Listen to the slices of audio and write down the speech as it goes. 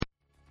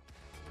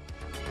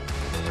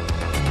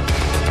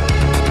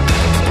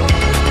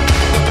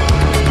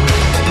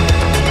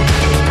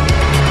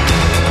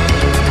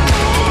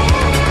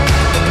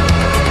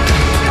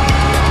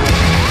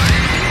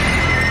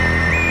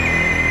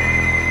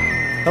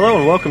Hello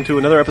and welcome to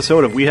another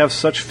episode of We Have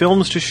Such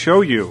Films to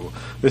Show You.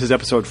 This is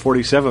episode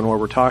 47 where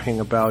we're talking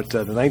about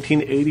the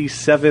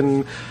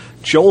 1987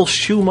 Joel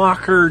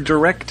Schumacher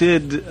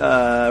directed,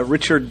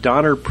 Richard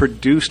Donner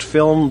produced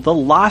film The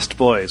Lost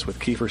Boys with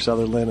Kiefer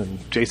Sutherland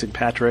and Jason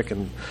Patric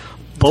and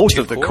both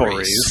of the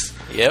Corys.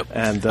 Yep.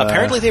 And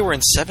apparently they were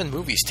in 7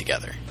 movies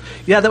together.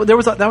 Yeah, that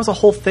was a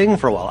whole thing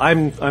for a while.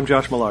 I'm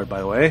Josh Millard, by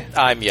the way.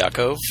 I'm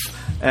Yakov.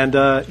 And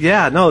okay.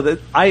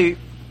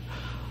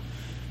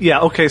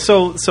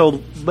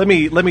 So let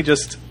me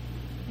just,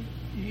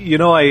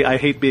 I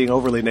hate being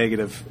overly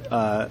negative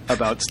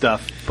about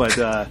stuff, but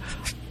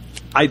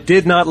I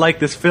did not like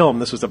this film.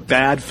 This was a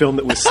bad film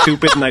that was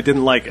stupid, and I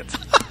didn't like it.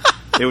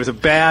 It was a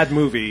bad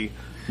movie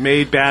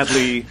made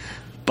badly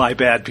by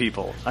bad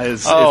people.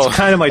 It's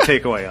kind of my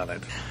takeaway on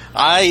it.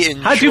 I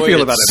enjoyed How'd you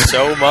feel about it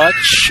so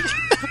much.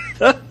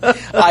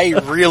 I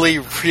really,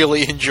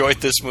 really enjoyed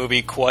this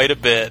movie quite a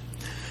bit.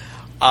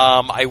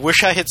 I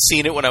wish I had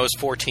seen it when I was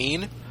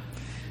 14.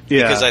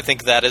 Yeah. Because I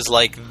think that is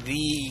like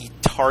the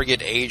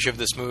target age of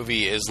this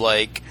movie is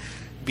like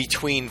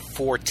between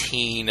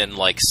 14 and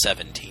like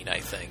 17, I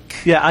think.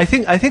 Yeah, I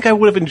think I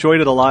would have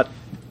enjoyed it a lot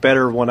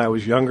better when I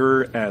was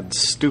younger and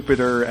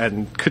stupider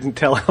and couldn't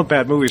tell how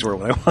bad movies were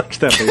when I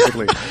watched them,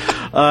 basically.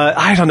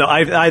 I don't know.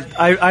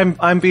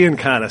 I'm being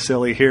kind of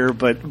silly here,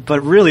 but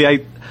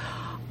really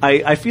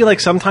I feel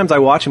like sometimes I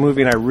watch a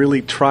movie and I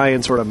really try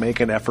and sort of make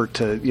an effort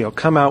to,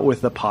 come out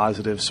with a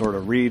positive sort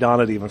of read on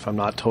it, even if I'm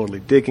not totally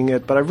digging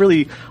it. But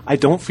I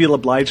don't feel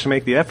obliged to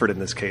make the effort in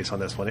this case on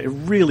this one. It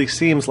really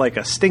seems like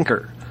a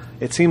stinker.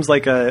 It seems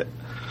like a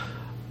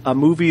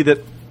movie that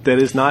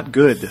is not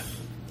good.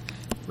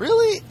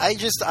 Really?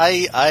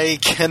 I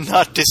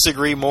cannot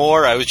disagree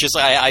more.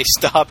 I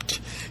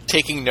stopped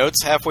taking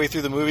notes halfway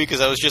through the movie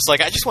because I was just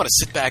like, I just want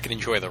to sit back and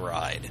enjoy the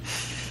ride.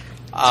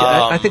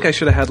 I think I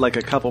should have had like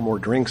a couple more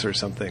drinks or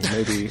something.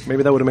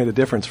 Maybe that would have made a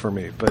difference for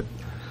me. But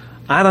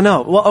I don't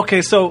know. Well,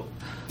 okay, so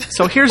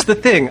here's the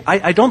thing.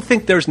 I don't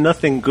think there's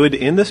nothing good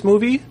in this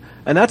movie,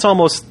 and that's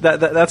almost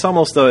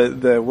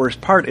the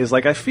worst part. Is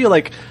like I feel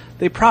like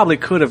they probably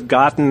could have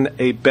gotten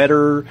a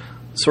better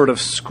sort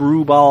of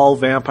screwball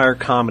vampire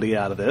comedy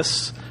out of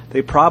this.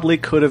 They probably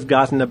could have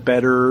gotten a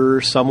better,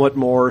 somewhat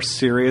more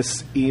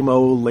serious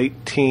emo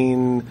late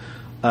teen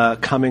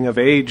coming of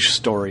age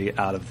story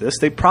out of this.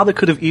 They probably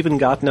could have even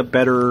gotten a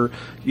better,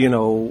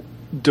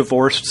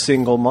 divorced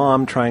single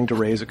mom trying to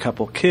raise a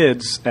couple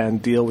kids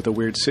and deal with a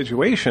weird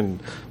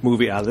situation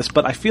movie out of this.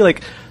 But I feel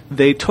like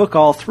they took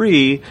all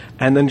three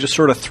and then just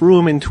sort of threw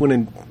them into an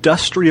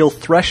industrial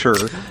thresher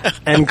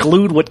and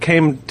glued what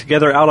came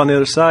together out on the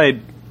other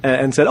side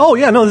and said, "Oh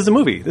yeah, no, this is a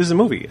movie. This is a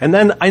movie." And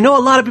then I know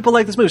a lot of people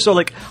like this movie, so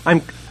like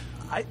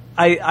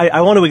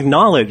I want to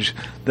acknowledge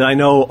that I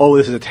know,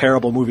 this is a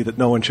terrible movie that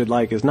no one should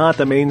like, is not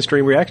the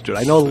mainstream reaction to it.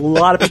 I know a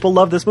lot of people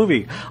love this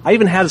movie. I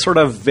even had a sort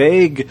of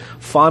vague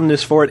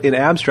fondness for it in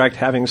abstract,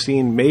 having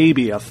seen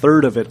maybe a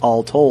third of it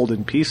all told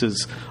in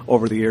pieces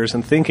over the years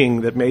and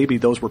thinking that maybe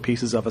those were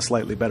pieces of a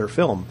slightly better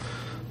film.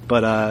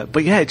 But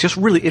yeah,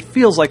 it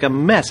feels like a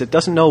mess. It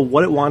doesn't know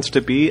what it wants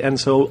to be, and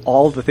so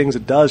all the things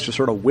it does just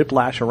sort of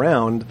whiplash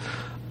around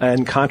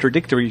and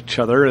contradict each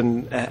other,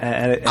 and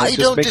I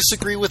don't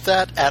disagree with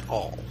that at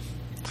all.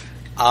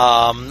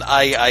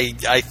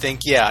 I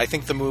think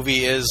the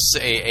movie is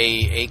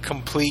a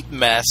complete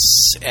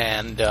mess,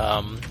 and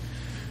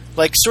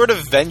sort of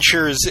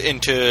ventures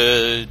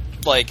into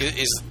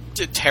is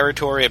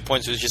territory at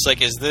points. It's just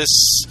like, is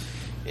this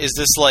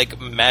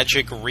like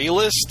magic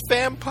realist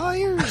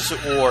vampires,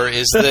 or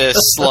is this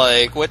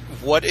like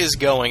what is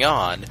going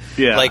on?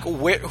 Yeah. Like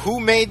who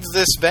made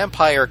this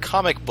vampire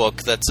comic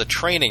book that's a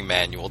training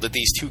manual? Did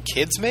these two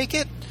kids make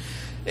it?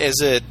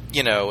 Is it,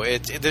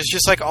 there's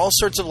just like all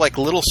sorts of like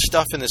little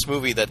stuff in this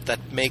movie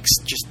that makes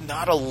just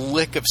not a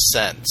lick of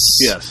sense.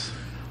 Yes.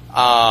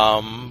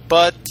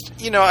 But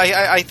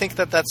I think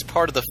that's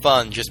part of the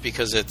fun, just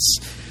because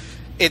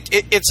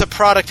it's a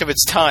product of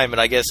its time,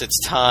 and I guess its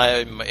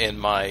time in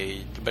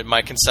my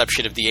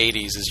conception of the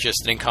 80s is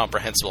just an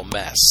incomprehensible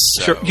mess.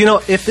 So.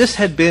 Sure. If this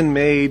had been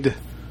made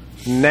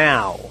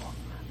now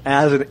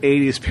as an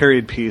 80s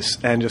period piece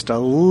and just a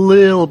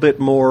little bit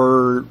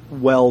more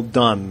well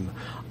done,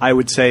 I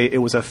would say it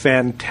was a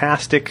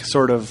fantastic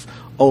sort of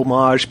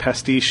homage,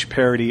 pastiche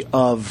parody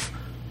of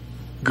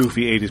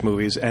goofy 80s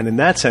movies, and in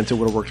that sense it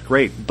would have worked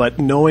great. But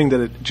knowing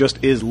that it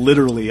just is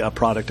literally a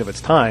product of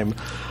its time...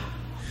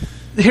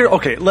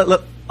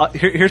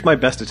 Here's my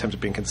best attempt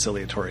at being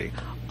conciliatory.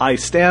 I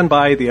stand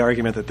by the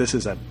argument that this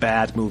is a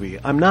bad movie.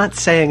 I'm not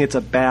saying it's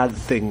a bad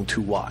thing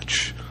to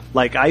watch.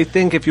 Like, I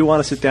think if you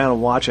want to sit down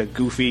and watch a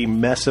goofy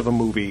mess of a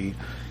movie,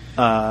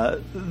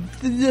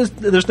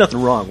 there's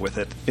nothing wrong with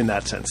it in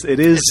that sense.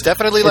 It's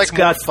definitely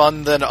more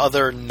fun than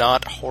other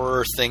not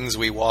horror things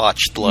we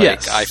watched, like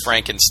yes. I,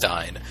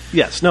 Frankenstein.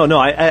 Yes, oh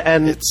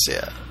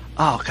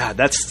God,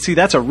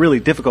 that's a really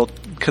difficult,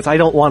 because I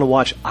don't want to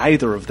watch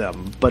either of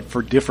them, but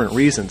for different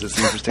reasons. It's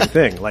an interesting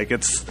thing.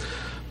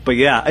 But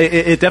yeah,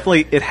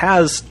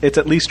 it's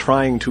at least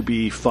trying to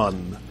be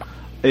fun.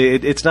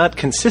 it's not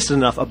consistent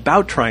enough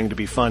about trying to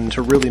be fun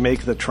to really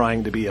make the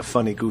trying to be a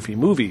funny, goofy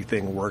movie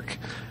thing work.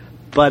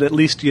 But at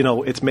least,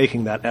 it's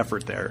making that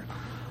effort there.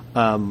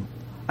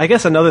 I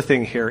guess another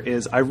thing here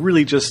is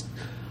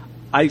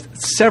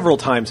several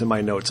times in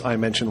my notes I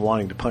mentioned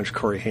wanting to punch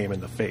Corey Haim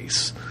in the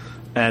face.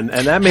 And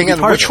that may be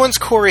part which one's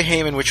Corey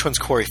Haim and which one's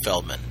Corey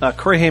Feldman?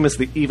 Corey Haim is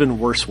the even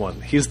worse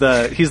one. He's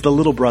the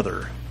little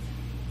brother.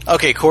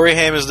 Okay, Corey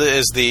Haim is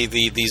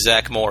the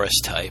Zach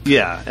Morris type.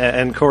 Yeah,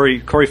 and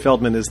Corey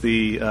Feldman is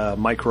the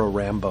Micro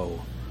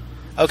Rambo.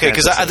 Okay,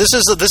 because this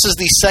is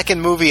the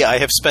second movie I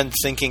have spent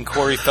thinking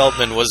Corey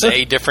Feldman was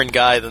a different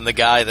guy than the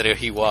guy that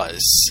he was.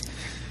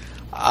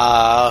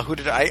 Who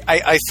did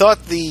I thought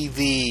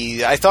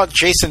I thought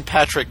Jason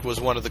Patric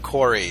was one of the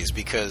Coreys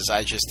because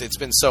it's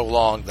been so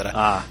long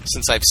that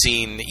since I've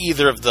seen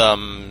either of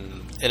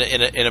them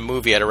in a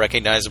movie at a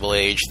recognizable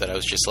age that I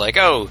was just like,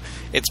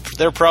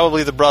 they're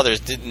probably the brothers.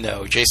 Didn't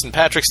know Jason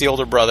Patric's the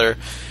older brother,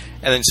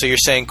 and then so you're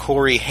saying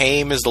Corey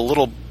Haim is the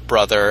little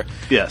brother.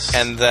 Yes,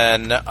 and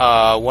then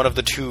one of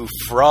the two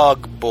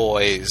Frog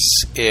Boys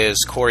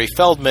is Corey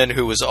Feldman,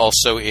 who was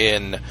also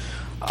in.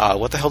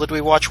 What the hell did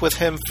we watch with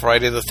him?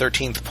 Friday the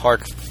 13th,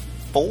 Part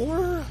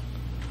 4?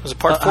 Was it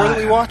Part 4 that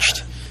we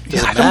watched?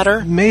 Does it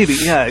matter? Maybe,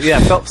 yeah.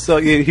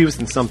 He was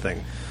in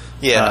something.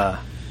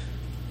 Yeah.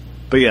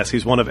 But yes,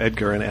 he's one of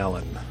Edgar and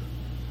Allan.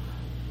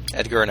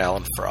 Edgar and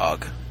Allan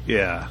Frog.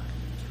 Yeah.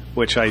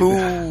 Which did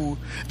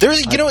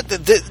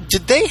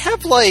they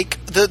have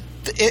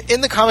in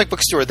the comic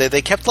book store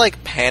they kept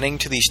panning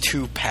to these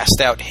two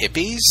passed out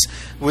hippies?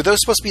 Were those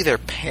supposed to be their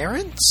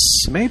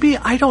parents? Maybe,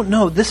 I don't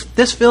know. This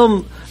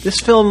film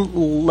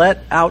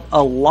let out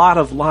a lot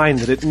of line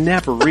that it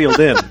never reeled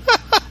in.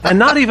 And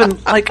not even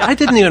I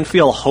didn't even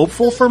feel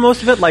hopeful for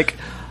most of it.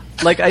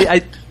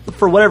 I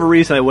for whatever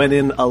reason I went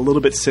in a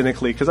little bit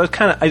cynically because I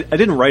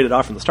didn't write it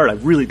off from the start. I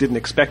really didn't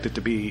expect it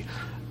to be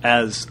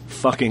as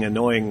fucking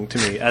annoying to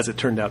me as it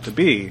turned out to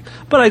be.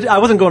 But I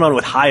wasn't going on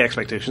with high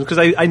expectations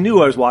because I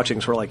knew I was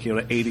watching sort of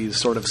 80s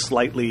sort of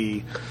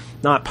slightly,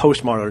 not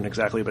postmodern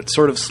exactly, but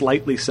sort of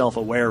slightly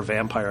self-aware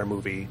vampire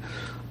movie.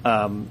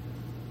 And,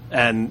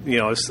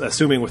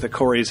 assuming with the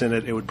Coreys in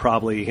it, it would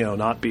probably,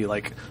 not be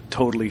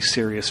totally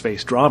serious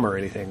face drama or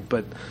anything.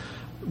 But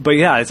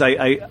yeah,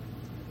 I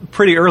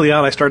pretty early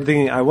on I started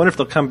thinking, I wonder if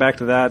they'll come back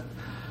to that.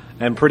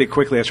 And pretty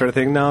quickly I started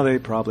thinking, no,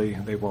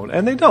 they won't.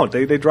 And they don't.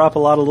 They drop a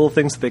lot of little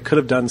things that they could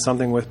have done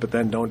something with, but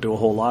then don't do a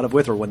whole lot of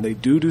with. Or when they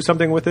do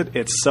something with it,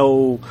 it's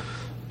so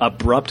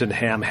abrupt and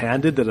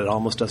ham-handed that it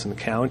almost doesn't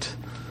count.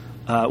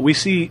 We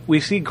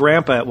see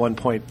Grandpa at one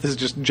point. This is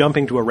just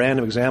jumping to a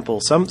random example.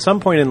 Some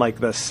point in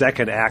the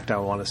second act, I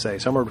want to say,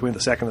 somewhere between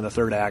the second and the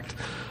third act,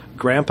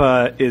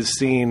 Grandpa is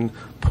seen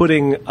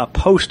putting a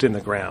post in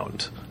the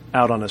ground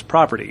out on his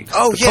property.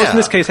 Oh, the post in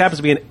this case happens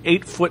to be an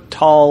 8-foot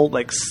tall,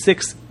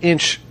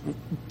 6-inch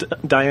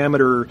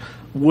diameter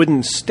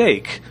wooden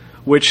stake,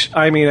 which,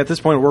 I mean, at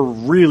this point we're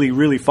really,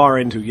 really far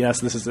into,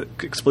 yes, this is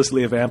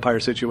explicitly a vampire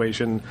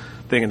situation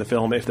thing in the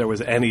film, if there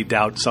was any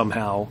doubt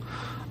somehow.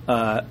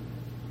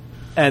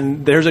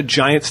 And there's a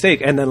giant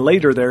stake, and then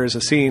later there is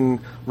a scene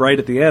right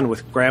at the end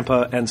with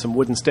Grandpa and some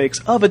wooden stakes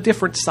of a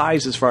different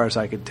size as far as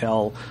I could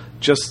tell,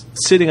 just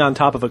sitting on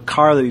top of a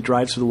car that he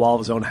drives through the wall of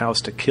his own house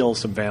to kill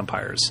some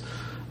vampires.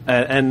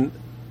 And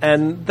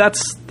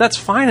that's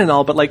fine and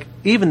all, but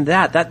even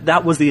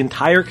that was the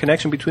entire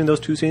connection between those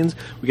two scenes.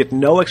 We get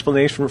no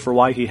explanation for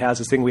why he has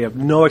this thing. We have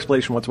no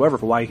explanation whatsoever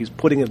for why he's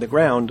putting it in the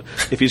ground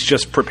if he's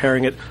just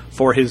preparing it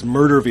for his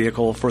murder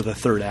vehicle for the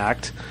third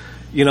act.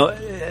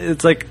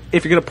 It's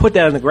if you're going to put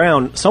that in the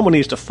ground, someone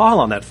needs to fall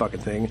on that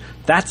fucking thing.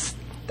 That's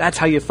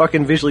how you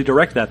fucking visually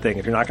direct that thing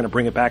if you're not going to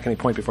bring it back any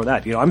point before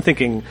that. I'm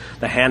thinking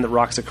The Hand That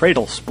Rocks the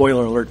Cradle.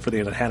 Spoiler alert for The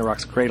Hand That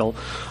Rocks the Cradle.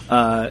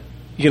 If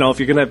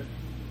you're going to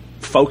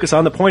focus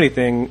on the pointy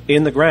thing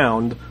in the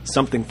ground,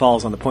 something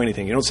falls on the pointy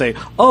thing. You don't say,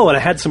 and I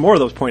had some more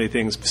of those pointy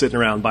things sitting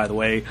around, by the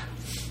way.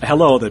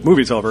 Hello, the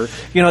movie's over.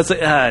 It's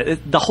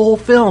the whole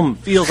film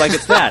feels like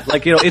it's that.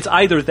 It's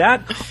either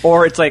that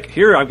or it's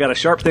here, I've got a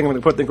sharp thing I'm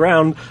going to put in the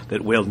ground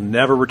that will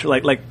never return.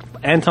 Like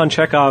Anton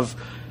Chekhov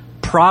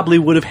probably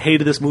would have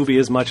hated this movie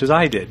as much as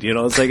I did.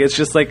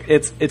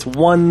 It's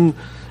one,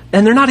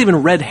 and they're not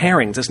even red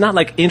herrings. It's not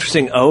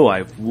interesting,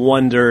 I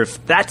wonder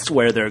if that's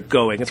where they're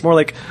going. It's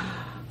more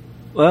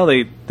well,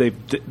 they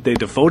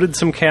devoted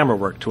some camera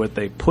work to it.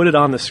 They put it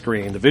on the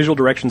screen. The visual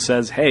direction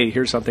says, hey,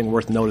 here's something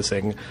worth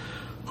noticing.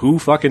 Who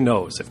fucking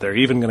knows if they're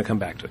even going to come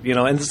back to it?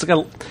 And it's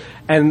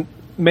and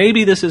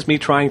maybe this is me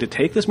trying to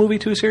take this movie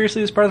too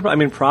seriously as part of the. I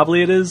mean,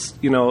 probably it is.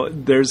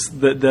 There's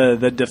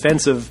the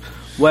defensive.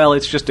 Well,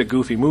 it's just a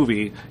goofy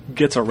movie.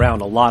 Gets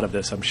around a lot of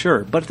this, I'm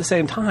sure. But at the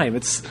same time,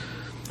 it's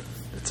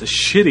a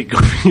shitty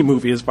goofy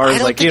movie as far as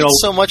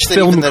so much that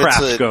film that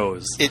craft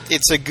goes.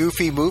 It's a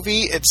goofy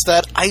movie. It's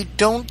that I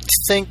don't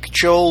think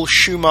Joel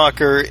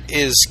Schumacher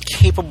is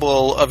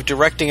capable of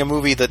directing a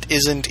movie that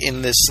isn't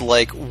in this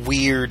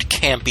weird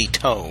campy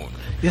tone.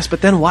 Yes,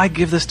 but then why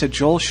give this to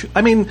Joel?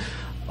 I mean,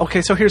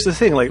 okay, so here's the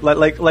thing: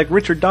 like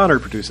Richard Donner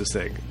produced this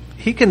thing.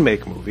 He can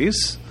make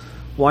movies.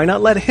 Why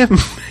not let him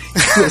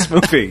in this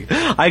movie.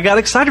 I got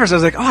excited for this. I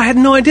was like, oh, I had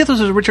no idea this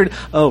was Richard.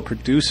 Oh,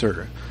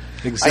 producer.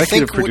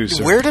 Executive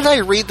producer. Where did I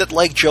read that,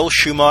 like, Joel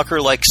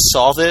Schumacher, like,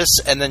 saw this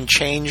and then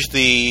changed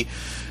the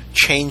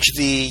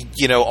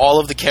all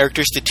of the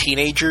characters to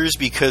teenagers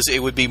because it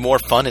would be more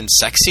fun and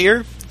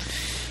sexier?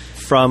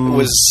 From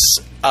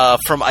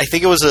I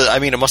think it was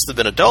it must have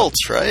been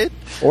adults, right?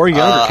 Or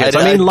younger kids.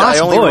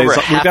 Lots of boys.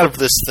 We've got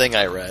this thing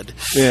I read.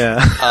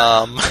 Yeah.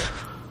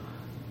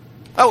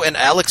 And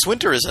Alex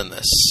Winter is in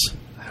this.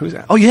 Who's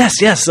that? Oh,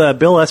 yes.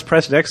 Bill S.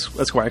 Preston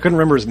Esquire. I couldn't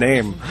remember his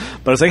name,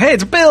 but I was like, hey,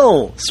 it's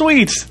Bill!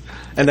 Sweet!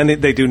 And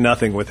then they do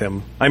nothing with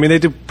him. They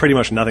do pretty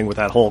much nothing with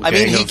that whole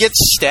gang. He gets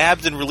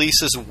stabbed and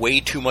releases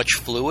way too much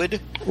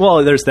fluid.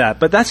 Well, there's that.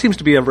 But that seems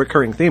to be a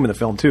recurring theme in the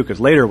film, too, because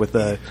later with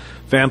the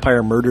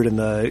vampire murdered in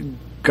the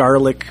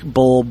garlic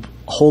bulb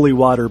holy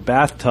water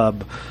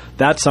bathtub,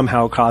 that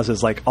somehow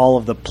causes, like, all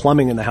of the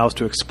plumbing in the house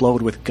to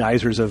explode with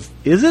geysers of,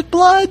 is it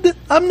blood?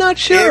 I'm not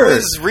sure. It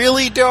was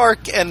really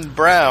dark and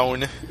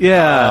brown.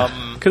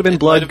 Yeah. Could have been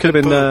blood, could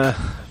have been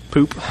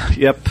poop.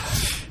 Yep.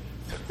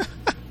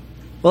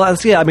 Well,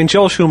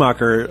 Joel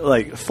Schumacher,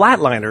 like,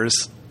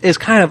 Flatliners is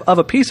kind of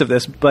a piece of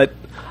this, but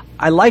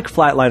I like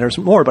Flatliners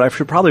more, but I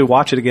should probably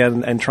watch it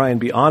again and try and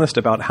be honest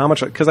about how much,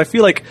 because I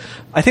think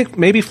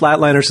maybe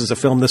Flatliners is a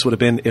film this would have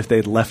been if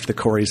they'd left the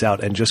Coreys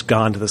out and just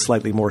gone to the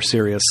slightly more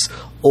serious,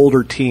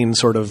 older teen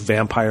sort of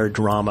vampire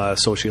drama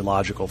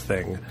sociological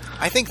thing.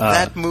 I think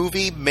that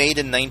movie made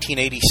in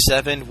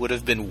 1987 would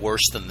have been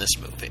worse than this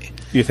movie.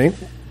 You think?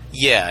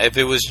 Yeah, if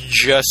it was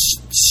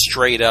just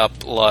straight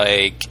up,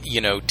 like,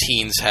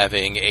 teens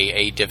having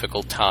a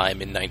difficult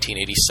time in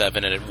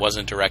 1987 and it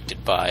wasn't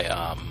directed by,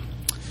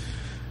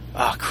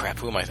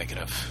 who am I thinking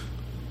of?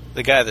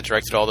 The guy that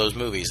directed all those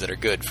movies that are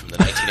good from the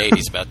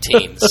 1980s about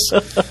teens.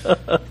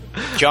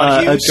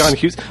 John Hughes? John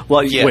Hughes?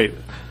 Well, yeah. Wait.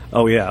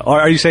 Oh, yeah.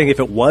 Are you saying if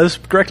it was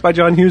directed by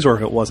John Hughes or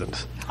if it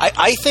wasn't?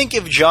 I think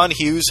if John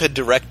Hughes had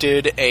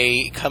directed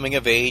a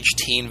coming-of-age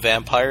teen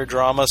vampire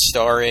drama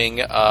starring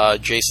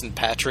Jason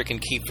Patric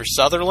and Kiefer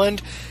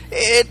Sutherland,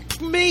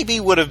 it maybe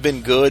would have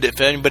been good.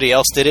 If anybody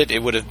else did it,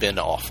 it would have been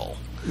awful.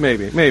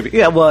 Maybe.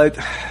 Yeah, well, I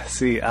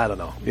don't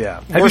know.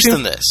 Yeah. Worse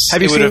than this.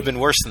 It would have been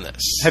worse than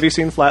this. Have you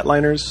seen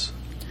Flatliners?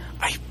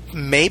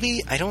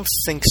 Maybe. I don't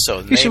think so.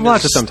 You should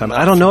watch it sometime.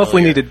 I don't know if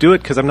we need to do it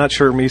because I'm not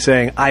sure me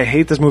saying, I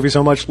hate this movie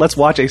so much, let's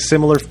watch a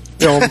similar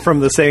film from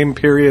the same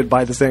period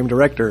by the same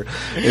director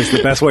is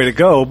the best way to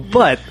go.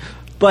 But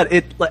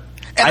it...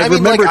 I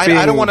don't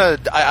want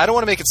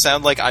to make it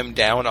sound like I'm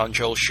down on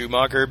Joel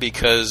Schumacher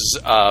because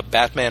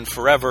Batman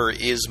Forever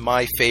is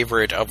my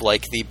favorite of,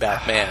 like, the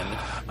Batman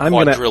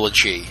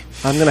quadrilogy.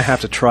 I'm going to have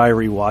to try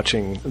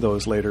rewatching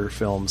those later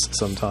films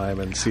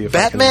sometime and see if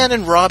Batman I can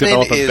and Robin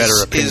develop a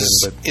better opinion.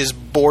 Is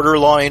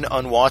borderline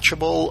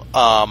unwatchable.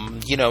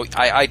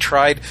 I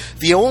tried.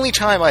 The only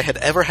time I had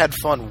ever had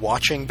fun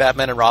watching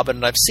Batman and Robin,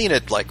 and I've seen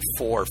it like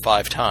 4 or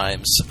 5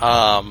 times,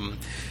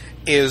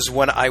 is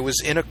when I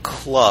was in a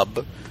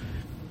club.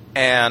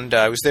 And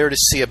I was there to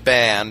see a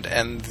band,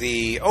 and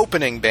the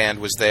opening band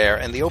was there,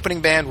 and the opening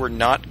band were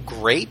not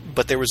great,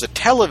 but there was a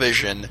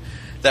television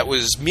that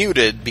was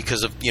muted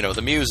because of,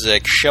 the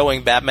music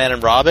showing Batman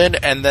and Robin,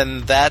 and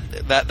then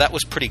that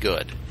was pretty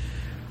good.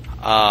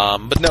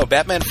 But no,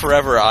 Batman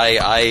Forever,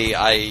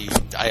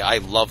 I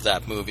love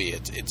that movie.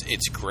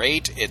 It's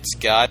great. It's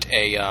got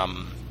a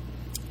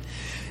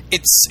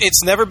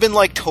It's never been,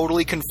 like,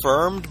 totally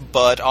confirmed,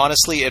 but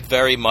honestly, it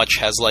very much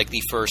has, like,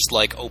 the first,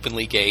 like,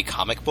 openly gay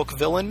comic book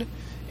villain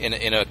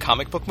in a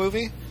comic book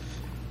movie.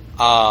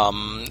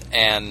 And,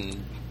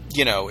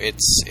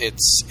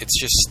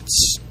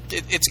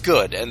 it's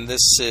good. And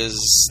this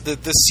is,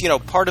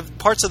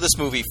 parts of this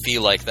movie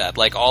feel like that.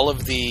 Like, all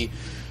of the,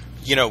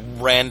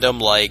 random,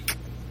 like,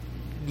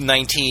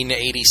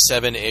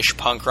 1987-ish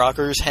punk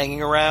rockers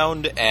hanging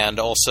around, and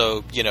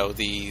also,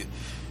 the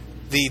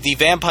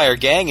vampire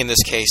gang in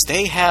this case,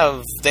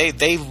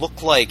 they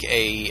look like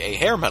a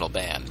hair metal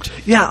band.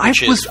 Yeah, I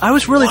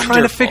was really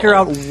trying to figure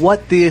out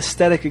what the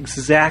aesthetic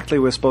exactly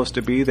was supposed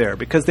to be there,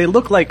 because they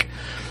look like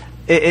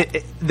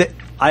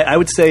I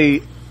would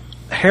say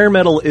hair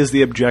metal is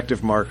the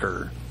objective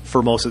marker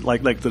for most of,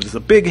 like there's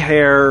the big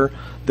hair,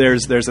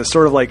 there's a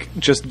sort of like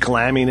just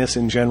glamminess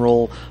in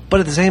general, but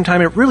at the same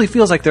time it really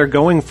feels like they're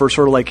going for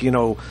sort of like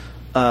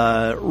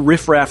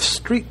riff-raff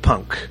street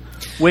punk.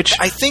 Which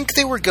I think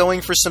they were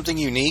going for something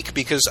unique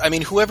because,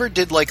 whoever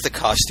did, like, the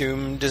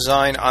costume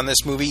design on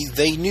this movie,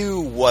 they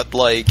knew what,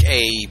 like,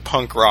 a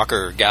punk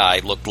rocker guy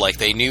looked like.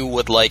 They knew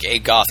what, like, a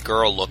goth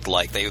girl looked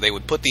like. They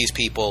would put these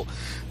people,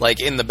 like,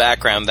 in the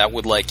background that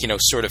would, like,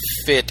 sort of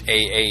fit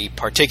a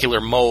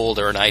particular mold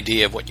or an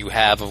idea of what you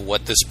have of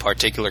what this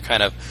particular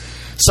kind of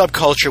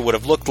subculture would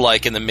have looked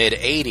like in the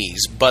mid-'80s,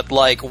 but,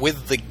 like,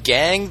 with the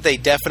gang, they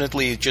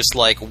definitely just,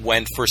 like,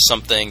 went for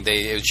something.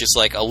 It was just,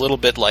 like, a little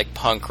bit like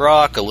punk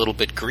rock, a little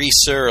bit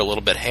greaser, a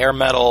little bit hair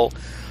metal,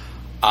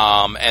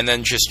 and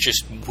then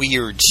just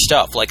weird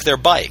stuff. Like, their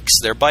bikes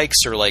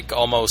are, like,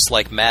 almost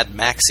like Mad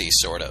Maxy,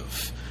 sort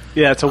of.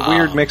 Yeah, it's a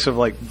weird mix of,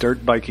 like,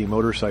 dirt bikey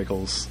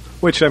motorcycles.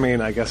 Which, I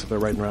mean, I guess if they're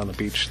riding around the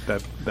beach,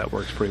 that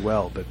works pretty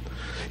well. But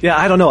yeah,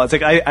 I don't know. It's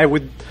like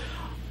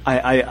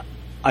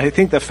I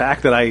think the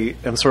fact that I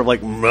am sort of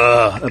like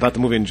about the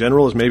movie in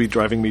general is maybe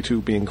driving me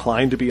to be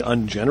inclined to be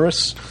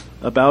ungenerous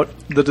about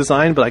the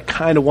design. But I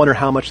kind of wonder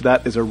how much of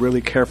that is a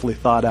really carefully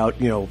thought out,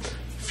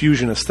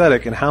 fusion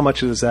aesthetic, and how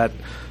much is that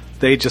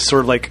they just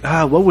sort of like,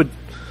 what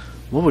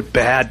would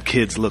bad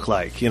kids look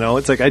like?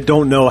 It's like I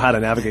don't know how to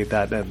navigate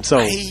that. And so,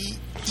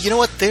 you know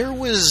what? There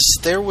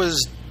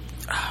was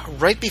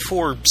right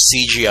before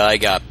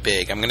CGI got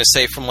big. I'm going to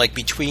say from like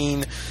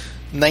between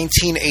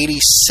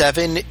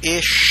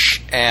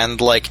 1987-ish and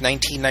like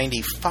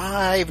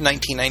 1995,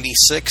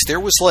 1996, there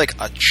was like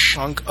a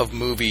chunk of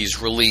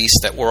movies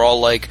released that were all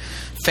like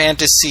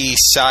fantasy,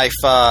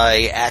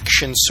 sci-fi,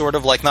 action, sort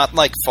of like not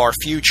like far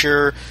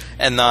future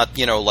and not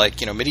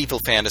medieval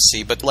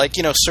fantasy, but like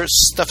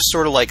stuff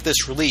sort of like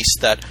this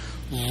released that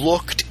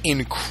looked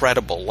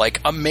incredible,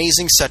 like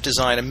amazing set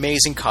design,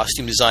 amazing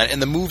costume design,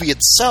 and the movie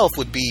itself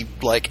would be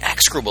like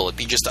execrable. It'd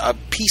be just a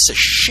piece of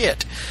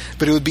shit,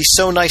 but it would be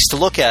so nice to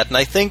look at. And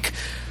I think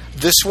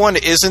this one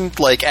isn't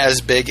like as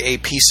big a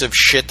piece of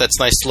shit that's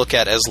nice to look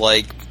at as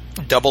like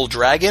Double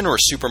Dragon or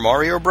Super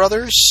Mario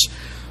Brothers,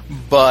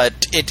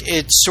 but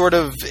it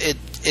starts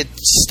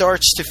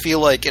to feel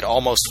like it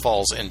almost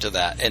falls into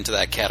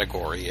that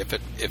category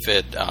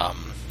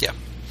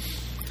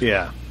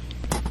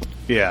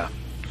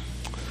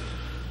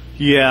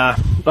Yeah.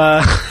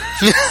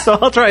 So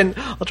I'll try and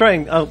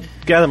I'll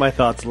gather my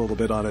thoughts a little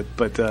bit on it.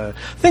 But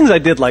things I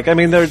did like. I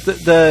mean, there's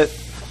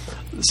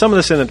some of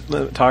the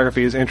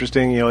cinematography is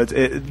interesting.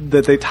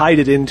 That they tied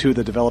it into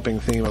the developing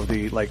theme of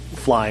the like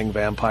flying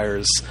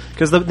vampires,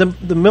 because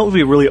the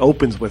movie really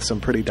opens with some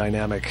pretty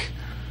dynamic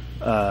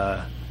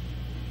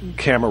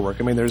camera work.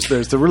 I mean, there's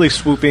the really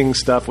swooping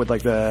stuff with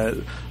like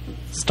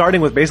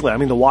starting with basically, I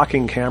mean, the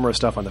walking camera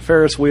stuff on the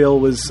Ferris wheel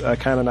was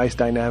kind of nice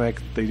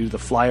dynamic. They do the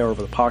flyover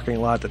over the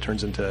parking lot that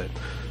turns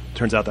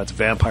out that's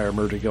vampire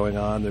murder going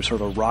on. There's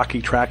sort of a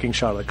rocky tracking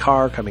shot of the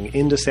car coming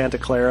into Santa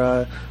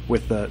Clara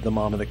with the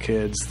mom and the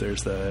kids.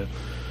 There's the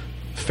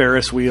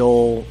Ferris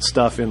wheel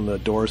stuff in the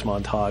Doors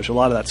montage. A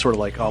lot of that sort of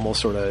like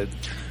almost sort of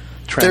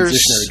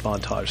transitionary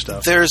montage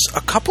stuff. There's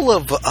a couple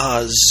of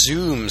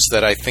zooms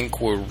that I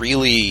think were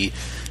really...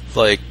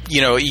 like,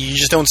 you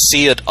just don't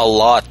see it a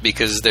lot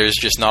because there's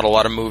just not a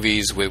lot of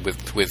movies with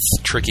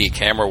tricky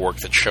camera work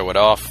that show it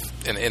off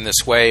in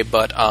this way.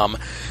 But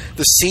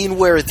the scene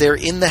where they're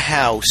in the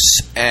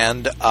house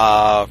and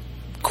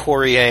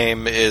Corey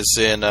Haim is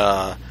in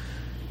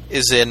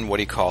what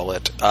do you call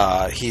it?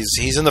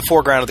 He's in the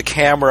foreground of the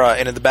camera,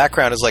 and in the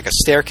background is like a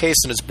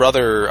staircase, and his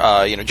brother,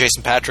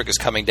 Jason Patric, is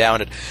coming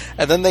down it,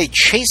 and then they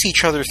chase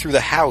each other through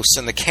the house,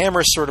 and the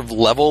camera's sort of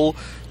level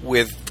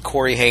with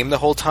Corey Haim the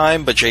whole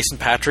time, but Jason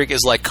Patric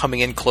is like coming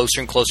in closer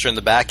and closer in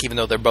the back, even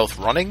though they're both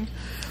running.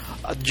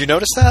 Did you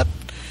notice that?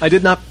 I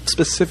did not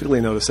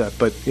specifically notice that,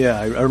 but yeah,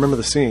 I remember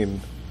the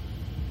scene.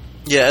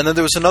 Yeah, and then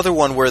there was another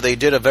one where they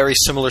did a very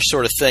similar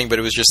sort of thing, but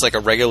it was just like a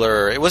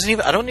regular... It wasn't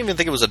even... I don't even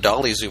think it was a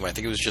dolly zoom. I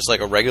think it was just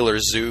like a regular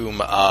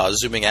zoom,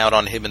 zooming out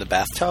on him in the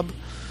bathtub.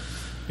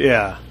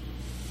 Yeah.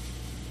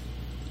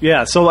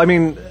 Yeah, so, I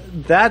mean,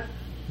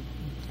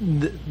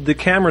 the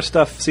camera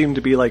stuff seemed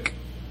to be, like,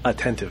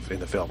 attentive in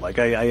the film. Like,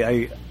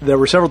 there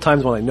were several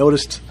times when I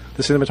noticed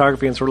the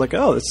cinematography and sort of like,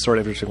 oh, this is sort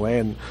of interesting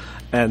way,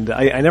 and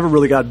I never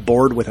really got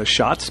bored with a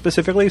shot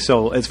specifically,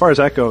 so as far as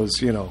that goes,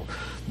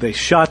 they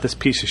shot this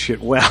piece of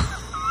shit well.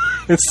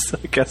 It's,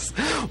 I guess,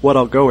 what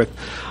I'll go with.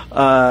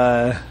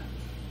 I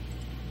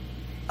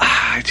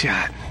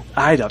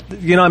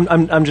don't.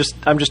 I'm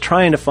just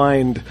trying to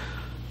find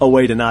a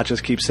way to not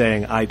just keep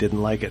saying I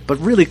didn't like it, but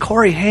really,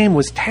 Corey Haim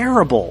was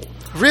terrible.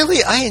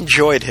 Really, I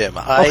enjoyed him.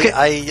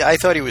 I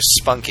thought he was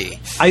spunky.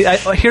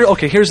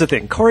 Here's the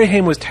thing. Corey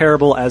Haim was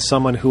terrible as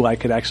someone who I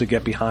could actually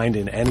get behind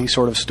in any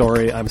sort of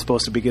story I'm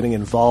supposed to be getting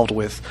involved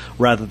with,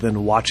 rather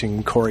than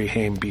watching Corey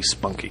Haim be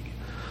spunky.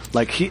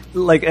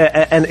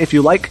 And if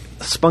you like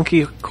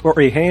spunky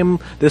Corey Haim,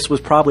 this was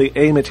probably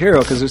a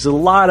material, because there's a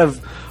lot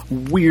of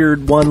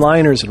weird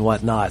one-liners and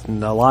whatnot,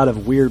 and a lot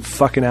of weird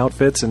fucking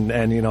outfits,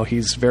 and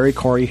he's very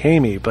Corey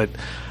Haim-y, but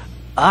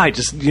I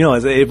just,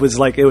 it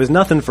was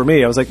nothing for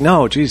me. I was like,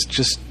 no, geez,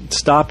 just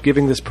stop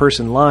giving this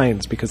person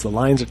lines, because the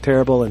lines are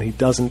terrible, and he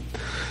doesn't,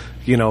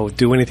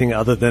 do anything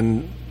other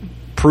than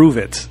prove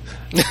it,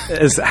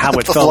 is how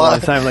it felt a lot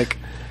of time. Like,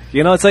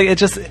 it's like,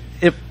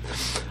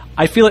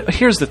 I feel like,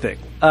 here's the thing.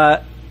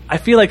 I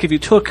feel like if you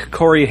took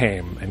Corey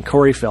Haim and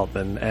Corey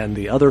Feldman and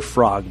the other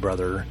Frog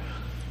brother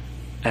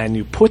and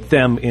you put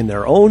them in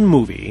their own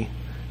movie,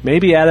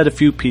 maybe added a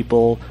few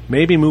people,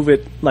 maybe move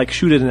it, like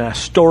shoot it in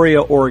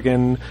Astoria,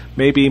 Oregon,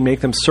 maybe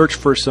make them search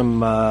for some,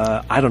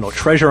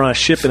 treasure on a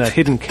ship in a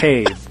hidden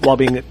cave while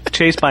being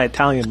chased by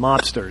Italian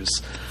mobsters,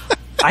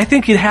 I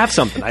think you'd have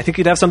something. I think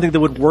you'd have something that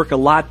would work a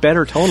lot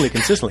better tonally,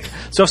 consistently.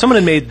 So if someone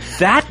had made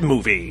that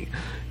movie,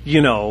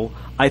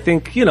 I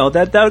think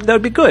that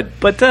would be good.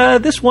 But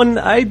this one,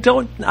 I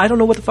don't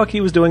know what the fuck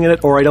he was doing in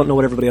it, or I don't know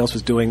what everybody else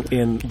was doing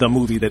in the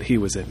movie that he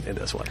was in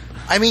this one.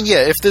 I mean, yeah,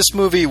 if this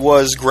movie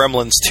was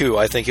Gremlins 2,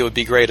 I think it would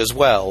be great as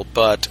well.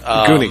 But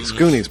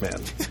Goonies, man.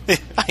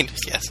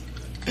 Yes.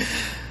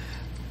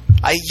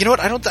 I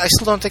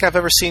still don't think I've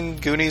ever seen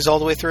Goonies all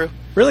the way through.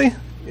 Really?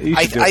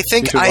 I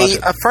think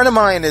a friend of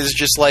mine is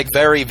just like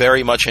very,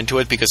 very much into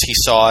it because he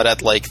saw it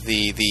at like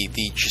the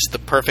just the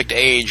perfect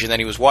age, and then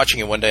he was watching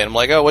it one day, and I'm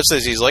like, oh, what's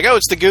this? He's like, oh,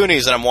 it's the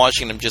Goonies, and I'm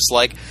watching him just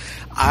like,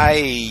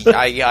 I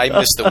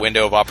missed the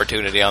window of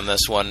opportunity on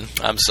this one.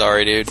 I'm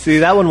sorry, dude. See,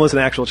 that one was an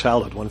actual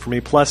childhood one for me.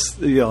 Plus,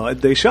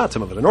 they shot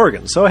some of it in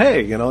Oregon, so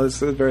hey, it's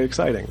very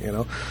exciting,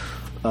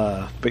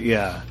 But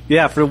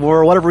yeah, for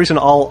whatever reason,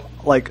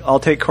 I'll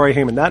take Corey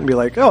Haim in that and be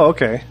like, oh,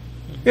 okay,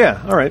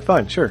 yeah, all right,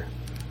 fine, sure.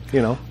 I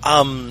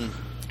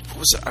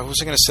was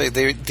going to say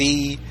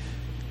he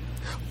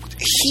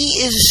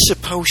is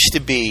supposed to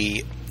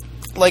be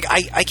like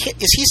I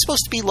can't. Is he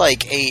supposed to be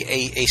like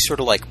a sort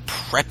of like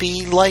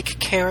preppy like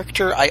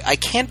character? I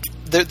can't.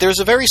 There's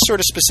a very sort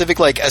of specific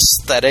like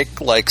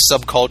aesthetic like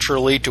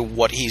subculturally to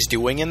what he's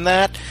doing in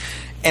that,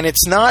 and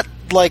it's not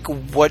like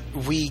what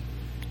we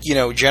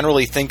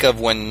generally think of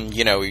when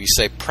you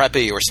say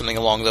preppy or something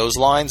along those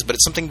lines, but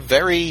it's something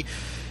very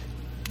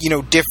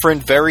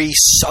different, very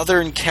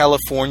Southern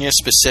California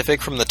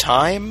specific from the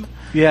time.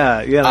 Yeah.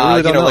 I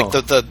really don't know. Like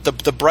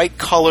the bright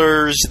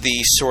colors,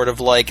 the sort of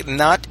like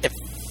not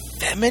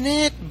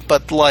effeminate,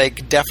 but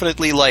like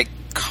definitely like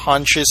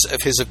conscious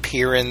of his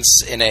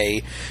appearance in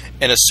a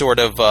sort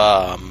of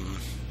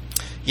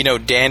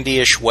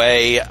dandyish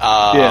way,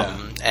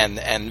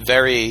 and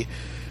very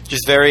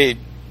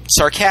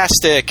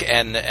sarcastic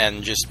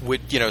and just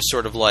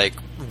sort of like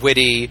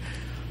witty.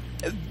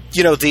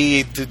 What do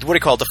you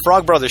call it? The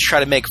Frog Brothers try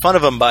to make fun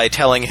of him by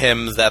telling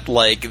him that,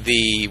 like,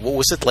 the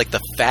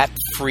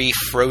fat-free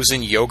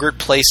frozen yogurt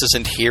place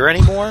isn't here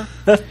anymore.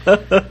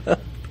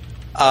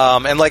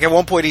 And, like, at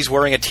one point he's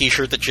wearing a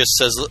T-shirt that just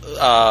says,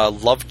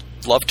 love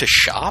to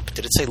shop?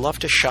 Did it say love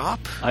to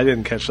shop? I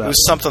didn't catch that. It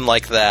was something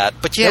like that.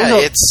 But, yeah,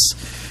 it's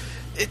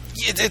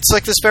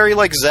like this very,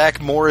 like, Zach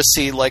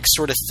Morrissey, like,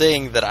 sort of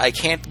thing that I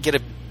can't get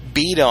a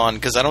beat on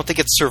because I don't think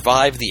it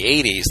survived the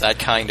 80s, that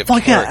kind of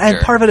character. Yeah, and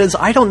part of it is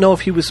I don't know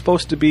if he was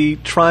supposed to be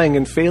trying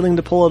and failing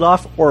to pull it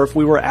off, or if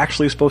we were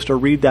actually supposed to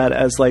read that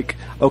as like,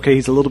 okay,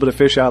 he's a little bit of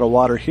fish out of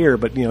water here,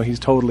 but he's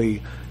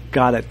totally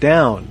got it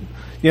down.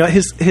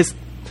 His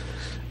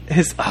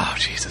oh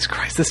Jesus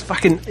Christ, this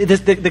fucking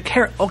the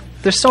character. Oh,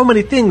 there's so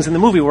many things in the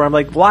movie where I'm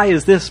like, why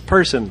is this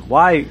person?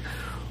 Why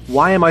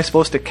am I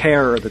supposed to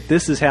care that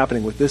this is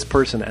happening with this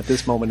person at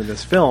this moment in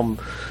this film?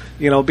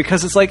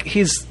 Because it's like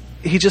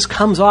he just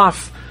comes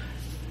off.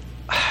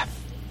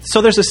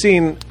 So there's a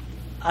scene.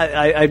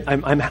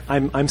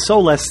 I'm so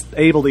less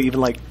able to even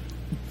like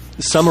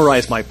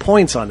summarize my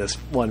points on this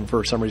one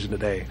for some reason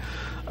today.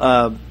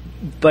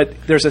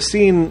 But there's a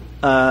scene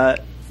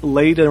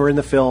later in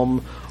the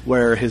film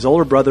where his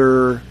older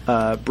brother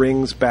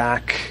brings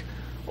back,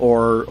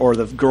 or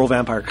the girl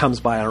vampire comes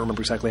by. I don't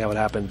remember exactly how it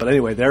happened, but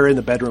anyway, they're in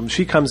the bedroom.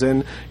 She comes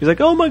in. He's like,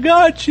 "Oh my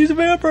God, she's a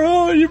vampire!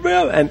 Oh, you're a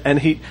vampire!" And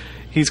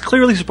he's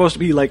clearly supposed to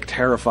be like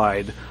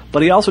terrified,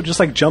 but he also just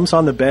like jumps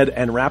on the bed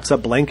and wraps a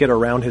blanket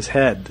around his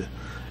head,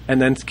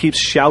 and then keeps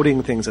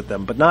shouting things at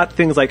them, but not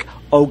things like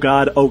oh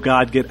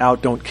God, get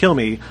out, don't kill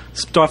me."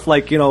 Stuff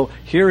like,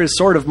 here is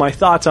sort of my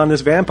thoughts on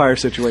this vampire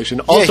situation.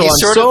 Also, I'm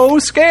so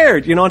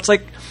scared. It's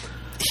like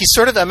he's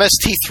sort of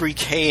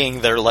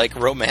MST3K'ing their like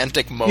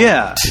romantic moment.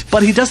 Yeah,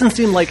 but he doesn't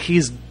seem like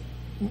he's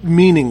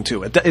meaning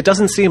to it. It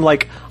doesn't seem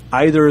like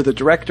either the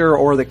director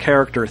or the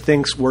character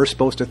thinks we're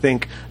supposed to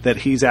think that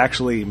he's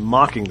actually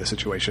mocking the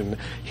situation.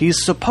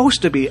 He's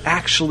supposed to be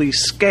actually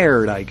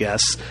scared, I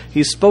guess.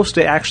 He's supposed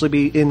to actually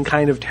be in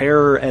kind of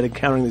terror at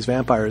encountering these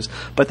vampires,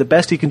 but the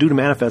best he can do to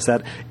manifest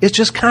that is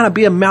just kind of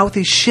be a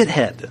mouthy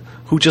shithead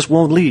who just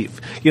won't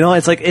leave.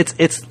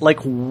 It's like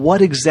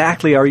what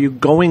exactly are you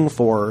going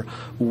for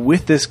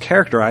with this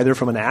character, either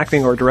from an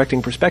acting or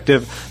directing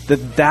perspective,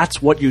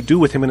 that's what you do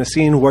with him in a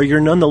scene where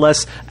you're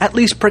nonetheless at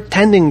least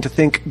pretending to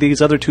think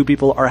these other two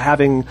people are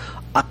having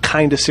a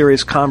kind of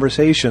serious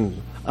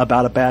conversation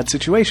about a bad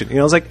situation.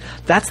 It's like,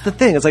 that's the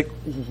thing. It's like,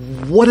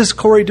 what is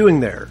Corey doing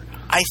there?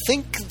 I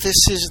think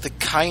this is the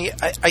kind...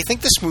 I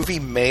think this movie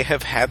may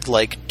have had,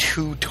 like,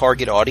 two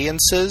target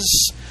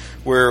audiences,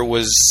 where it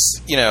was,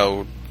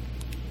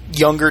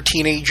 younger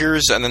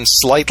teenagers and then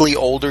slightly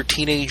older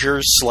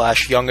teenagers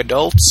 / young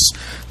adults.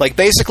 Like,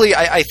 basically,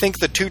 I think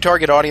the two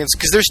target audience...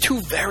 Because there's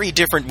two very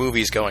different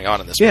movies going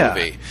on in this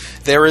movie.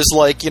 There is,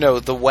 like, the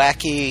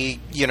wacky,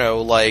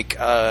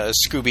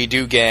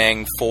 Scooby-Doo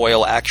gang,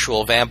 foil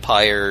actual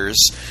vampires...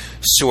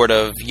 sort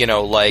of,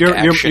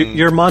 action.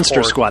 Your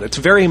Monster Squad. It's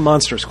very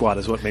Monster Squad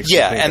is what makes it.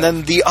 Yeah, and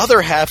then the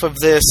other half of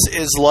this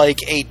is like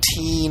a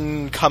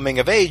teen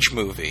coming-of-age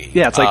movie.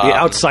 Yeah, it's like The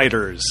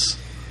Outsiders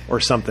or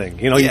something.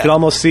 You could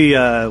almost see,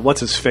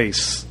 what's his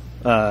face?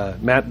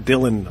 Matt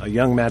Dillon, a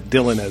young Matt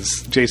Dillon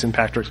as Jason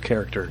Patrick's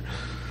character.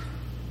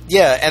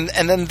 Yeah, and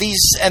then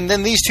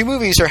these two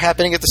movies are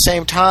happening at the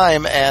same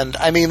time, and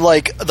I mean,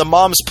 like, the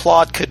Mom's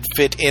plot could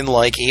fit in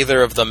like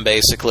either of them.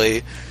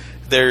 Basically,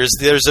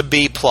 there's a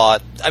B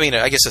plot. I mean,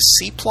 I guess a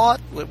C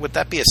plot. Would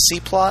that be a C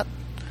plot?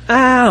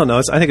 I don't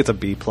know. I think it's a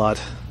B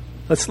plot.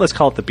 Let's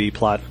call it the B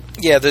plot.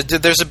 Yeah,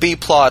 there's a B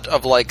plot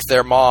of like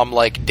their mom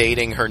like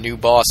dating her new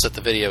boss at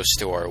the video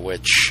store,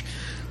 which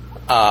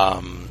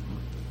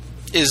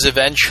is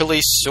eventually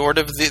sort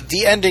of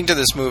the ending to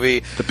this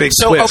movie. The big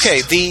twist.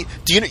 Okay,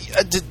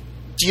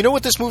 do you know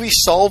what this movie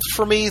solved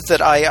for me that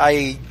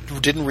I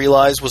didn't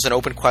realize was an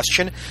open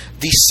question?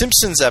 The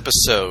Simpsons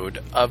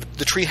episode of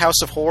the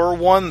Treehouse of Horror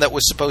one that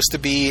was supposed to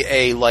be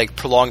a like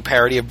prolonged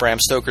parody of Bram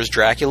Stoker's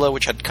Dracula,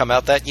 which had come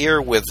out that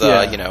year with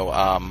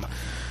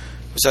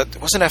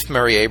wasn't F.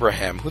 Murray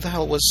Abraham? Who the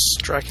hell was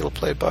Dracula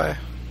played by?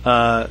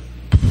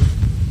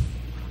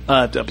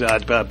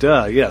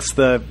 Yes,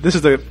 this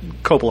is the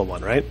Coppola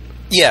one, right?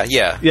 Yeah.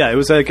 Yeah, it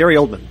was Gary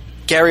Oldman.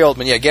 Gary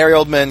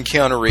Oldman,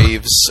 Keanu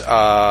Reeves,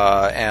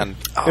 and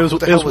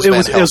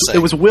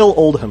it was Will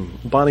Oldham,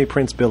 Bonnie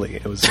Prince Billy.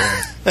 It was.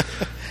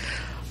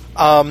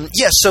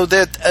 So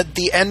that at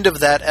the end of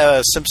that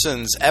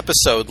Simpsons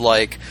episode,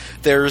 like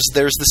there's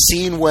the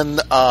scene when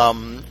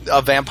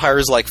a vampire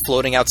is like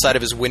floating outside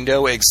of his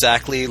window,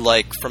 exactly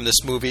like from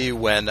this movie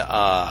when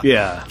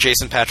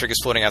Jason Patric is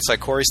floating outside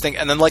Corey's thing,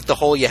 and then like the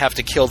whole you have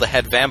to kill the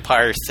head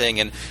vampire thing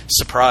and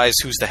surprise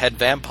who's the head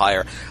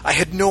vampire. I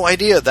had no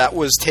idea that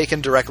was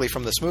taken directly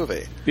from this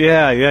movie.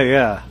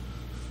 Yeah.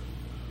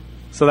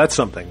 So that's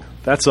something.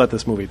 That's what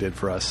this movie did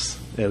for us.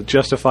 It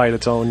justified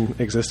its own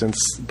existence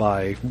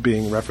by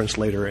being referenced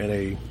later in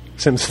a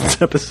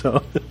Simpsons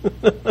episode.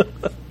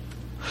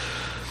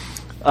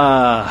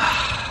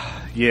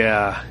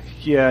 Yeah.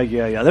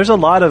 There's a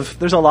lot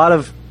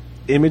of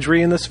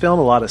imagery in this film,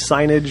 a lot of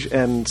signage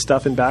and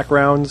stuff in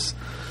backgrounds,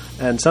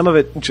 and some of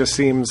it just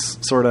seems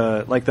sort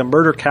of like the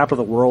murder cap of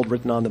the world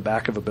written on the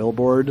back of a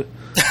billboard.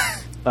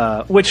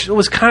 Which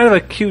was kind of a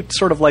cute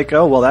sort of like,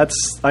 oh, well,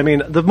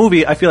 the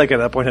movie, I feel like at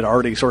that point had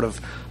already sort of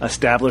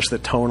established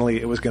that tonally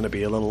it was going to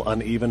be a little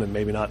uneven and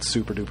maybe not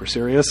super duper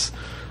serious.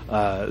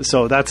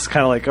 So that's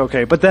kind of like,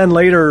 okay. But then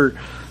later,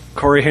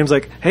 Corey Haim's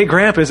like, hey,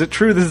 Gramp, is it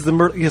true this is the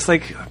murder? It's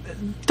like,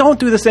 don't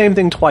do the same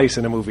thing twice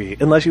in a movie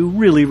unless you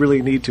really,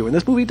 really need to. And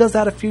this movie does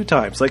that a few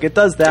times. Like, it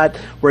does that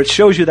where it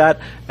shows you that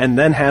and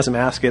then has him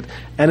ask it.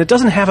 And it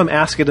doesn't have him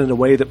ask it in a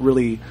way that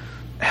really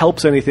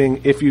helps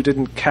anything if you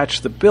didn't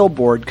catch the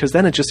billboard, because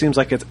then it just seems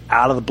like it's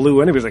out of the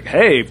blue. Anybody's like,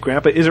 hey,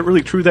 Grandpa, is it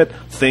really true that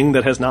thing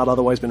that has not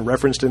otherwise been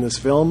referenced in this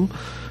film?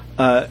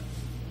 But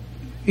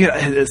there's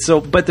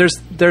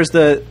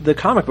the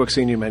comic book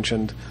scene you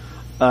mentioned.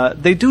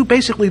 They do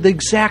basically the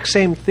exact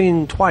same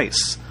thing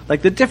twice.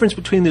 Like, the difference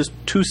between these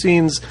two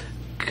scenes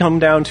come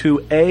down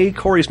to A,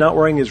 Corey's not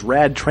wearing his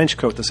rad trench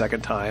coat the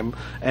second time,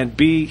 and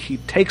B, he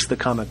takes the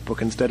comic book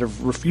instead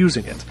of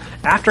refusing it.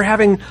 After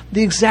having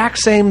the exact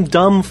same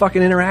dumb fucking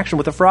interaction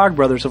with the Frog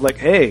Brothers of like,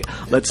 hey,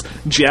 let's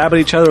jab at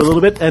each other a little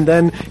bit, and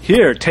then,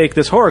 here, take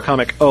this horror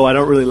comic. Oh, I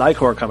don't really like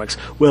horror comics.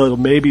 Well, it'll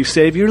maybe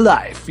save your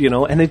life,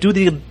 and they do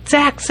the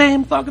exact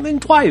same fucking thing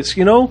twice,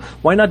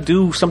 Why not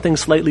do something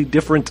slightly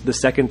different the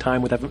second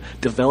time with them?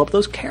 Develop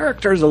those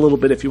characters a little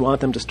bit if you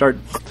want them to start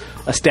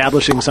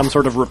establishing some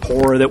sort of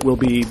rapport that will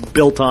be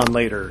built on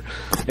later.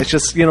 It's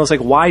just, it's like,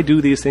 why do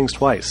these things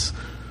twice?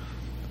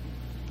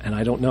 And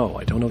I don't know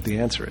what the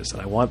answer is.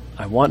 And I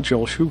want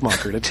Joel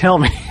Schumacher to tell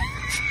me.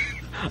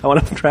 I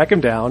want to track him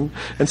down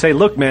and say,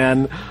 look,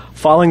 man,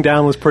 Falling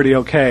Down was pretty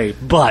okay,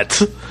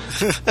 but...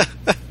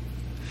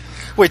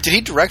 Wait, did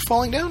he direct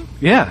Falling Down?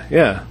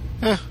 Yeah.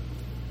 Huh.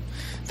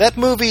 That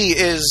movie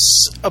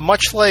is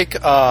much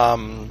like...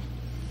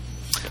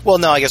 Well,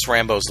 no, I guess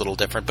Rambo's a little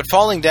different. But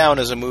Falling Down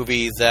is a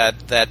movie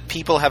that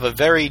people have a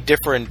very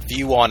different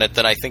view on it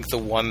than I think the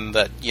one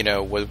that,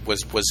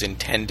 was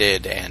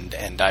intended.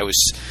 And I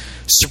was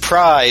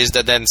surprised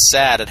and then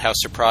sad at how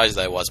surprised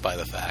I was by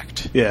the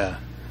fact. Yeah.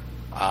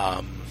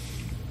 What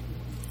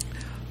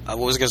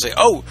was I going to say?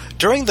 Oh,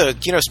 during the,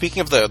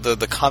 speaking of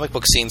the comic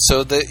book scene,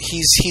 so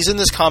he's in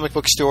this comic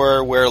book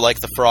store where, like,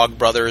 the Frog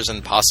Brothers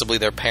and possibly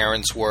their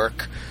parents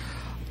work.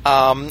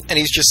 And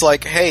he's just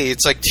like, hey,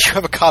 it's like, do you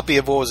have a copy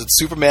of, what was it,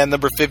 Superman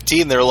number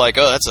 15? They're like,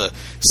 oh, that's a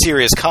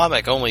serious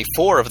comic. Only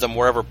 4 of them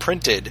were ever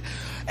printed.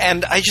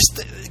 And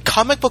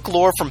comic book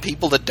lore from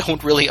people that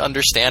don't really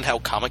understand how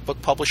comic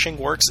book publishing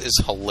works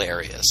is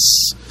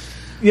hilarious.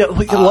 Yeah,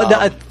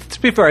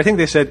 to be fair, I think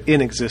they said in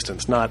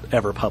existence, not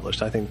ever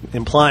published. I think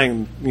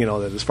implying,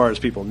 that as far as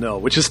people know,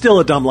 which is still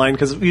a dumb line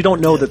because you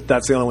don't know that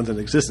that's the only ones in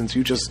existence.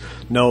 You just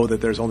know that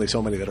there's only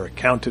so many that are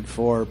accounted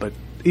for, but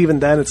even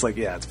then, it's like,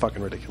 yeah, it's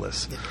fucking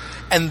ridiculous.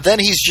 And then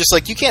he's just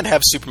like, you can't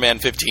have Superman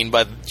 15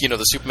 by,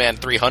 the Superman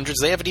 300s.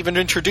 They haven't even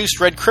introduced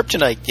Red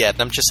Kryptonite yet.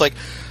 And I'm just like,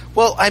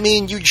 well, I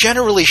mean, you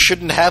generally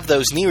shouldn't have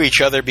those near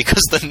each other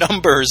because the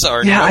numbers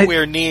are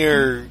nowhere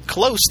near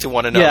close to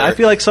one another. Yeah, I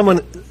feel like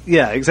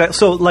exactly.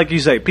 So, like you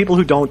say, people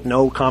who don't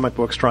know comic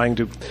books trying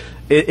to...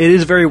 It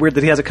is very weird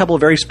that he has a couple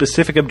of very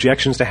specific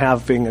objections to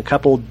having a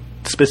couple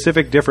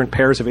specific different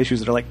pairs of issues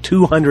that are like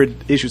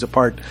 200 issues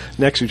apart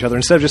next to each other,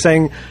 instead of just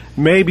saying,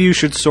 maybe you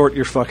should sort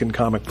your fucking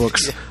comic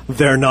books.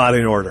 They're not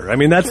in order. I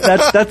mean,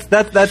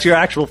 that's your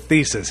actual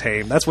thesis,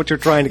 Haim. That's what you're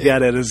trying to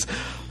get at, is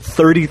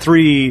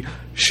 33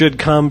 should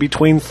come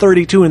between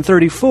 32 and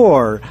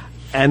 34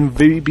 and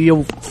be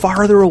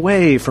farther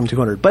away from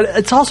 200. But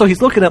it's also,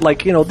 he's looking at,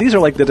 like, these are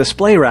like the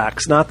display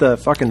racks, not the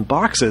fucking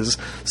boxes.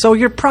 So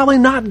you're probably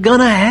not going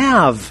to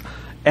have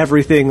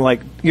everything,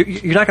 like,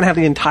 you're not going to have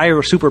the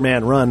entire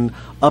Superman run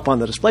up on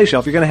the display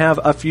shelf. You're going to have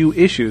a few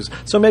issues.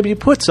 So maybe you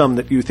put some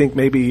that you think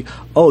maybe,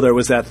 there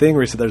was that thing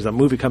where you said there's a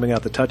movie coming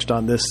out that touched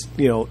on this,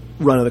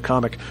 run of the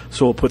comic,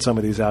 so we'll put some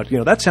of these out.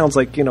 That sounds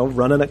like,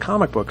 running a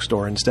comic book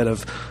store instead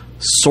of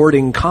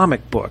sorting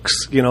comic books,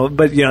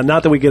 But,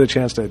 not that we get a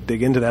chance to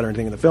dig into that or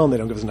anything in the film. They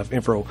don't give us enough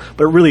info.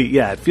 But really,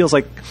 it feels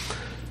like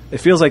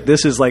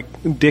this is like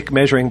dick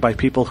measuring by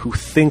people who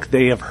think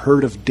they have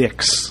heard of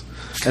dicks.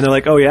 And they're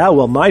like, oh, yeah,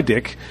 well, my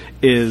dick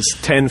is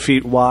 10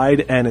 feet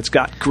wide and it's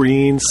got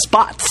green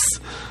spots.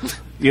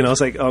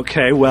 It's like,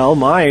 okay, well,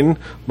 my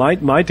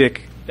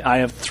dick, I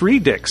have 3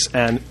 dicks,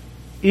 and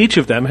each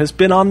of them has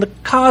been on the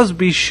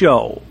Cosby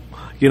Show.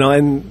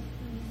 And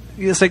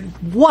it's like,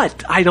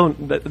 what?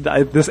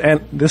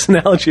 This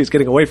analogy is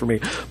getting away from me.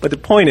 But the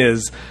point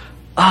is,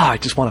 I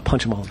just want to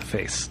punch them all in the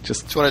face.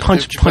 Just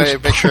punch.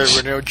 Make sure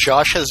everyone knows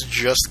Josh has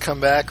just come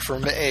back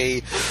from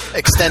a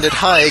extended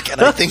hike, and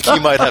I think he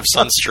might have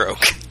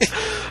sunstroke.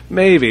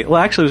 Maybe.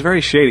 Well, actually, it was very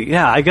shady.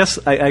 Yeah, I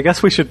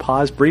guess we should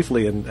pause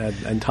briefly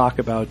and talk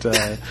about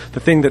the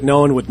thing that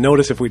no one would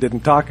notice if we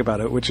didn't talk about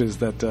it, which is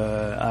that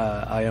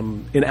I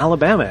am in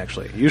Alabama,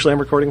 actually. Usually I'm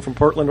recording from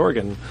Portland,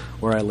 Oregon,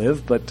 where I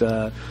live, but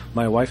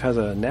my wife has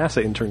a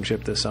NASA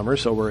internship this summer,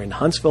 so we're in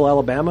Huntsville,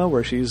 Alabama,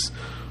 where she's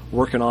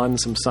working on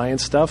some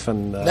science stuff.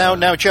 And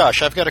now,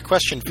 Josh, I've got a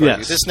question for you.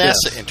 This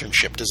NASA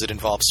internship, does it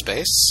involve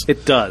space?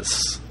 It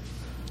does.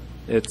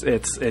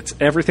 It's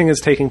everything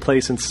is taking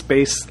place in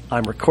space.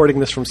 I'm recording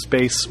this from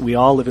space. We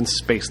all live in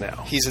space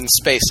now. He's in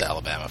space,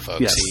 Alabama,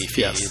 folks.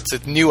 Yes, It's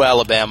a new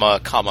Alabama,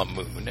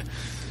 moon.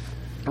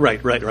 Right.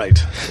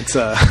 It's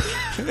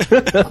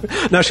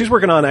now she's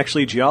working on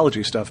actually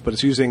geology stuff, but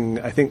it's using,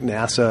 I think,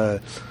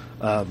 NASA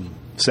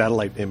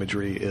satellite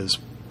imagery is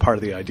part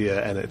of the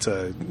idea, and it's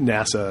a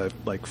NASA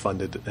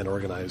funded and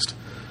organized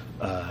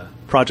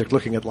project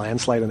looking at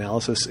landslide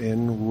analysis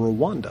in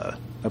Rwanda,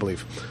 I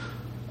believe.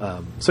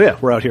 So yeah,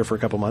 we're out here for a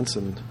couple months,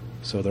 and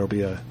so there'll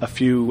be a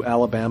few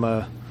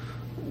Alabama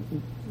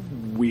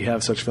We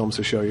Have Such Films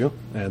to show you,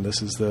 and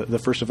this is the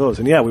first of those.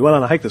 And yeah, we went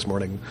on a hike this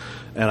morning,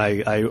 and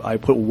I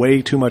put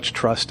way too much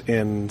trust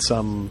in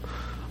some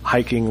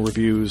hiking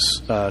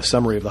reviews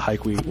summary of the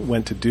hike we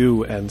went to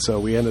do, and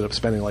so we ended up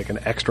spending like an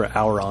extra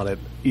hour on it,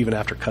 even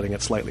after cutting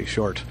it slightly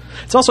short.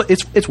 It's also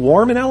it's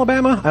warm in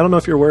Alabama. I don't know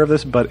if you're aware of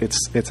this, but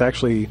it's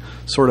actually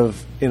sort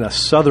of in a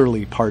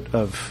southerly part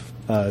of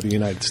the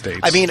United States.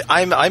 I mean,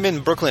 I'm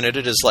in Brooklyn, and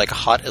it is like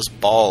hot as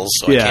balls,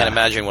 so I can't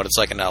imagine what it's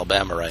like in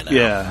Alabama right now.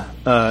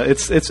 Yeah,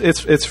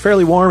 it's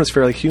fairly warm. It's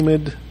fairly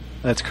humid.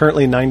 It's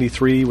currently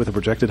 93 with a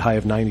projected high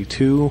of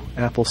 92.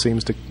 Apple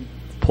seems to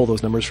pull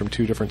those numbers from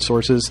 2 different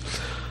sources.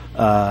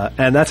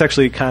 And that's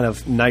actually kind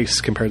of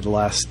nice compared to the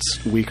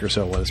last week or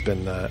so when it's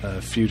been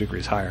a few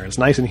degrees higher. It's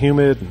nice and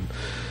humid, and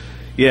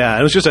yeah,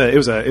 it was just it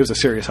was a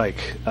serious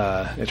hike.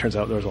 It turns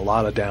out there was a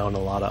lot of down, a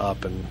lot of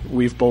up, and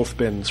we've both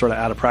been sort of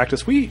out of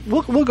practice.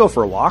 We'll go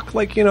for a walk,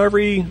 like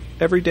every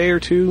day or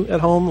two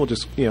at home. We'll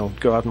just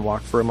go out and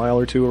walk for a mile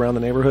or two around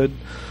the neighborhood.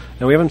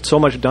 And we haven't so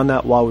much done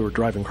that while we were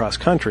driving cross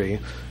country,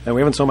 and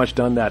we haven't so much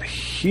done that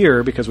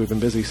here because we've been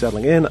busy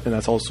settling in, and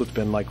that's also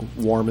been like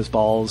warm as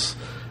balls.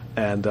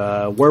 And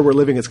where we're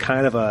living is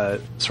kind of a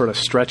sort of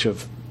stretch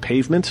of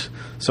pavement,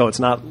 so there's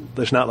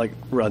not like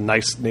a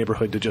nice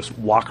neighborhood to just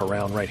walk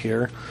around right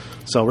here.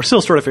 So we're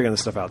still sort of figuring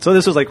this stuff out. So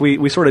this was like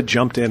we sort of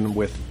jumped in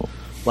with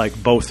like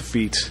both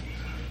feet,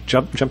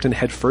 jumped in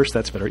head first.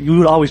 That's better. You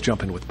would always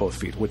jump in with both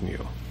feet, wouldn't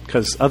you?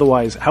 Because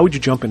otherwise, how would you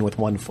jump in with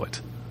one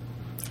foot?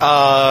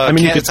 I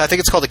think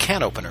it's called a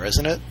can opener,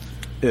 isn't it?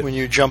 When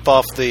you jump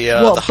off the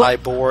high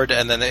board,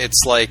 and then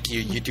it's like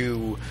you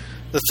do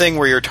the thing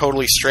where you're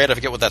totally straight. I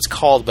forget what that's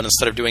called, but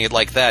instead of doing it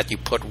like that, you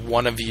put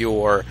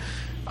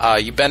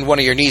you bend one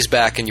of your knees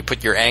back and you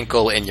put your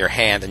ankle in your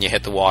hand and you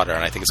hit the water,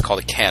 and I think it's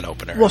called a can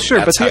opener. Well,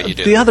 sure, but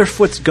the other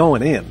foot's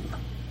going in,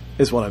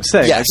 is what I'm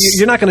saying. Yes. Like,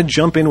 you're not going to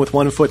jump in with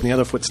one foot and the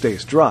other foot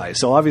stays dry.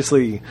 So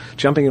obviously,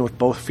 jumping in with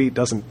both feet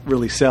doesn't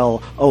really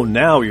sell,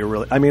 now you're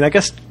really... I mean, I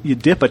guess you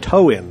dip a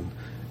toe in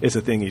is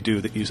a thing you do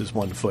that uses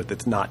one foot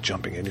that's not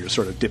jumping in. You're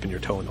sort of dipping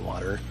your toe in the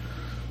water.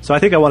 So I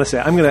think I want to say,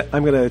 I'm going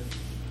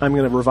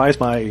to revise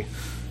my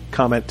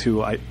comment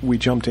to we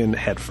jumped in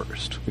head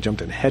first. We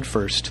jumped in head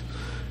first,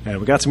 and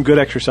we got some good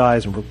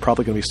exercise, and we're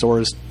probably going to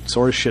be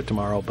sore as shit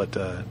tomorrow,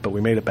 but we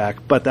made it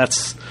back. But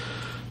that's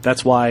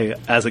why,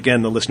 as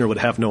again, the listener would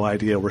have no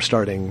idea we're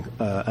starting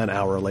an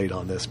hour late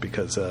on this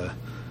because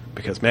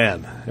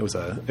man, it was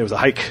a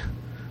hike,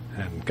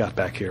 and got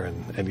back here,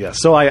 and yes.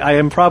 So I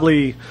am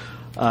probably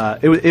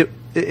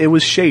it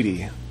was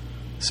shady.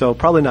 So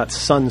probably not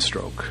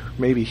sunstroke,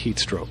 maybe heat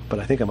stroke, but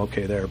I think I'm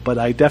okay there. But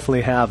I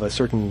definitely have a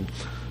certain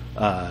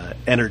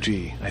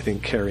energy, I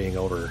think, carrying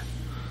over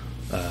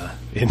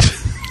into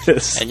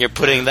this. And you're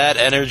putting that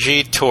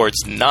energy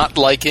towards not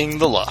liking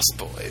the Lost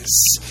Boys.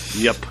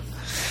 Yep.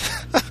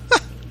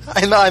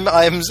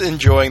 I'm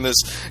enjoying this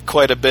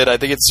quite a bit. I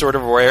think it's sort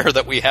of rare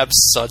that we have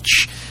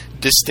such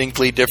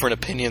distinctly different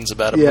opinions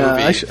about a movie.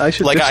 I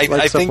should like,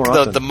 I think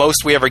the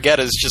most we ever get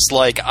is just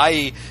like,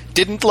 I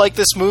didn't like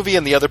this movie,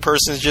 and the other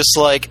person is just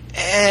like,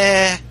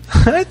 eh.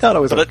 I thought it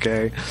was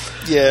okay.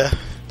 Yeah.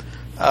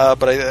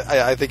 But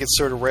I think it's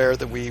sort of rare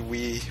that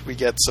we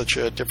get such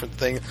a different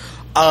thing.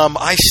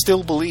 I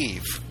Still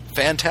Believe.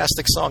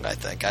 Fantastic song, I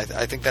think.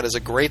 I think that is a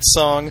great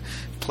song,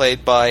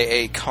 played by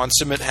a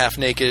consummate,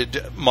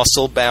 half-naked,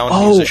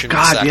 muscle-bound musician with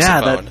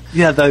saxophone.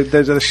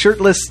 The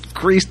shirtless,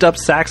 greased-up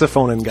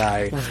saxophoning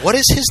guy. What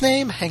is his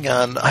name? Hang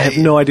on. I have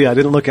no idea. I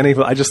didn't look any.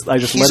 I just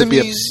let it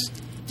be.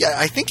 Yeah,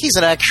 I think he's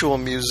an actual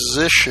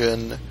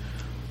musician.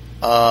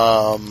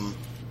 I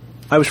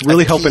was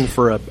really hoping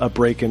for a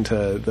break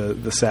into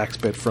the sax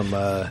bit from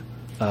the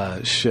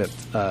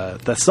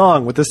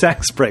song with the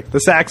sax break, the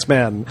sax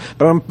man.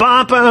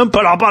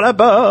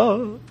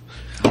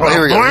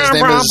 Here we go. His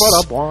name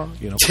is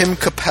Tim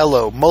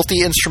Capello,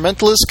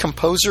 multi-instrumentalist,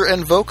 composer,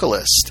 and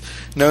vocalist,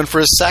 known for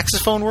his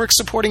saxophone work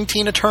supporting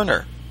Tina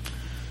Turner.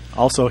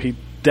 Also, he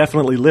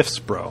definitely lifts,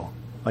 bro.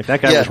 Like,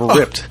 that guy was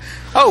ripped.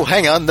 Oh,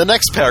 hang on. The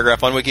next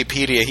paragraph on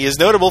Wikipedia. He is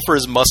notable for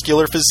his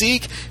muscular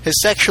physique, his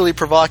sexually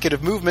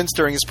provocative movements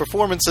during his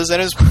performances,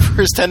 and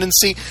for his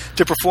tendency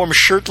to perform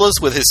shirtless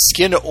with his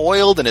skin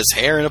oiled and his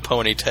hair in a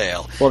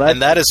ponytail.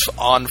 And that is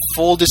on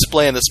full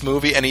display in this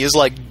movie, and he is,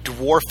 like,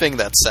 dwarfing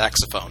that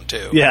saxophone,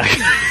 too. Yeah.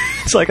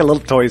 It's like a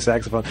little toy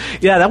saxophone.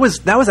 Yeah, that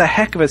was a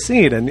heck of a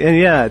scene, and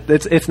yeah,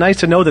 it's nice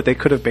to know that they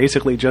could have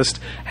basically just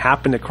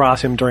happened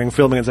across him during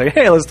filming and say,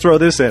 hey, let's throw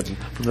this in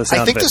from the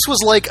sound. I think this was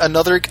like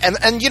another,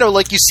 and you know,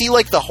 like you see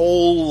like the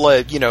whole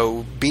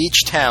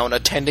beach town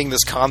attending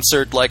this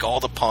concert, like all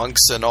the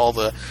punks and all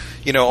the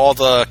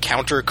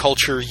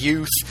counterculture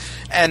youth,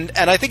 and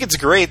I think it's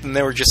great. And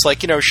they were just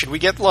like, should we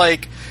get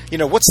like,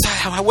 what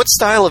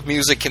style of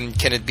music can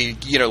it be,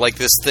 like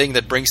this thing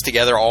that brings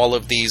together all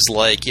of these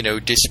like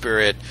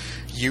disparate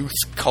youth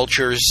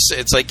cultures.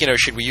 It's like,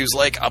 should we use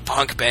like a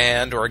punk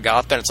band or a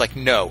goth band? It's like,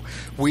 no,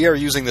 we are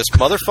using this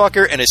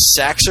motherfucker and his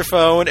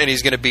saxophone, and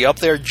he's going to be up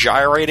there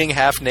gyrating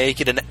half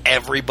naked, and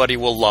everybody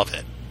will love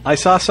it. I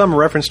saw some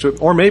reference to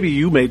it, or maybe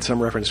you made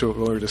some reference to it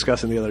when we were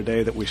discussing the other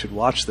day that we should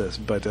watch this.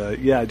 But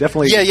yeah,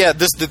 definitely. Yeah.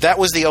 That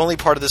was the only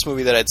part of this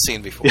movie that I'd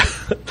seen before.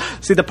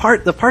 See, the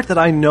part that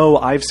I know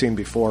I've seen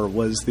before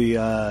was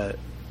the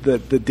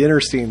dinner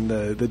scene,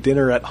 the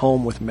dinner at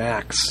home with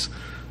Max.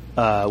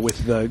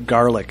 With the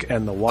garlic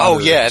and the water. Oh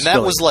yeah, and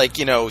that was like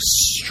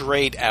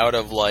straight out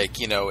of like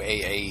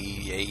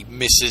a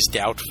Mrs.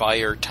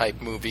 Doubtfire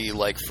type movie,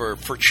 like for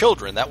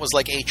children. That was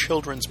like a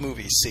children's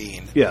movie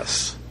scene.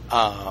 Yes.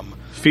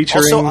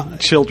 Featuring also,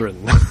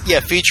 children.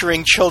 Yeah,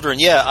 featuring children.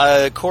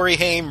 Yeah, Corey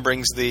Haim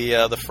brings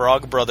the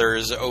Frog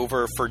Brothers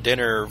over for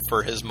dinner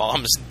for his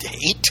mom's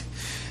date.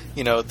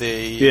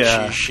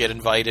 She had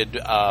invited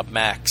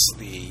Max,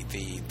 the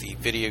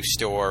video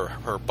store,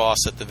 her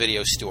boss at the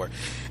video store.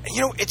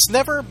 And, it's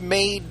never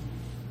made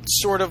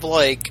sort of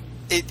like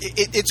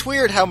it's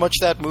weird how much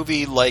that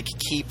movie like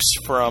keeps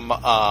from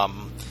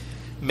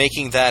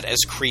making that as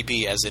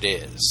creepy as it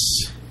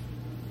is.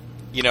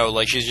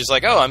 Like she's just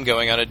like, oh, I'm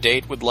going on a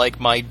date with like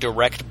my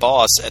direct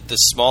boss at this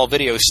small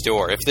video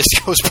store. If this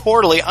goes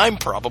poorly, I'm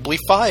probably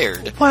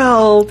fired.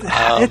 Well,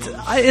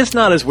 it's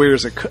not as weird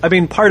as it could. I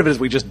mean, part of it is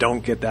we just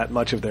don't get that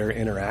much of their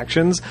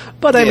interactions.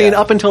 But I mean,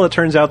 up until it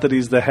turns out that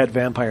he's the head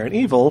vampire in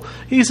Evil,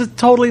 he's a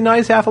totally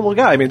nice, affable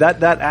guy. I mean,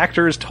 that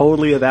actor is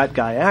totally a that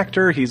guy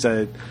actor. He's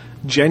a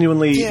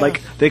genuinely,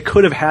 like, they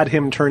could have had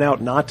him turn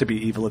out not to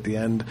be evil at the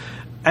end.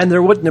 And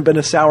there wouldn't have been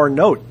a sour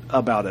note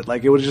about it.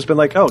 Like, it would have just been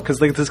like, oh, because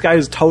like, this guy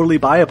is totally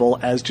viable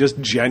as just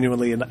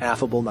genuinely an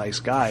affable, nice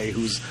guy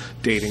who's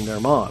dating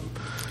their mom.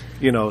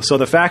 So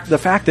the fact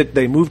that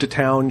they moved to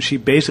town, she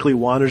basically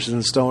wanders in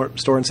the store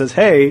and says,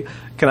 hey,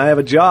 can I have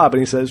a job? And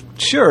he says,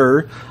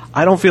 sure.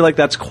 I don't feel like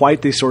that's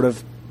quite the sort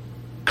of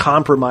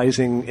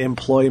compromising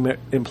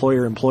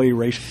employer-employee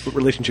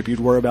relationship you'd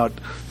worry about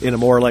in a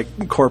more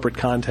like corporate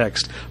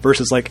context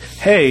versus like,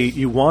 hey,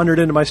 you wandered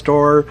into my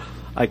store,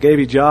 I gave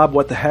you a job.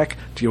 What the heck?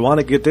 Do you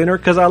want to get dinner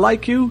because I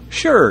like you?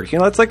 Sure.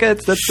 That's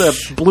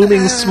a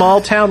blooming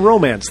small town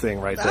romance thing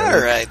right there. All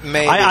right,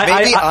 maybe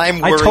I'm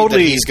worried that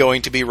he's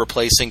going to be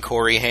replacing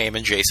Corey Haim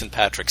and Jason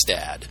Patric's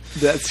dad.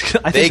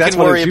 They can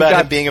worry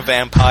about him being a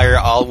vampire.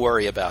 I'll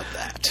worry about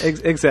that.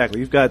 Exactly.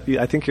 You've got.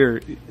 I think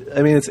you're.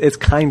 I mean, it's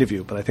kind of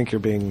you, but I think you're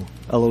being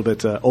a little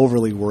bit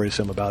overly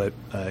worrisome about it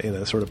in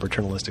a sort of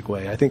paternalistic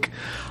way. I think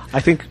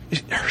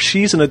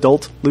she's an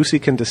adult. Lucy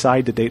can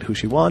decide to date who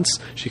she wants.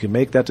 She can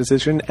make that decision.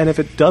 decision. And if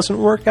it doesn't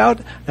work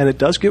out and it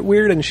does get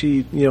weird and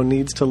she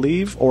needs to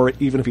leave, or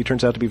even if he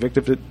turns out to be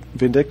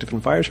vindictive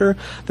and fires her,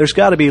 there's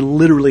got to be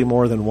literally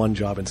more than one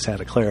job in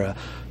Santa Clara,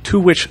 to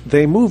which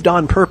they moved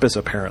on purpose,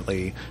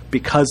 apparently,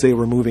 because they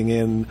were moving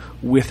in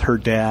with her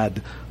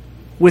dad,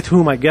 with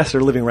whom I guess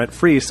they're living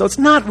rent-free. So it's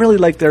not really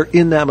like they're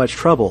in that much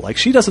trouble. Like,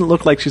 she doesn't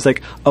look like she's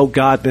like, oh,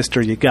 God, mister,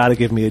 you got to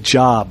give me a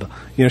job.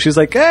 She's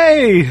like,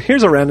 hey,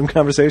 here's a random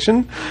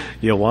conversation.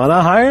 You want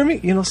to hire me?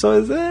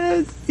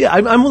 So, yeah,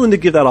 I'm willing to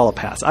give that all a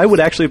pass. I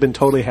would actually have been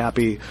totally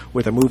happy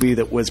with a movie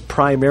that was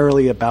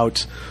primarily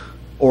about,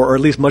 or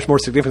at least much more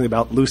significantly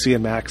about, Lucy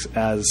and Max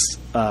as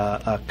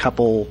a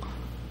couple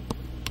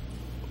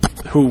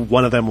who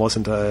one of them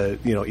wasn't a,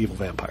 evil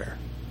vampire.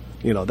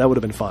 That would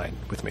have been fine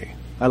with me.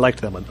 I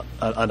liked them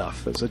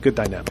enough. It was a good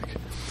dynamic.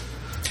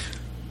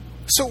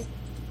 So,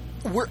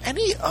 were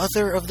any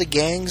other of the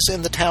gangs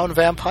in the town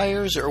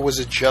vampires, or was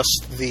it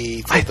just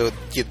the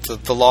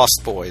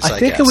Lost Boys? I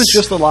think guess it was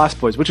just the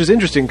Lost Boys, which is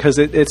interesting because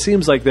it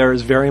seems like there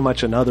is very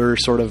much another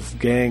sort of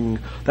gang.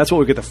 That's what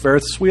we get the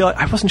Ferris wheel.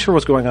 I wasn't sure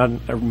what's going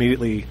on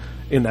immediately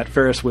in that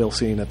Ferris wheel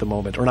scene at the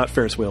moment, or not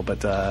Ferris wheel,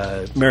 but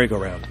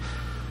merry-go-round.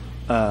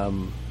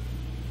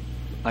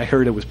 I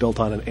heard it was built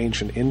on an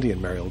ancient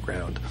Indian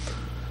merry-go-round.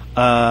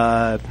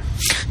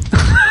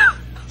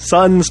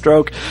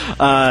 Sunstroke.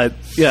 I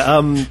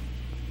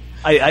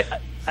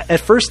at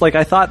first,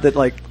 I thought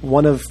that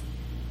one of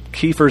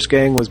Kiefer's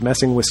gang was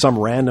messing with some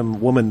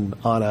random woman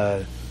on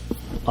a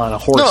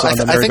horse on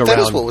the merry-go-round. I think that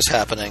is what was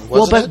happening.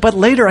 But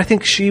later I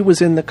think she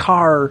was in the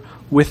car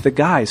with the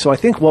guy. So I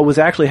think what was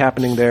actually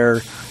happening there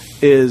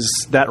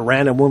is that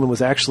random woman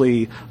was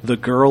actually the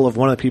girl of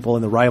one of the people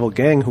in the rival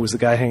gang who was the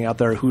guy hanging out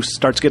there, who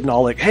starts getting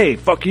all like, hey,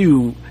 fuck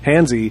you,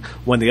 handsy,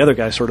 when the other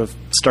guy's sort of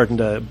starting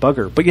to bug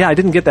her. But yeah, I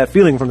didn't get that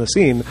feeling from the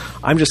scene.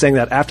 I'm just saying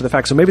that after the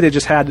fact. So maybe they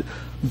just had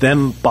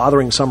them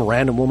bothering some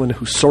random woman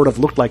who sort of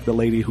looked like the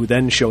lady who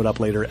then showed up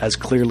later as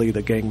clearly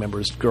the gang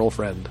member's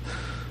girlfriend.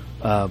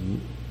 But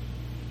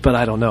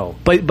I don't know.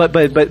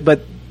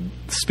 But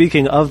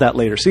speaking of that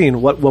later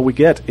scene, what we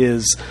get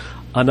is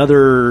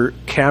another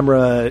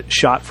camera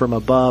shot from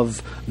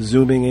above,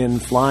 zooming in,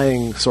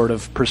 flying sort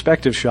of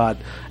perspective shot,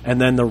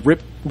 and then the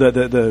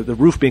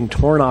roof being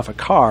torn off a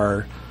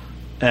car,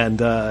 and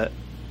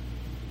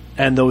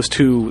those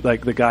two,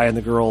 like the guy and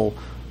the girl.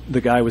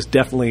 The guy was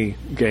definitely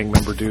gang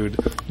member dude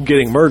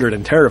getting murdered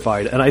and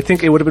terrified, and I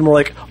think it would have been more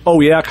like,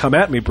 oh yeah, come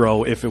at me,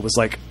 bro, if it was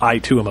like I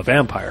too am a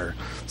vampire.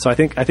 So I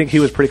think he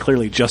was pretty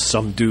clearly just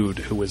some dude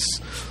who was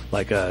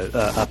like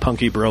a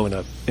punky bro in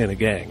a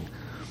gang.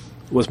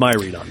 Was my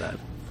read on that.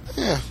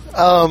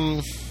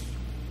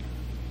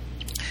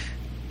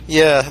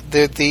 Yeah.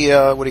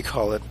 The what do you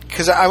call it?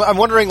 Because I'm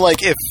wondering,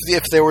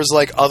 if there was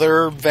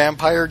other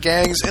vampire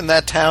gangs in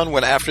that town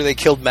when after they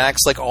killed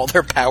Max, all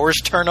their powers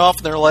turn off,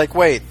 and they're like,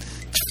 wait,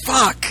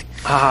 fuck.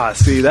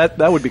 See, that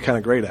would be kind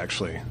of great,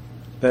 actually.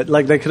 That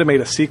they could have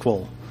made a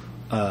sequel.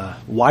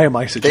 Why am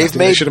I suggesting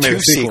they should have made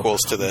a sequel?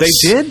 Sequels to this?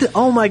 They did?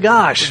 Oh my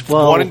gosh!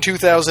 Well, one in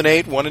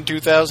 2008, one in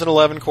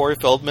 2011. Corey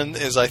Feldman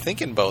is, I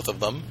think, in both of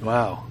them.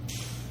 Wow.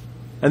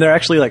 And they're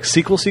actually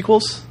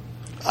sequels?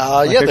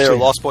 Yeah, they're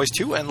Lost Boys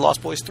 2 and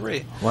Lost Boys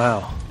 3.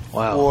 Wow.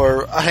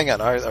 Or, hang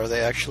on, are they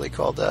actually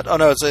called that? Oh,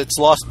 no, it's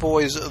Lost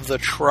Boys The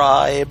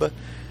Tribe,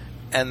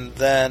 and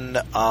then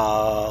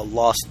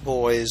Lost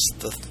Boys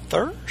The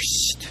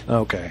Thirst.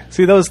 Okay.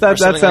 See,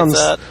 that sounds...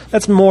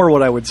 That's more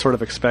what I would sort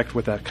of expect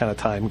with that kind of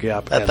time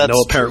gap, and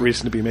no apparent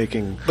reason to be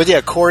making... But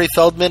yeah, Corey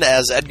Feldman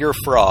as Edgar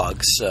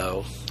Frog,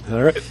 so...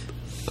 All right.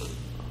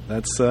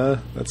 That's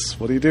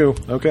what do you do?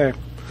 Okay.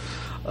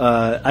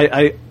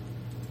 I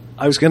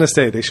was going to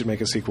say they should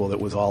make a sequel that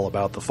was all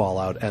about the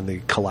fallout and the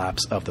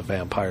collapse of the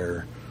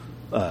vampire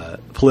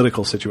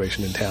political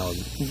situation in town,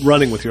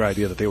 running with your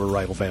idea that they were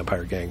rival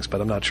vampire gangs, but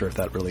I'm not sure if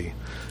that really...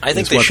 I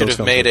think they should have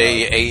made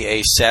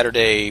a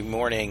Saturday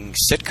morning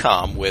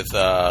sitcom with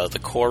the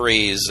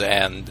Coreys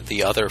and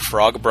the other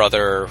Frog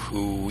brother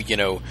who,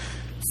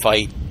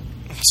 fight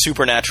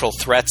supernatural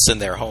threats in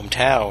their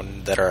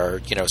hometown that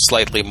are,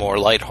 slightly more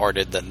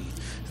lighthearted than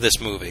this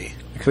movie.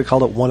 I could have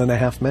called it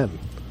 1.5 Men.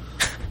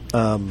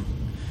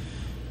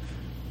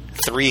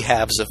 3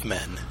 halves of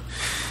men.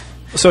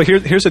 So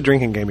here's a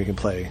drinking game you can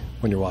play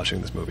when you're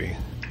watching this movie.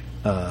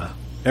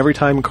 Every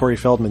time Corey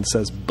Feldman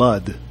says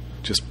 "bud,"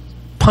 just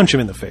punch him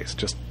in the face,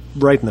 just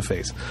right in the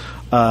face.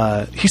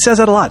 He says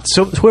that a lot.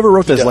 So whoever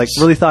wrote this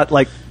really thought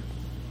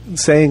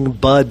saying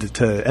 "bud"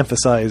 to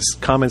emphasize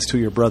comments to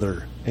your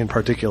brother in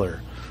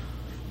particular.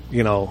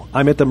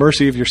 I'm at the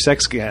mercy of your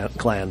sex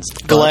glands.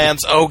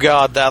 Glands. Oh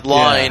God, that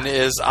line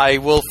is. I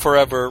will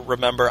forever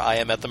remember. I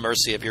am at the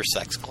mercy of your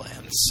sex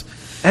glands.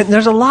 And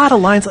there's a lot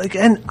of lines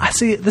and I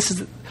see this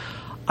is.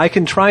 I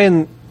can try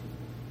and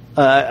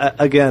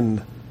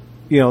again,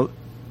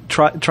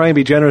 try and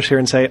be generous here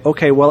and say,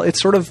 okay, well,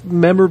 it's sort of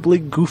memorably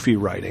goofy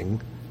writing.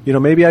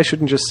 Maybe I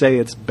shouldn't just say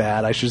it's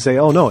bad. I should say,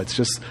 oh no, it's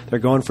just they're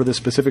going for this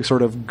specific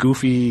sort of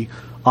goofy,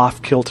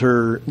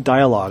 off-kilter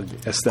dialogue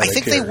aesthetic. I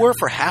think they were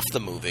for half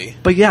the movie.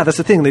 But yeah, that's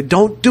the thing. They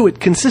don't do it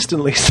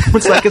consistently. So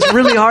it's it's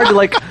really hard to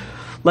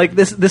Like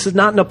this is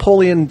not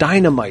Napoleon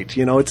Dynamite,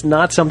 you know. It's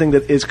not something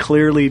that is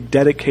clearly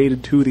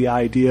dedicated to the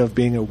idea of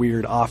being a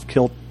weird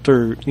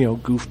off-kilter, you know,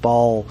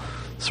 goofball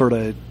sort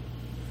of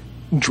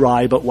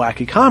dry but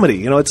wacky comedy.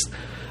 You know, it's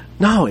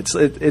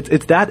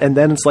that, and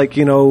then it's like,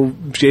 you know,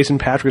 Jason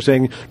Patrick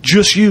saying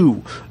 "just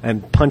you"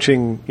 and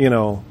punching, you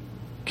know,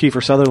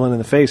 Kiefer Sutherland in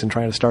the face and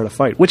trying to start a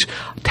fight, which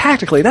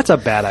tactically that's a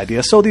bad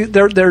idea. So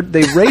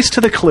they race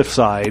to the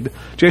cliffside.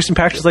 Jason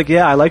Patrick's like,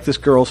 yeah, I like this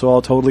girl, so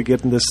I'll totally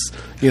get in this,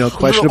 you know,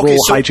 questionable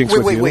hijinks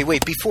with you.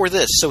 Wait. Before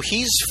this, so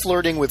he's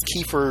flirting with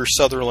Kiefer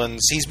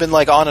Sutherland's. He's been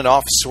like on and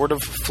off, sort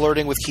of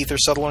flirting with Kiefer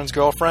Sutherland's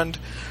girlfriend,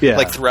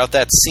 like throughout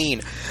that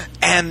scene,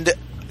 and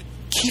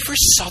Kiefer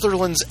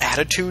Sutherland's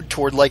attitude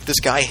toward like this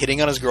guy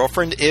hitting on his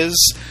girlfriend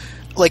is.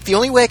 Like, the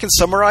only way I can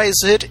summarize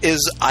it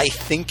is, I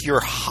think you're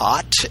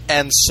hot,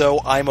 and so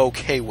I'm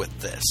okay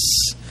with this.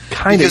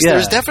 Because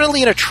there's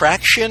definitely an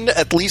attraction,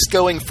 at least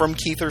going from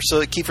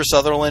Kiefer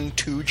Sutherland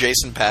to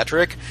Jason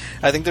Patrick.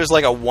 I think there's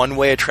like a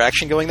one-way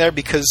attraction going there,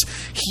 because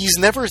he's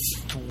never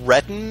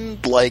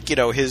threatened, like, you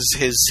know, his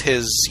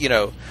you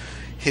know,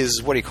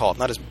 his, what do you call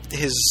it?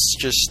 His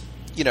just,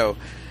 you know,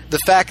 the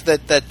fact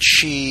that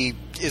she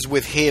is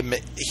with him,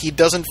 he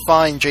doesn't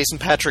find Jason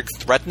Patrick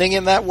threatening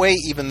in that way,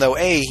 even though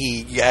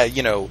he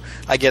you know,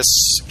 I guess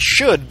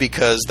should,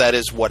 because that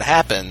is what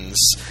happens.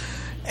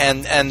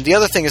 And the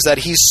other thing is that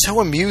he's so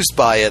amused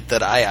by it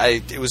that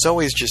it was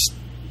always just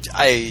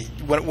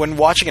when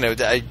watching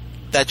it,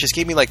 that just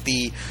gave me like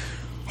the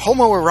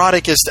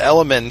homoeroticist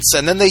elements,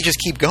 and then they just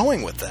keep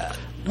going with that.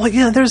 Well,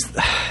 yeah,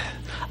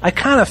 I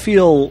kind of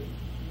feel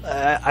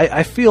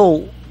I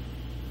feel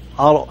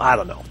I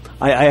don't know.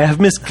 I have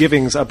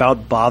misgivings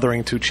about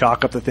bothering to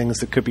chalk up the things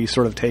that could be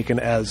sort of taken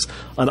as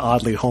an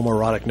oddly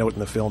homoerotic note in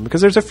the film, because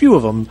there's a few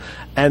of them,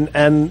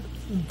 and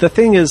the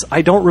thing is,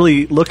 I don't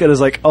really look at it as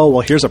like, oh,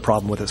 well, here's a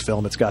problem with this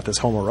film. It's got this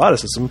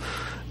homoeroticism.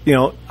 You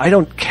know, I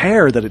don't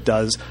care that it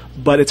does,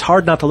 but it's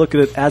hard not to look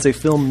at it as a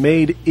film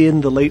made in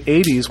the late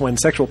 80s when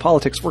sexual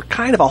politics were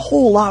kind of a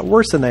whole lot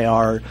worse than they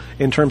are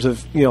in terms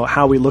of, you know,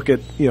 how we look at,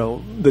 you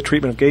know, the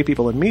treatment of gay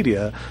people in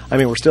media. I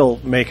mean, we're still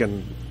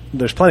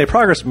there's plenty of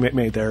progress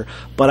made there,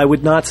 but I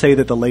would not say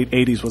that the late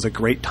 80s was a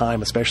great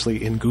time,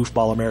 especially in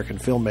goofball American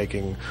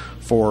filmmaking,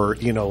 for,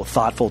 you know,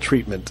 thoughtful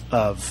treatment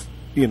of,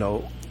 you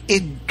know,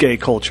 gay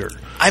culture.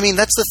 I mean,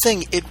 that's the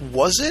thing. It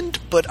wasn't,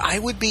 but I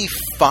would be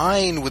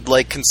fine with,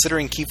 like,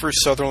 considering Kiefer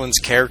Sutherland's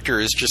character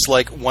is just,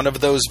 like, one of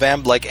those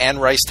like Anne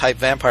Rice type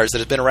vampires that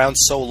has been around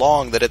so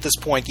long that at this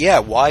point, yeah,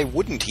 why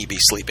wouldn't he be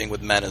sleeping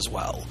with men as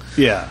well?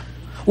 Yeah.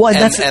 Well,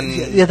 that's an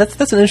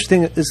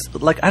interesting. Is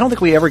like, I don't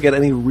think we ever get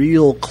any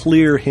real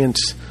clear hint.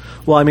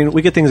 Well, I mean,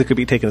 we get things that could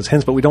be taken as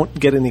hints, but we don't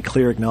get any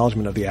clear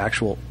acknowledgement of the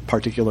actual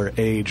particular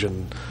age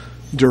and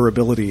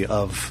durability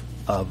of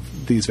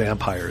these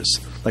vampires.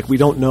 Like, we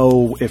don't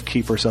know if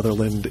Kiefer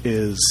Sutherland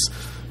is,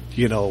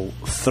 you know,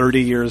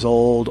 30 years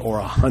old or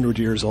 100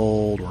 years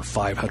old or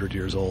 500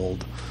 years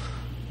old.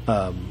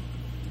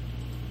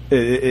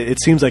 It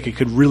seems like it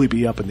could really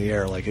be up in the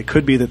air. Like, it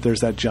could be that there's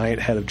that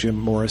giant head of Jim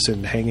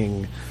Morrison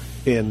hanging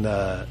in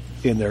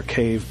their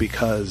cave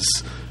because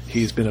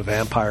he's been a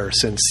vampire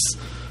since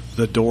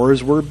the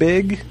doors were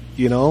big,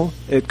 you know?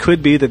 It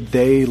could be that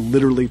they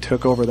literally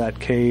took over that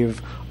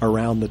cave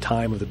around the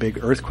time of the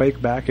big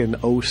earthquake back in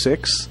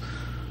 2006,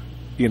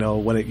 you know,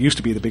 when it used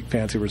to be the big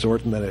fancy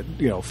resort, and then it,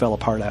 you know, fell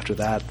apart after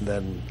that,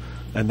 and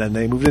then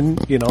they moved in,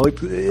 you know.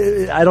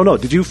 I don't know.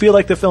 Did you feel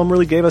like the film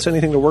really gave us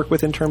anything to work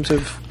with in terms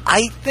of...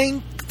 I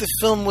think the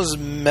film was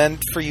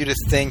meant for you to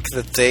think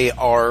that they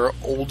are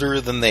older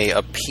than they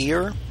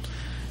appear.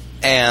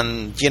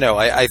 And, you know,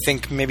 I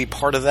think maybe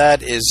part of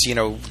that is, you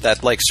know,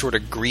 that, like, sort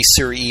of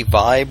greaser-y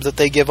vibe that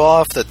they give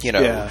off, that, you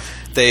know,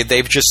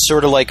 they've just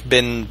sort of, like,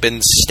 been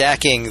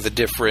stacking the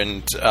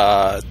different,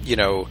 you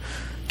know,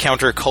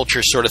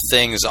 counterculture sort of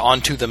things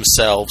onto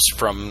themselves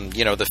from,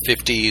 you know, the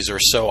 50s or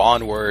so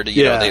onward.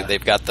 You know,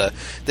 they've got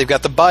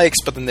the bikes,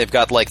 but then they've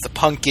got, like, the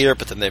punk gear,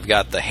 but then they've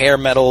got the hair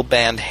metal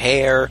band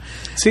hair.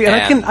 See,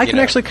 and I can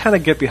actually kind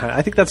of get behind.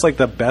 I think that's like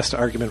the best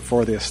argument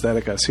for the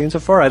aesthetic I've seen so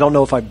far. I don't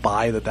know if I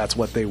buy that that's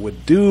what they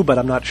would do, but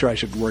I'm not sure I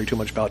should worry too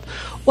much about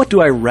what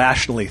do I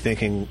rationally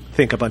think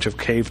a bunch of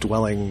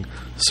cave-dwelling,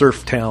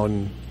 surf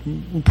town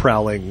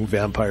prowling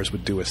vampires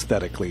would do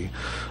aesthetically.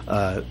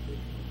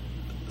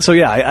 So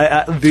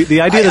yeah,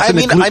 the idea that's an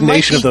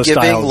agglutination of those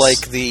styles.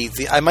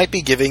 Like I might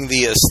be giving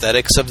the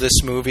aesthetics of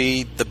this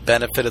movie the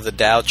benefit of the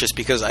doubt, just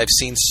because I've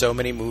seen so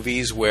many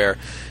movies where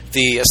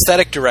the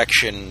aesthetic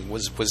direction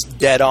was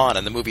dead on,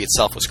 and the movie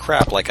itself was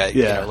crap. Like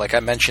I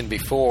mentioned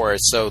before.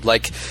 So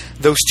like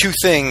those two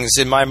things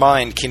in my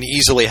mind can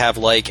easily have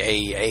like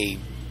a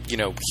you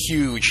know,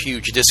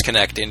 huge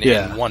disconnect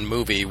in one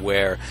movie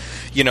where,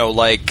 you know,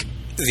 like.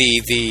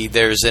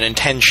 There's an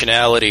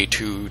intentionality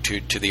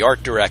to the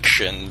art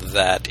direction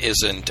that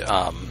isn't,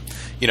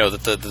 you know,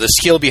 that the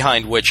skill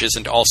behind which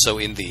isn't also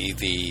in the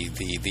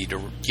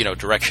you know,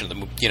 direction of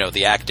the, you know,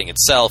 the acting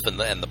itself and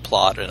the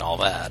plot and all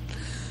that.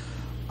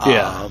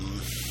 Yeah,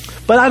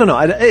 but I don't know.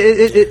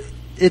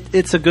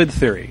 it's a good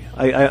theory.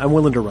 I'm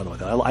willing to run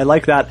with it. I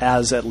like that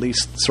as at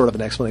least sort of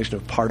an explanation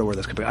of part of where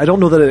this could be. I don't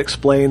know that it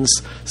explains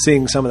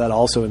seeing some of that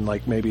also in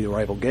like maybe the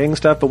rival gang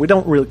stuff, but we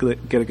don't really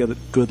get a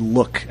good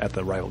look at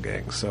the rival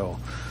gang. So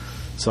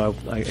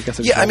I guess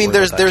I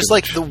there's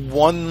like the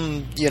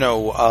one, they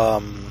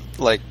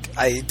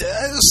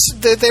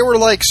were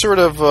like sort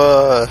of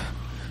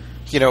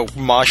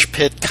mosh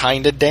pit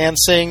kind of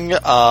dancing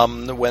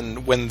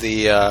when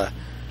the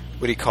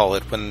what do you call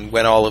it,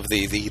 when all of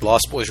the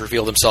Lost Boys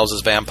reveal themselves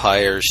as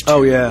vampires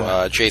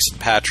to Jason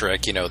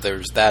Patric.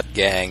 There's that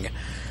gang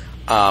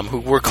who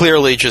were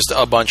clearly just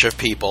a bunch of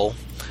people.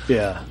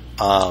 Yeah.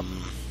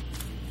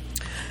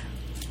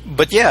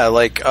 But yeah,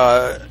 like,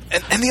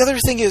 and the other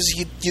thing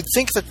is, you'd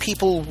think that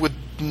people would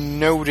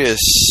notice,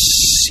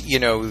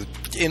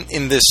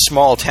 in this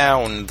small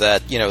town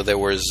that, there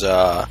was,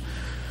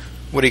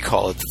 what do you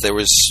call it? There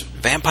was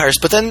vampires.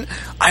 But then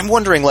I'm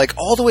wondering, like,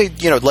 all the way,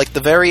 like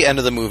the very end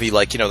of the movie,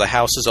 like, the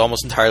house is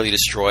almost entirely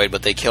destroyed,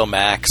 but they kill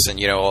Max, and,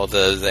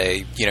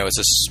 it's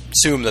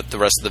assumed that the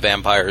rest of the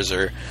vampires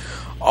are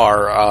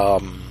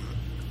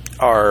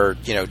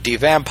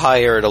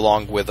devampired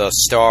along with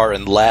Star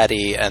and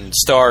Laddie, and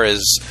Star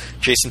is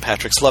Jason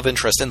Patric's love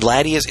interest, and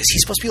Laddie is he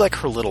supposed to be like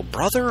her little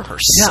brother, her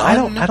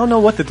son? I don't know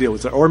what the deal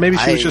was, or maybe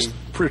she was just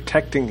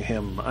protecting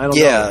him. I don't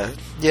know.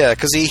 Yeah,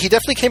 because he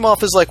definitely came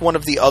off as like one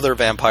of the other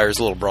vampires'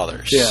 little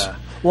brothers. Yeah,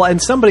 well,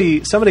 and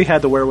somebody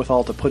had the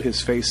wherewithal to put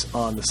his face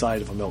on the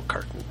side of a milk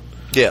carton.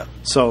 Yeah,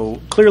 so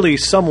clearly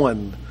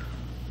someone.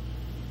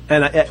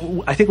 And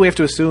I think we have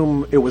to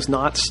assume it was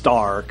not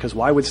Star, because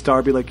why would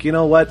Star be like, you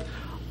know what?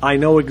 I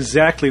know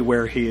exactly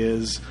where he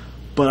is,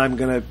 but I'm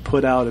going to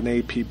put out an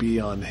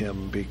APB on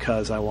him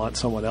because I want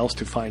someone else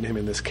to find him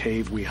in this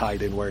cave we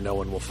hide in where no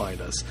one will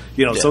find us.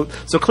 So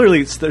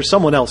clearly there's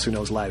someone else who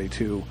knows Laddie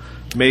too.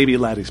 Maybe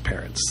Laddie's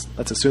parents.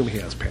 Let's assume he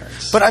has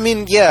parents. But I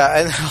mean,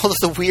 yeah, and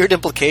the weird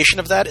implication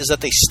of that is that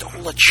they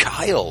stole a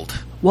child.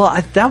 Well,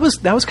 that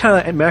was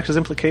kind of Max's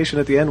implication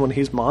at the end when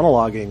he's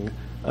monologuing.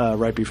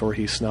 Right before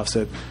he snuffs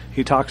it,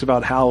 he talks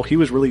about how he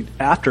was really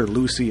after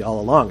Lucy all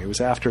along. He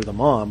was after the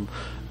mom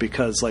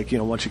because,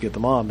 once you get the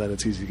mom, then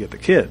it's easy to get the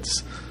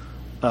kids.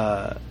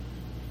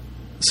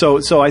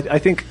 So I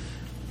think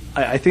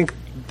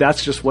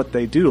that's just what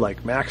they do.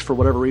 Like Max, for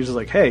whatever reason, is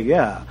like, hey,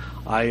 yeah,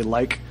 I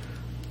like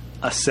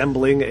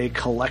assembling a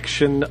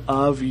collection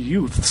of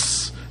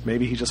youths.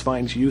 Maybe he just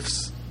finds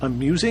youths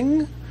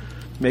amusing.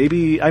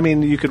 Maybe,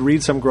 you could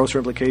read some grosser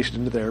implication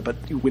into there,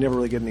 but we never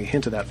really get any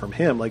hint of that from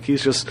him. Like,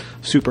 he's just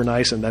super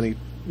nice, and then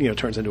he,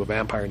 turns into a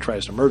vampire and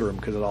tries to murder him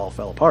because it all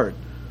fell apart.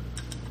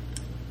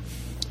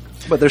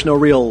 But there's no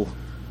real,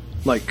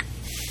 I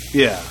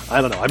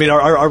don't know. I mean,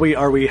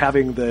 are we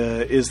having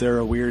is there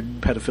a weird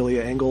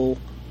pedophilia angle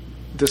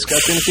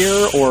discussion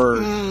here,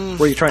 or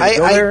were you trying to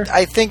go there?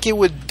 I think it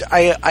would.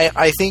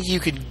 I think you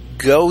could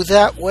go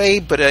that way,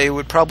 but it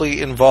would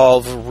probably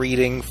involve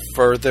reading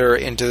further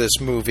into this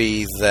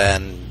movie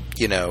than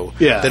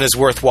is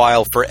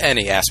worthwhile for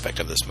any aspect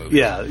of this movie.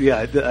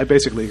 Yeah, I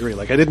basically agree.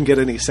 Like, I didn't get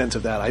any sense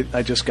of that.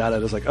 I just got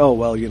it as like, oh,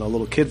 well,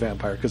 little kid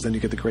vampire, because then you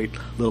get the great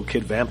little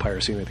kid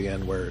vampire scene at the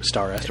end where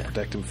Star has to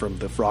protect him from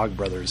the Frog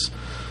Brothers.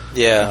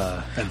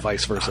 Yeah. And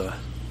vice versa.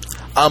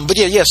 But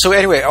yeah. So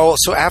anyway,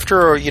 so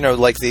after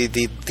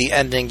the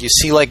ending, you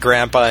see like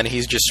Grandpa, and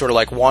he's just sort of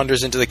like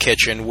wanders into the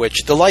kitchen,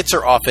 which the lights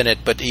are off in it,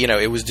 but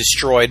it was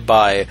destroyed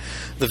by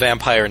the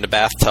vampire in the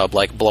bathtub,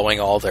 like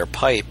blowing all their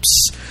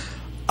pipes.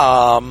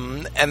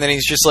 And then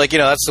he's just like,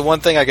 that's the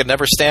one thing I could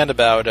never stand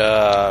about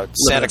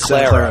Santa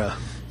Clara.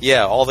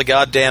 Yeah, all the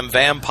goddamn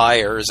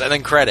vampires, and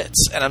then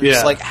credits. And I'm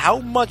just like, how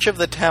much of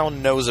the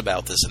town knows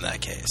about this in that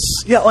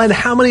case? Yeah, and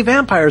how many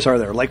vampires are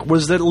there? Like,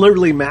 was it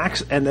literally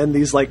Max and then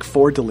these,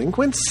 4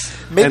 delinquents?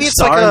 Maybe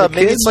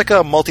it's like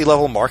a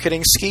multi-level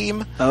marketing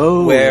scheme.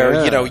 Oh,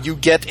 where, you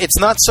get... It's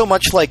not so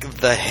much like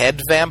the head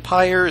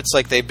vampire. It's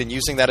like they've been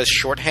using that as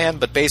shorthand,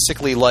 but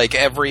basically, like,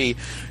 every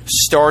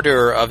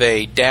starter of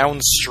a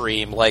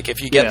downstream, like,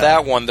 if you get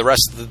that one, the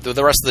rest of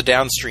the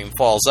downstream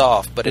falls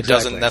off, but it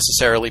doesn't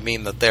necessarily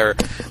mean that they're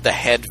the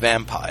head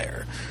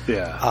vampire.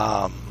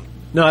 Yeah.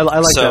 No, I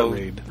like that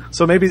read.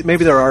 So maybe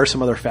there are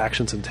some other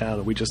factions in town,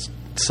 and we just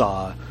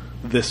saw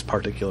this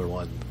particular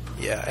one.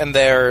 Yeah, and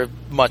they're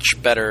much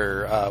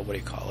better. What do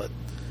you call it?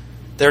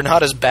 They're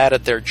not as bad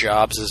at their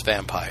jobs as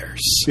vampires.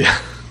 Yeah.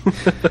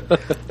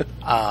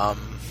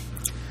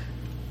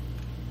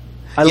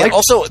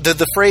 Also,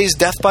 the phrase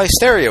 "death by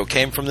stereo"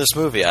 came from this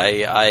movie.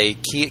 I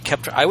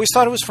always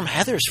thought it was from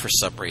Heathers for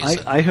some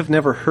reason. I have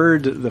never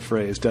heard the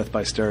phrase "death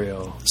by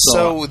stereo."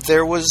 So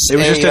there was. It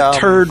was just a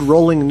turd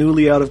rolling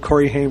newly out of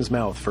Corey Haim's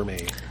mouth for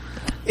me.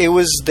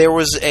 There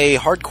was a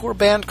hardcore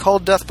band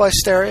called Death by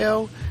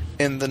Stereo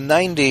in the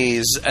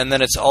 90s, and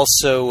then it's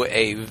also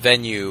a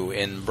venue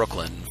in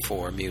Brooklyn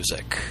for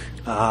music.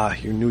 Ah,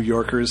 you New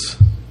Yorkers.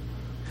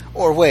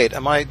 Or wait,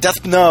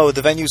 No,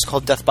 the venue's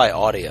called Death by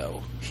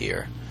Audio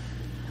here.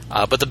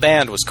 But the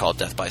band was called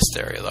Death by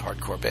Stereo, the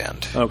hardcore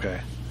band.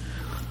 Okay.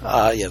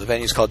 The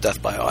venue's called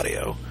Death by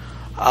Audio.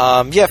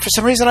 Yeah, for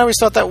some reason I always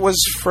thought that was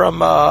from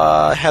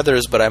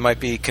Heathers, but I might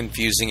be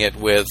confusing it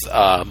with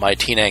My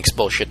Teen Angst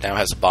Bullshit Now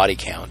Has a Body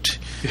Count.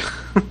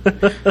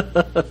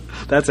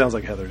 That sounds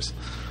like Heathers.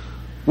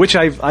 Which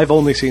I've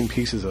only seen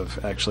pieces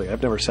of, actually.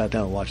 I've never sat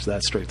down and watched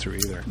that straight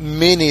through either.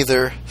 Me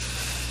neither.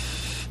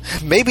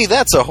 Maybe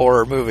that's a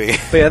horror movie.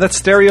 But yeah, that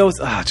Stereo's...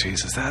 Ah,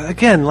 Jesus.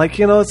 Again, like,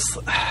 you know,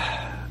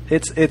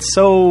 it's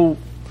so...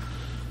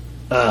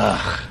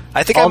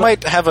 I think I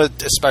might have a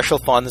special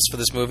fondness for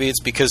this movie. It's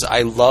because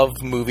I love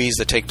movies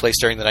that take place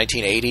during the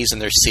 1980s,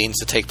 and there's scenes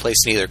that take place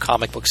in either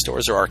comic book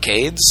stores or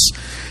arcades.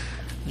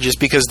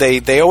 Just because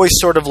they always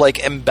sort of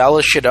like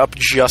embellish it up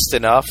just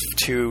enough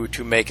to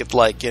make it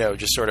like, you know,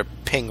 just sort of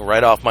ping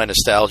right off my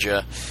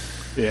nostalgia.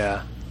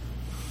 Yeah.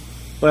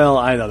 Well,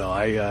 I don't know.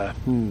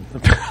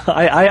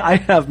 I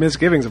have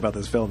misgivings about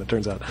this film, it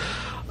turns out.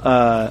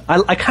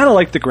 I kind of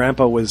like the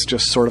grandpa was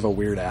just sort of a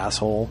weird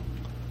asshole.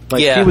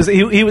 Like, yeah.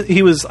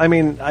 He was. I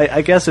mean,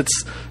 I guess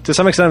it's to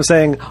some extent I'm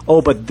saying,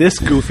 oh, but this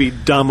goofy,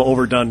 dumb,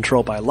 overdone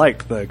trope I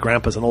liked. The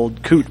grandpa's an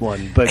old coot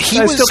one, but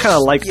I still kind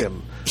of liked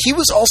him. He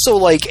was also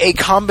like a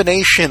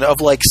combination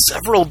of like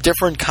several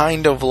different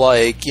kind of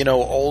like, you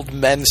know, old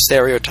men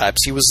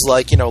stereotypes. He was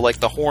like, you know, like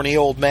the horny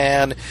old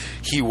man.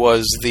 He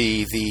was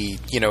the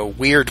you know,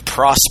 weird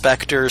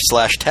prospector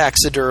 /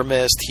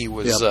 taxidermist. He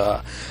was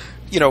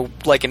you know,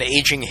 like an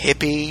aging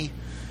hippie.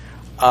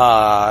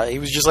 He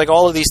was just like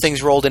all of these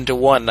things rolled into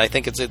one. I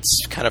think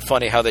it's kind of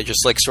funny how they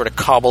just like sort of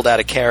cobbled out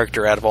a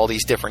character out of all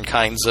these different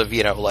kinds of,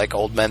 you know, like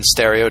old men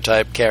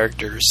stereotype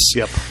characters.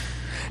 Yep.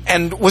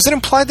 And was it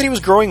implied that he was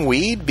growing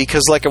weed?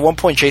 Because like at one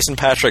point Jason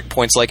Patric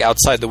points like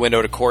outside the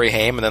window to Corey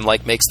Haim and then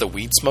like makes the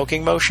weed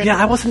smoking motion. Yeah,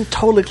 I wasn't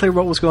totally clear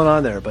what was going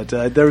on there, but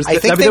there's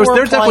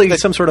definitely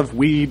some sort of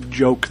weed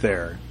joke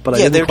there. But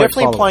yeah, they're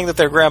definitely implying that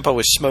their grandpa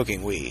was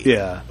smoking weed.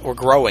 Yeah, or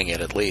growing it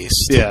at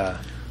least.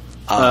 Yeah,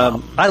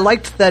 I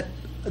liked that.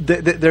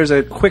 There's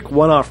a quick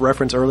one-off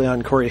reference early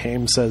on. Corey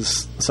Haim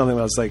says something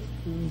that was like,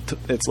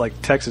 it's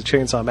like Texas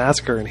Chainsaw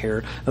Massacre in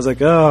here. I was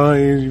like, oh,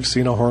 you've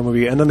seen a horror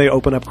movie. And then they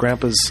open up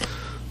Grandpa's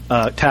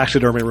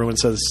taxidermy room and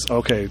says,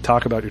 okay,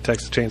 talk about your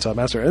Texas Chainsaw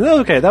Massacre. And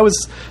okay, that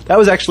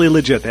was actually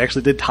legit. They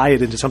actually did tie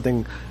it into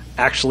something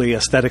actually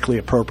aesthetically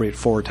appropriate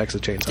for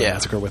Texas Chainsaw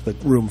Massacre with a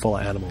room full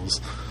of animals.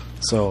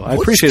 So I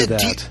appreciated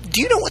that.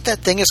 Do you know what that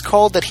thing is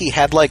called that he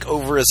had like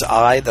over his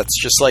eye?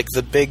 That's just like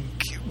the big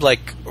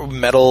like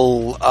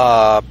metal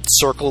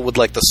circle with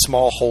like the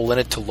small hole in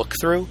it to look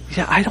through.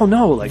 Yeah, I don't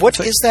know. Like, what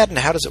is that, and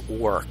how does it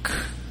work?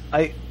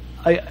 I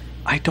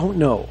don't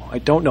know. I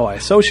don't know. I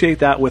associate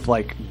that with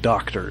like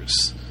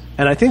doctors,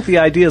 and I think the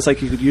idea is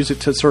like you could use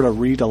it to sort of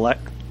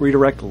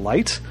redirect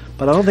light.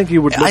 But I don't think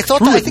you would look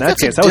through it in that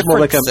case. That was more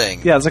like a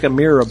thing. Yeah, it's like a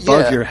mirror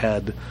above your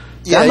head.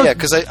 Yeah,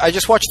 because I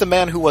just watched The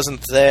Man Who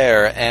Wasn't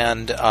There,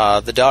 and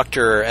the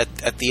doctor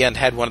at the end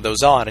had one of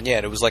those on, and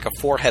it was like a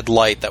forehead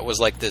light that was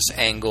like this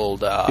angled.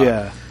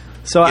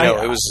 So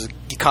it was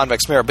a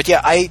convex mirror. But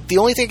yeah, the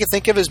only thing I can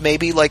think of is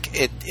maybe like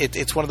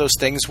it's one of those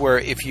things where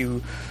if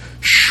you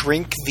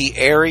shrink the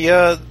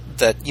area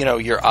that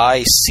your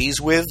eye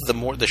sees with,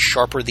 the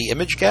sharper the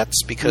image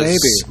gets,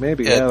 because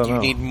maybe I don't know.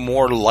 You need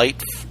more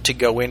light to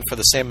go in for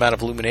the same amount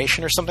of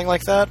illumination or something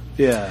like that.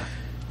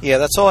 Yeah,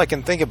 that's all I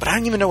can think of, but I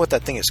don't even know what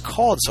that thing is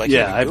called, so I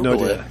can't I have no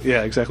idea.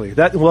 Yeah, exactly.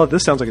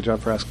 This sounds like a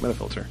job for Ask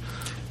Metafilter.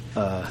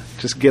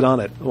 Just get on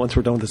it once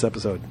we're done with this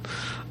episode.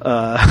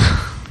 I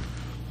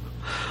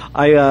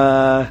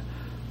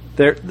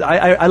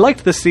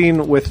liked the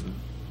scene with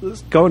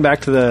going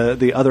back to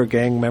the other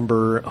gang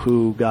member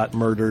who got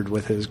murdered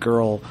with his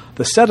girl.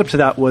 The setup to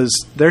that was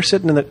they're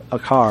sitting in a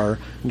car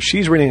and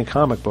she's reading a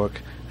comic book.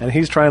 And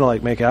he's trying to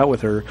like make out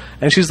with her,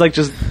 and she's like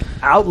just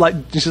out like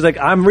she's like,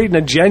 I'm reading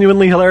a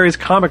genuinely hilarious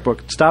comic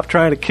book. Stop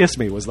trying to kiss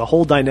me. Was the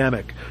whole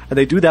dynamic, and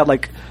they do that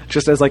like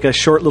just as like a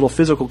short little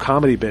physical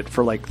comedy bit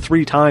for like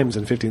 3 times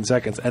in 15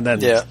 seconds, and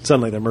then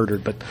suddenly they're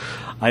murdered. But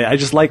I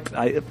just liked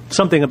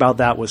something about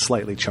that was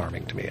slightly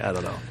charming to me. I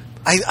don't know.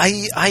 I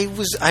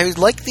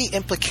like the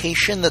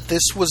implication that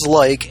this was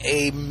like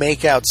a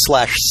makeout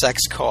 /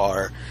 sex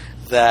car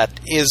that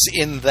is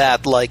in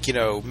that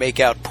make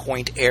out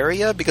point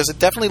area, because it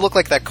definitely looked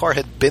like that car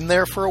had been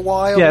there for a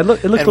while. Yeah, it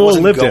looked and a little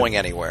wasn't lived going in.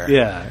 Anywhere.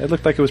 Yeah, it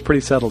looked like it was pretty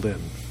settled in.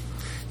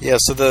 Yeah,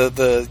 so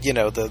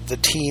the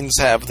teens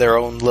have their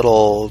own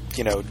little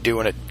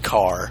doing it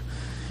car.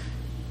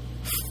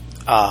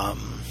 There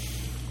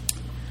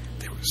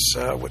was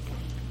what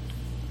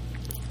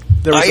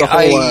there was a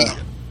whole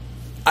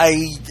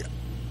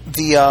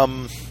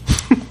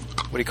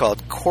what do you call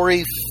it?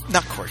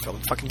 Not Corey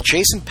Feldman, fucking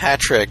Jason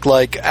Patric,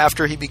 like,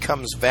 after he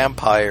becomes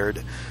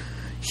vampired,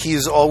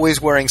 he's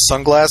always wearing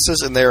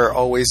sunglasses, and they're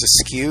always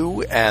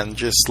askew, and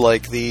just,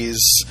 like, these...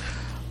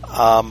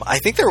 I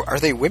think are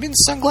they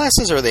women's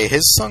sunglasses, or are they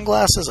his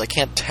sunglasses? I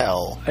can't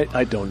tell.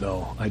 I don't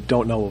know. I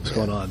don't know what was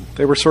going on.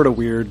 They were sort of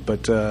weird,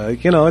 but,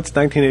 it's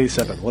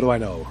 1987. What do I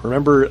know?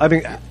 Remember, I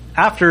mean,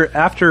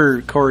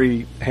 after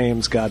Corey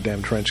Haim's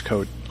goddamn trench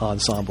coat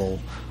ensemble...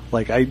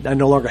 Like, I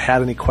no longer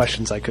had any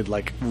questions I could,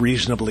 like,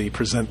 reasonably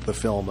present the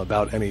film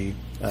about any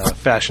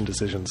fashion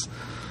decisions.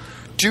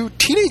 Do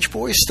teenage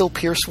boys still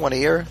pierce one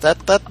ear?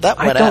 That went out.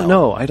 I don't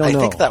know. I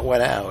think that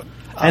went out.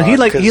 And he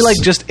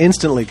just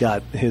instantly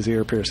got his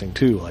ear piercing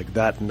too, like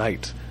that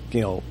night.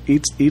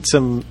 Eat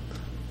some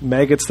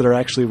maggots that are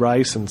actually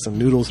rice and some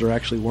noodles that are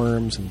actually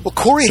worms. And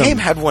Corey Haim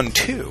had one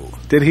too.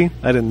 Did he?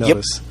 I didn't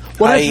notice.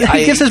 Well,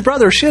 he gives his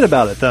brother shit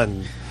about it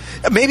then.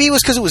 Maybe it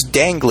was because it was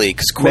dangly,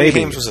 because Corey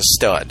Haim was a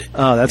stud.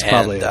 Oh, that's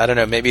probably it. I don't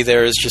know, maybe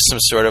there is just some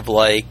sort of,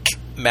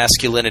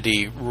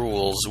 masculinity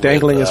rules.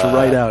 Dangling is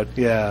right out,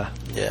 yeah.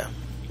 Yeah.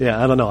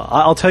 Yeah, I don't know.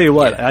 I'll tell you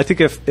what, I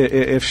think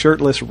if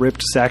shirtless,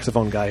 ripped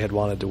saxophone guy had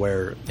wanted to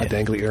wear a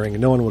dangly earring,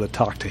 no one would have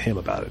talked to him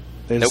about it.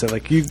 They'd have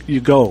said,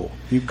 you go,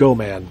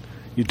 man.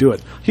 You do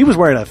it. He was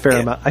wearing a fair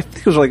amount. I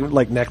think it was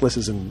like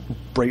necklaces and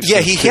bracelets.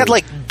 Yeah, he had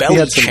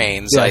belly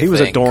chains. Yeah, he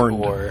was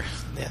adorned.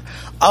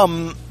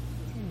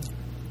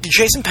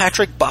 Jason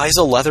Patric buys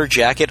a leather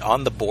jacket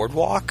on the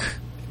boardwalk.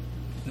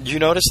 Did you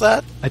notice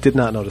that? I did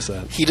not notice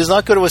that. He does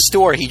not go to a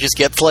store. He just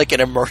gets an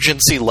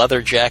emergency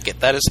leather jacket.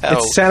 That is how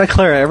it's Santa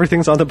Clara.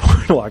 Everything's on the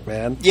boardwalk,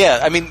 man.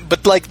 Yeah, I mean,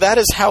 but that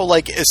is how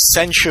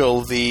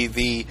essential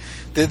this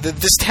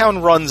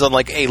town runs on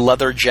a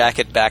leather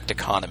jacket backed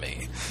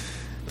economy.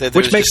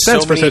 Which makes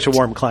sense for such a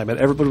warm climate.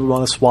 Everybody would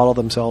want to swaddle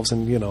themselves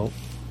in,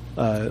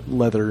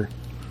 leather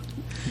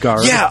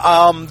garb.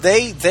 Yeah,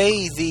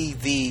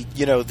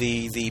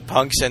 the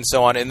punks and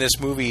so on in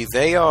this movie,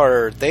 they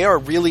are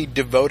really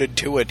devoted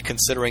to it,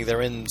 considering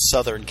they're in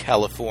Southern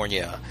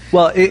California.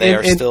 Well,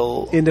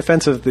 in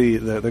defense of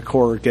the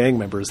core gang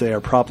members, they are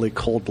probably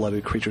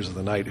cold-blooded creatures of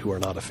the night who are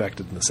not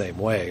affected in the same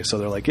way. So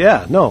they're like,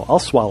 yeah, no, I'll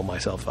swallow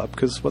myself up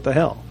because what the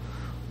hell?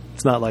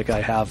 It's not like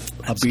I have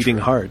a beating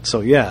heart. So,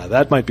 yeah,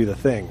 that might be the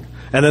thing.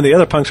 And then the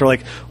other punks are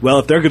like, well,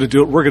 if they're going to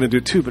do it, we're going to do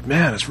it too. But,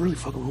 man, it's really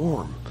fucking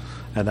warm.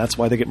 And that's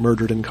why they get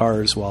murdered in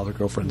cars while their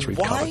girlfriends read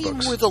comic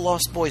books. Why were the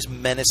Lost Boys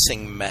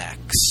menacing Max?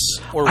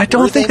 Or I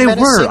don't think they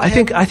were. I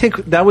think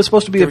that was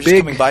supposed to be a big... They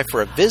were coming by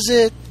for a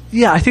visit?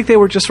 Yeah, I think they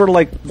were just sort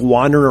of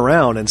wandering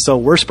around. And so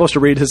we're supposed to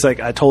read his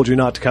I told you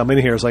not to come in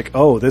here. It's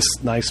oh, this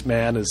nice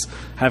man is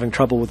having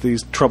trouble with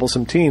these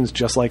troublesome teens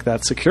just like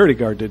that security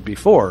guard did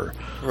before.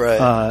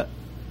 Right.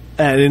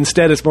 And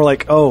instead, it's more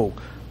oh,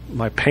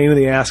 my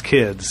pain-in-the-ass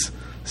kids.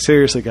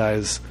 Seriously,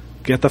 guys,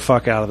 get the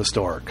fuck out of the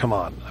store. Come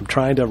on. I'm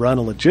trying to run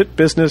a legit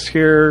business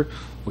here.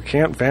 We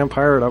can't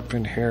vampire it up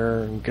in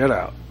here and get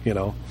out,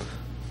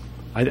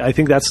 I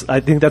think that's the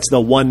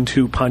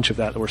 1-2 punch of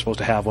that we're supposed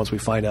to have once we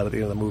find out at the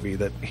end of the movie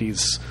that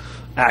he's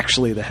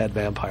actually the head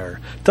vampire.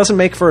 Doesn't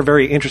make for a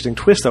very interesting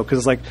twist, though,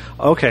 because it's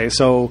okay,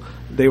 so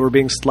they were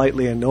being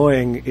slightly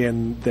annoying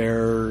in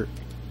their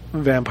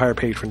vampire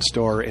patron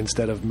store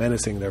instead of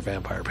menacing their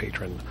vampire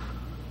patron.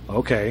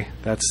 Okay,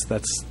 that's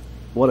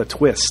what a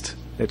twist.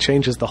 It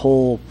changes the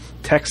whole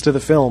text of the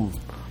film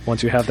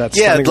once you have that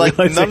stunning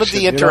realization. None of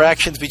the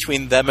interactions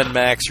between them and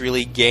Max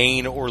really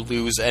gain or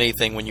lose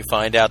anything when you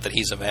find out that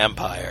he's a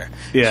vampire.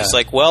 Yeah. It's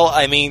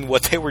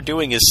what they were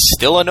doing is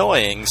still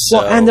annoying. So.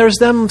 Well, and there's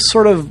them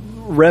sort of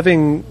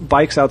revving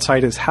bikes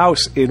outside his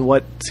house in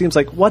what seems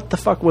what the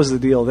fuck was the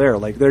deal there?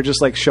 They're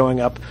just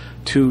showing up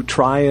to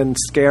try and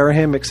scare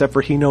him, except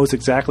for he knows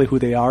exactly who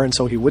they are, and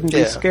so he wouldn't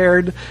be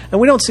scared. And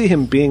we don't see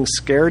him being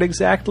scared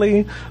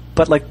exactly,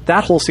 but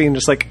that whole scene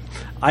just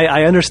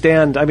I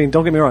understand. I mean,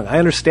 don't get me wrong. I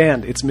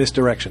understand it's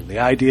misdirection. The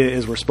idea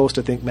is we're supposed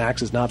to think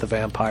Max is not the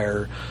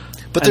vampire.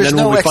 But there's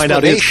no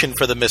explanation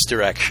for the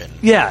misdirection.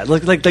 Yeah,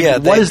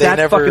 what is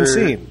that fucking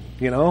scene?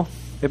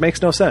 It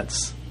makes no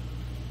sense.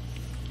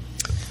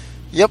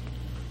 Yep.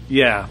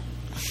 Yeah.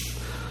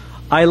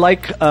 I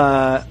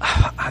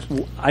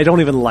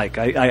don't even like.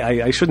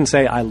 I shouldn't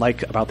say I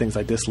like about things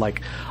I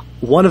dislike.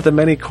 One of the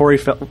many Corey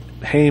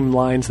Haim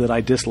lines that I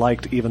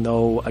disliked, even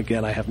though,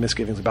 again, I have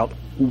misgivings about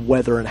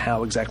whether and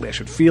how exactly I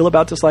should feel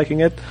about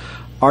disliking it.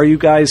 Are you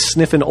guys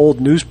sniffing old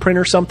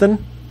newsprint or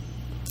something?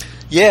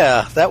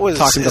 Yeah, that was...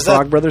 Talking to the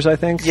Frog Brothers, I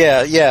think?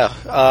 Yeah.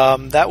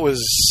 That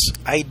was...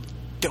 I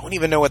don't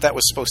even know what that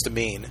was supposed to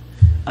mean.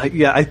 I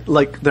understand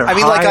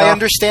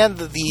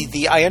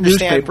I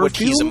understand what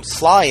he's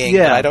implying,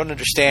 but I don't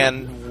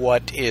understand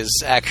what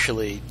is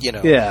actually,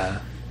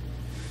 Yeah.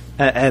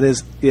 And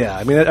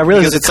I mean, I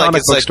realize it's a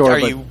comic book store. Are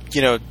you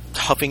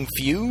huffing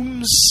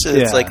fumes?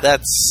 It's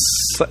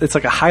it's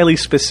a highly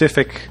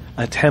specific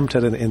attempt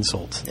at an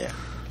insult. Yeah.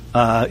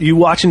 You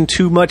watching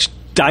too much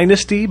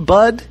Dynasty,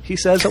 bud? He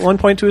says at one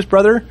point to his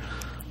brother.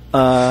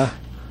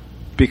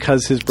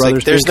 Because his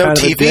brother's there's no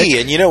TV,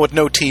 and you know what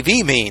no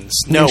TV means.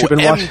 No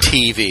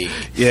MTV.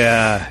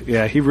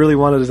 Yeah, he really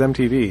wanted his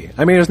MTV.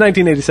 I mean, it was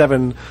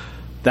 1987.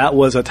 That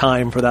was a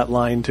time for that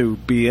line to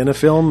be in a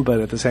film, but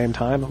at the same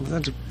time,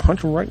 I'm just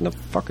punching right in the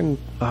fucking...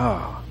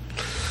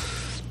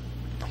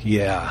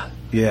 Yeah.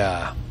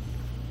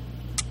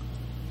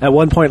 At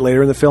one point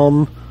later in the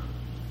film,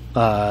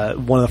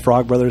 one of the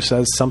Frog Brothers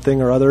says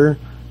something or other,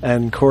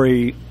 and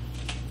Corey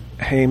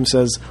Haim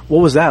says,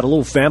 what was that, a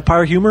little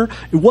vampire humor?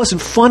 It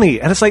wasn't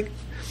funny. And it's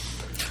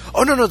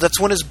oh, no, that's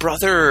when his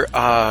brother,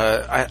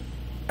 I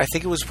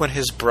think it was when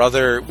his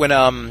brother, when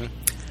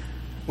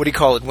what do you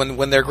call it,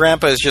 when their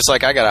grandpa is just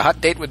like, I got a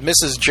hot date with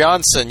Mrs.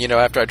 Johnson,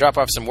 after I drop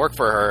off some work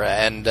for her,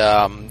 and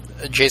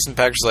Jason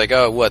Patrick's like,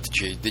 oh, what,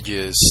 did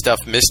you stuff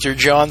Mr.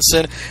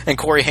 Johnson? And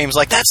Corey Haim's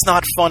like, that's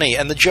not funny,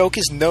 and the joke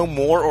is no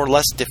more or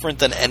less different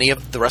than any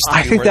of the rest of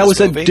the humor I think that in was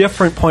this movie. A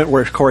different point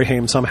where Corey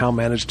Haim somehow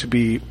managed to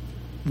be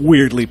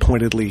weirdly,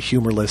 pointedly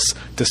humorless,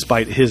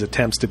 despite his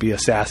attempts to be a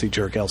sassy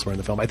jerk elsewhere in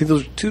the film. I think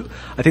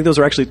those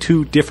are actually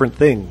two different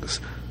things.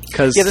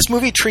 Yeah, this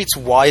movie treats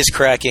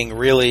wisecracking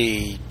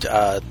really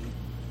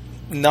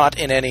not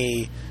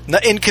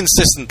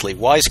inconsistently.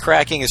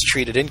 Wisecracking is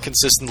treated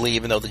inconsistently,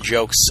 even though the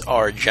jokes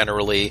are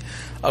generally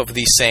of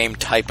the same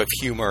type of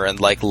humor and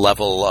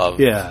level of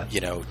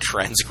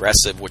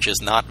transgressive, which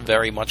is not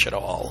very much at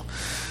all.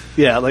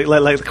 Yeah,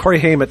 like Corey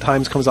Haim at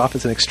times comes off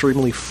as an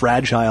extremely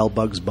fragile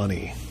Bugs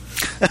Bunny.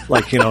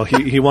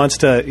 He wants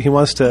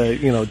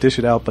to dish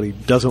it out, but he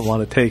doesn't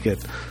want to take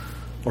it,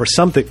 or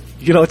something.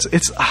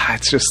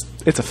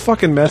 It's a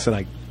fucking mess, and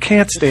I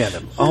can't stand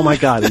him. Oh my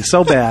god, he's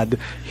so bad.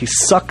 He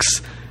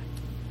sucks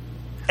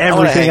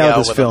everything out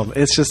of this film.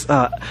 It's just,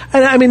 and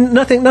I mean,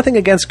 nothing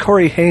against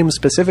Corey Haim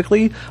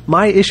specifically.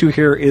 My issue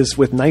here is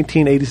with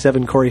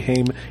 1987 Corey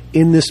Haim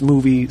in this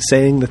movie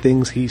saying the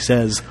things he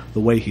says the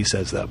way he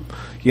says them.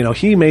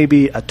 He may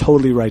be a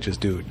totally righteous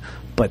dude,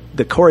 but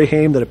the Corey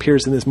Haim that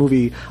appears in this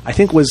movie, I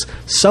think, was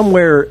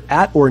somewhere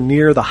at or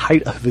near the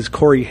height of his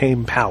Corey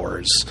Haim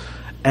powers.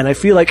 And I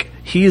feel like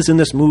he is in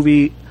this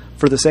movie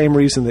for the same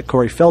reason that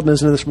Corey Feldman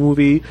is in this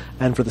movie,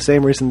 and for the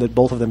same reason that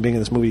both of them being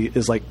in this movie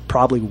is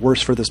probably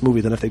worse for this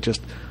movie than if they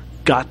just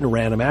gotten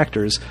random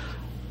actors.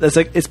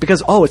 It's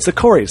because, it's the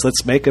Coreys.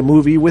 Let's make a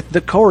movie with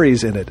the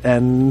Coreys in it,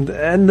 and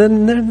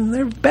then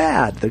they're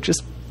bad.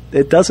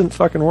 It doesn't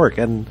fucking work.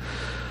 And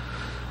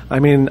I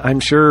mean, I'm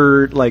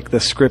sure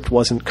the script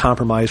wasn't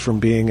compromised from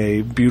being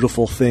a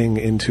beautiful thing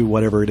into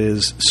whatever it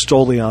is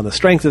solely on the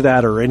strength of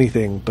that or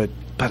anything, but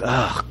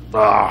so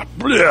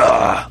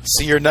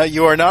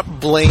you are not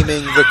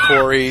blaming the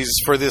Coreys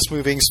for this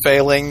movie's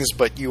failings,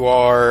 but you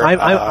are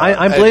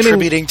I'm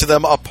attributing to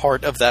them a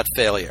part of that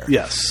failure.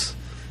 Yes.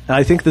 And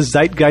I think the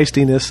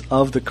zeitgeistiness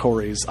of the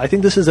Coreys, I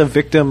think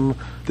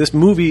this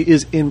movie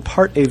is in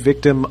part a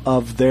victim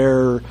of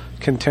their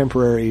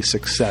contemporary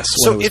success.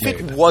 So if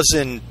it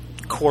wasn't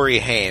Corey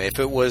Haim, if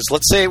it was,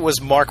 let's say it was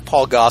Mark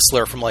Paul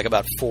Gosselaar from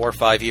about 4 or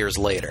 5 years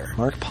later.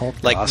 Mark Paul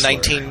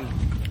Gosselaar.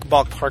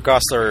 Mark Paul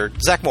Gosselaar,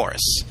 Zach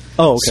Morris.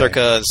 Oh,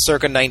 okay.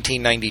 Circa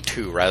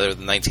 1992 rather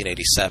than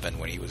 1987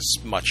 when he was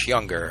much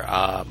younger,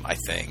 I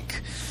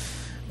think.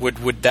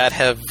 Would that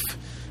have,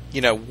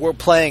 we're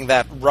playing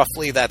that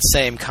roughly that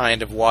same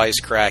kind of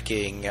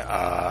wisecracking,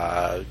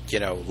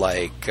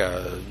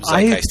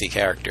 zeitgeisty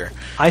character.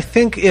 I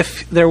think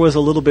if there was a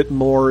little bit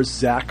more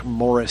Zach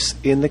Morris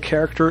in the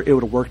character, it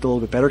would have worked a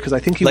little bit better, because I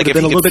think he would have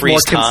been a little bit more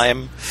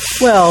time.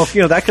 Well,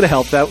 that could have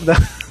helped. That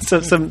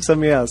some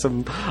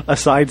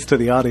asides to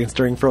the audience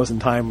during Frozen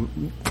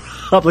Time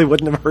probably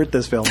wouldn't have hurt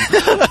this film.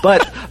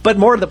 but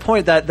more to the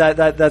point,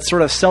 that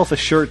sort of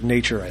self-assured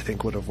nature, I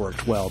think, would have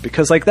worked well,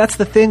 because that's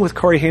the thing with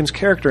Corey Haim's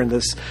character in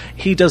this.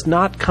 He does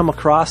not come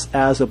across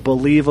as a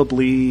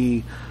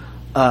believably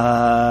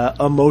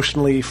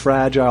emotionally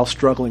fragile,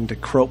 struggling to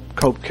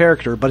cope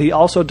character, but he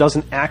also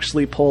doesn't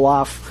actually pull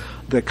off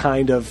the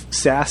kind of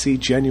sassy,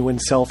 genuine,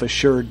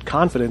 self-assured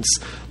confidence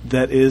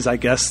that is, I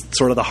guess,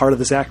 sort of the heart of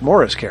the Zach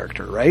Morris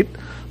character, right?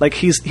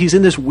 He's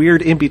in this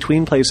weird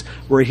in-between place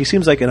where he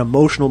seems like an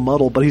emotional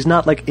muddle, but he's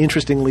not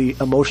interestingly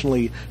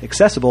emotionally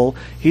accessible.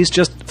 He's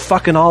just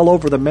fucking all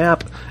over the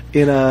map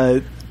in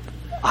a,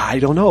 I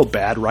don't know,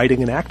 bad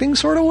writing and acting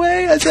sort of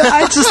way. I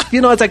just,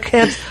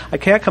 I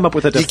can't come up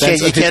with a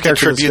defense. You can't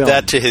attribute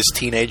that to his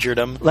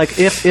teenagerdom.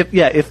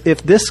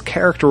 If this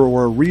character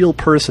were a real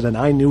person and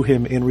I knew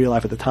him in real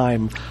life at the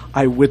time,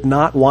 I would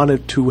not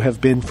want to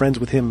have been friends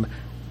with him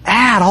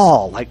at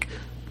all.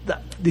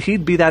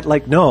 He'd be that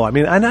no. I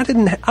mean, I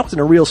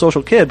wasn't a real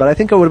social kid, but I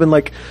think I would have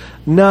been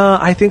nah.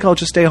 I think I'll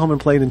just stay home and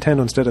play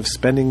Nintendo instead of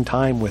spending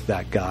time with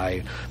that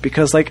guy,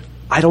 because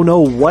I don't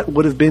know what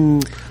would have been.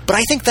 But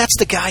I think that's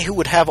the guy who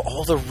would have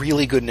all the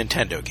really good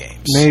Nintendo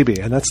games. Maybe,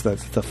 and that's the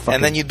fucking.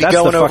 And then you'd be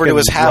going over to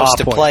his house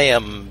to play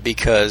him,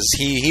 because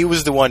he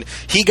was the one.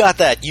 He got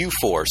that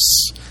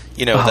U-Force.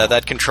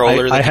 That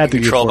controller that you can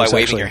control by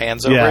waving your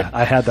hands over it. Yeah,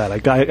 I had that.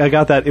 I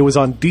got that. It was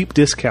on deep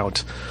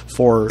discount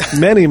for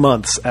many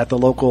months at the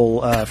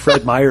local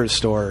Fred Meyer's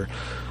store.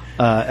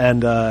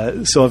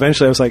 So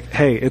eventually I was like,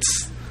 hey,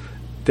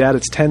 Dad,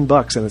 it's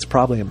 $10 and it's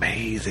probably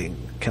amazing.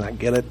 Can I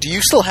get it? Do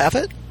you still have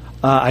it?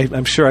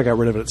 I'm sure I got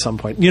rid of it at some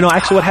point.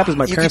 Actually what happens,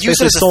 my parents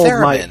basically sold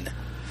my...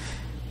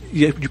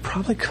 You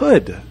probably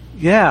could.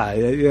 Yeah.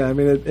 I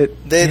mean,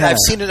 I've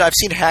seen it. I've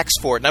seen hacks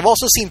for it, and I've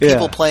also seen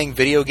people playing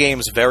video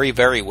games very,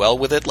 very well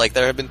with it.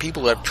 There have been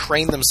people who have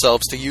trained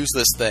themselves to use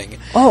this thing.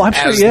 Oh, I'm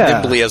sure. As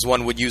nimbly as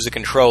one would use a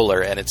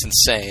controller, and it's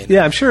insane.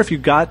 Yeah, I'm sure if you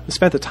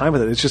spent the time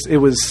with it, it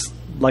was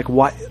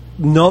why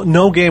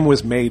no game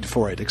was made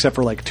for it except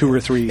for 2 or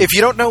 3. If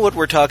you don't know what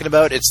we're talking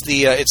about, it's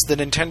the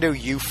Nintendo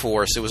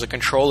U-Force. It was a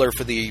controller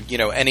for the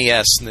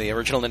NES and the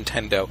original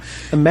Nintendo.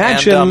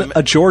 Imagine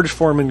a George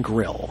Foreman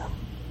grill.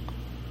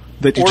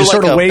 that you or just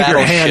like sort of a wave your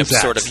battleship, hands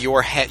at. sort of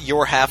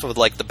your half of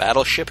like the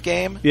Battleship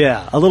game.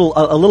 Yeah, a little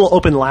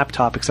open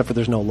laptop, except for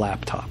there's no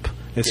laptop.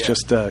 It's Yeah.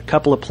 just a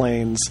couple of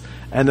planes,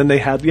 and then they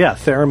had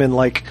Theremin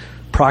like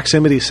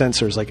proximity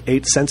sensors, like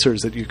 8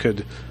 sensors that you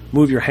could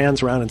move your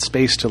hands around in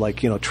space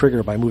to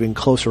trigger by moving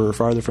closer or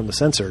farther from the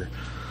sensor.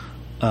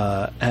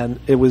 And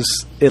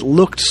it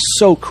looked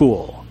so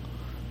cool.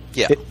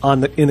 Yeah.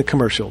 In the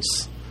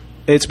commercials.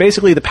 It's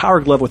basically the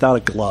Power Glove without a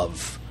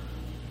glove.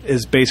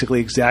 Is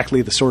basically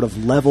exactly the sort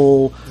of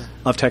level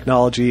of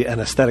technology and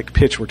aesthetic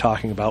pitch we're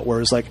talking about,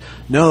 where it's like,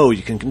 no,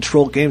 you can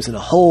control games in a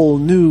whole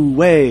new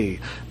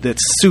way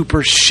that's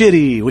super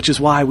shitty, which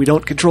is why we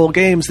don't control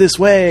games this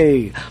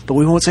way, but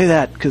we won't say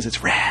that because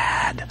it's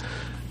rad.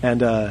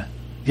 And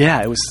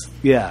it was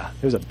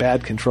a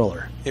bad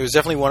controller. It was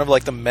definitely one of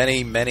like the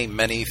many, many,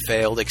 many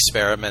failed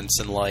experiments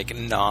in like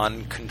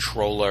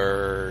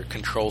non-controller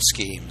control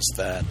schemes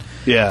that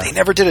they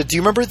never did it. Do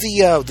you remember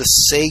the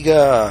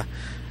Sega?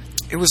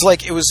 It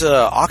was a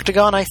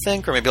octagon, I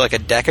think, or maybe like a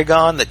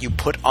decagon that you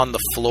put on the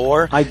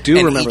floor. I do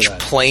remember each that.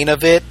 plane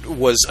of it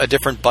was a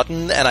different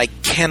button, and I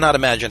cannot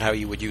imagine how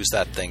you would use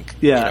that thing.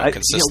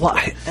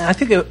 Consistently. I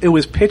think it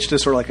was pitched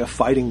as sort of like a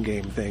fighting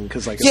game thing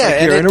because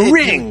you're in a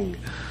ring.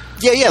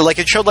 Yeah, like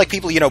it showed like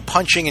people,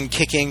 punching and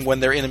kicking when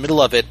they're in the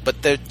middle of it, but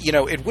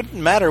it wouldn't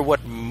matter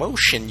what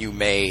motion you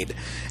made.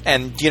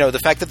 And, the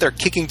fact that they're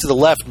kicking to the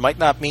left might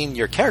not mean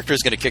your character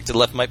is going to kick to the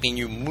left, might mean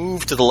you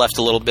move to the left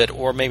a little bit,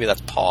 or maybe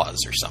that's pause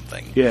or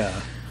something. Yeah.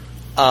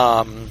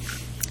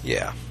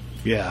 Yeah.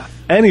 Yeah.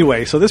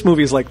 Anyway, so this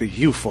movie is like the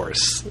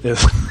U-Force,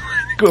 is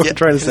what I'm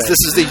trying to say. This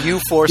is the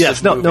U-Force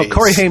of movies. No,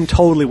 Corey Haim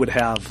totally would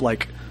have,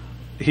 like...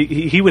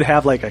 He would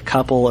have like a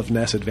couple of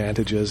NES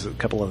advantages, a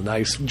couple of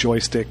nice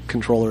joystick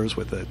controllers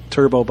with the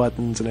turbo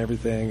buttons and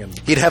everything. And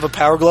he'd have a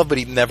Power Glove, but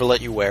he'd never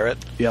let you wear it.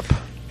 Yep.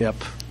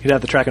 He'd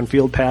have the track and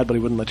field pad, but he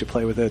wouldn't let you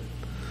play with it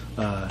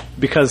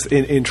because,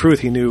 in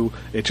truth, he knew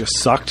it just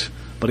sucked,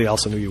 but he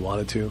also knew you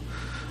wanted to.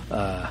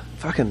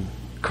 Fucking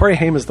Corey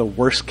Haim is the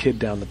worst kid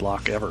down the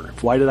block ever.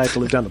 Why did I have to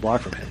live down the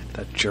block from him?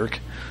 That jerk.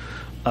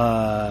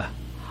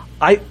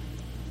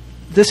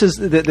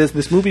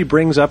 This movie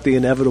brings up the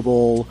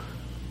inevitable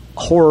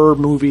horror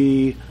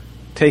movie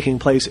taking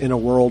place in a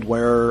world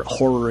where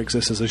horror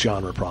exists as a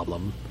genre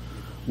problem,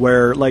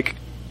 where like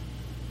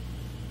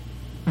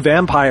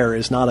vampire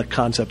is not a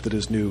concept that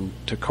is new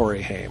to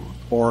Corey Haim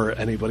or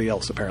anybody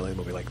else apparently in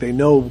the movie. Like they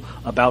know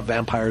about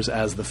vampires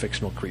as the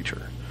fictional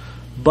creature,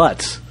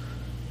 but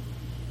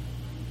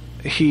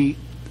he's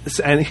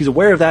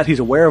aware of that. He's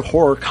aware of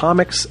horror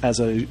comics as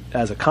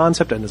a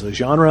concept and as a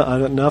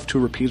genre enough to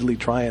repeatedly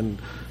try and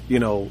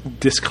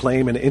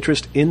disclaim an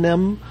interest in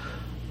them.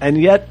 And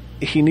yet,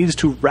 he needs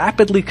to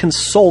rapidly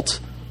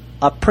consult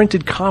a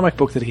printed comic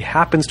book that he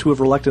happens to have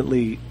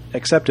reluctantly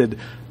accepted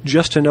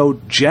just to know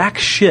jack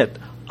shit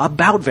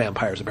about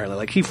vampires, apparently.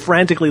 Like, he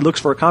frantically looks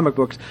for a comic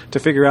book to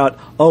figure out,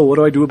 what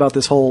do I do about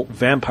this whole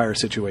vampire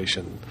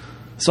situation?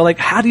 So, like,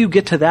 how do you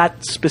get to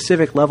that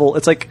specific level?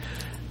 It's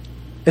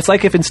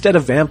like if instead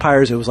of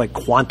vampires, it was like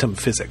quantum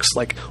physics.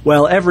 Like,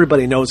 well,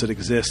 everybody knows it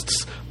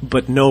exists,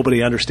 but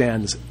nobody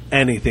understands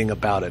anything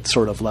about it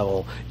sort of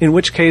level. In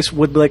which case,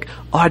 would be like,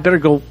 I'd better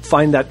go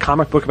find that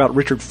comic book about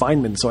Richard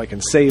Feynman so I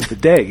can save the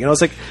day.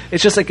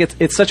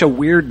 It's such a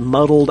weird,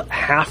 muddled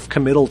half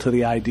committal to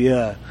the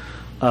idea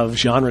of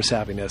genre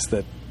savviness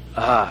that,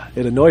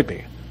 it annoyed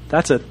me.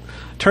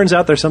 Turns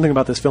out there's something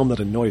about this film that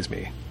annoys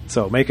me.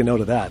 So make a note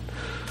of that.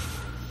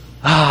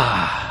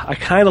 I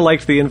kind of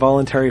liked the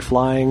involuntary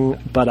flying,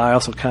 but I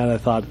also kind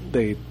of thought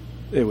it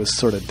was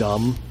sort of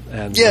dumb.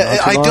 And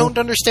I don't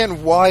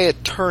understand why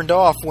it turned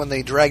off when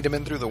they dragged him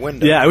in through the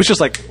window. Yeah, it was just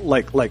like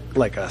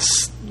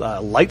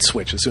a light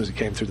switch as soon as he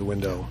came through the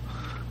window.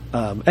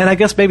 And I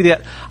guess maybe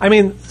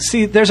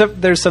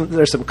there's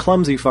some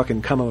clumsy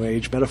fucking come of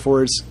age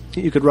metaphors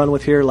you could run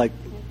with here, like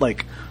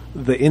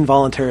the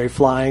involuntary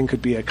flying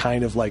could be a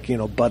kind of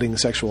budding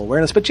sexual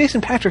awareness, but Jason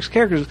Patric's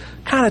character is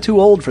kind of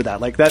too old for that.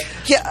 Like that.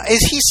 Yeah,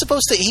 is he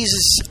supposed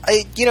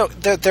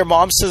to? Their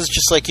mom says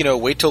just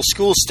wait till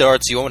school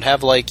starts. You won't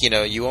have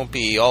you won't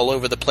be all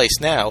over the place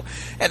now.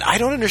 And I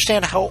don't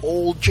understand how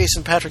old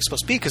Jason Patric's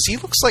supposed to be because he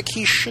looks like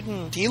he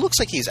shouldn't. He looks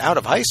like he's out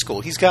of high school.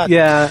 He's got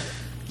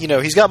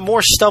he's got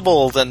more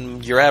stubble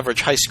than your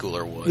average high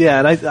schooler would. Yeah,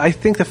 and I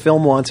think the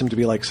film wants him to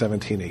be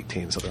 17,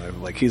 18,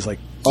 something like he's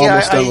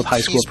almost done with high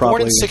school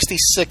properly. He's born in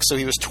 1966, so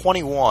he was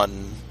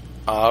 21,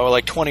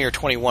 or 20 or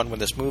 21 when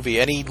this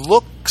movie, and he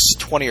looks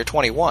 20 or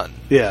 21.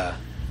 Yeah.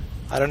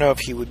 I don't know if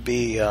he would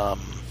be... Well,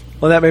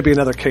 that may be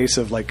another case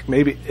of,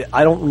 maybe...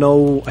 I don't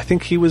know. I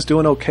think he was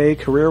doing okay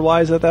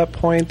career-wise at that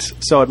point,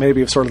 so it may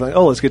be sort of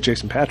let's get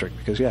Jason Patric,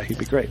 because, he'd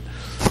be great.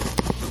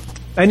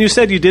 And you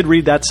said you did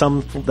read that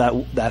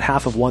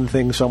half of one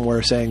thing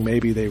somewhere saying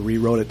maybe they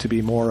rewrote it to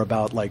be more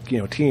about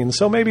teens.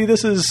 So maybe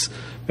this is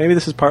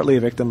partly a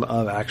victim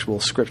of actual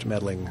script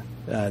meddling,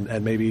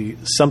 and maybe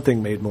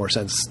something made more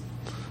sense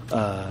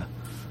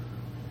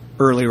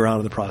earlier on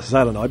in the process.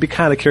 I don't know. I'd be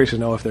kind of curious to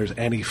know if there's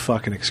any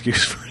fucking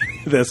excuse for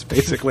any of this,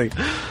 basically.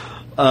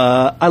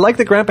 I like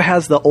that Grandpa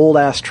has the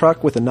old-ass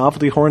truck with a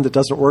novelty horn that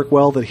doesn't work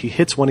well, that he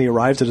hits when he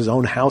arrives at his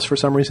own house for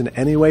some reason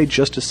anyway,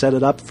 just to set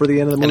it up for the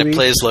end of the movie. And it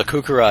plays La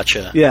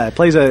Cucaracha. Yeah, it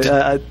plays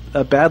a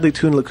badly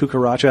tuned La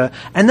Cucaracha.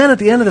 And then at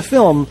the end of the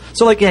film,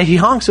 so he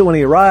honks it when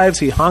he arrives,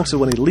 he honks it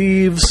when he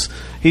leaves.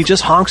 He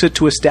just honks it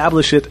to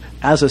establish it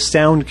as a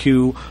sound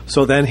cue,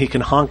 so then he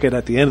can honk it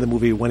at the end of the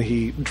movie when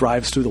he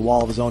drives through the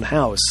wall of his own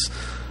house.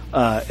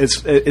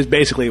 It's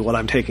basically what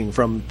I'm taking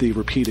from the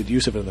repeated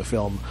use of it in the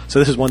film. So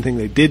this is one thing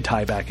they did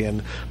tie back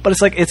in. But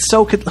it's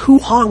so... Who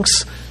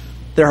honks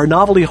their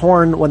novelty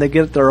horn when they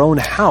get their own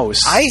house?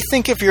 I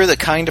think if you're the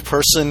kind of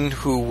person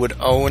who would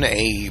own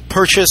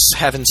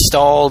have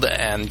installed,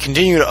 and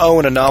continue to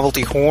own a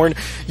novelty horn,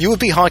 you would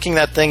be honking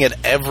that thing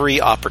at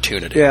every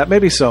opportunity. Yeah,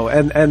 maybe so.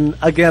 And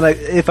again,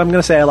 if I'm going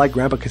to say I like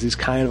Grandpa because he's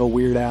kind of a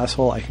weird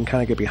asshole, I can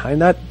kind of get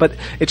behind that. But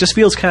it just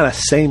feels kind of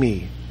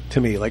samey to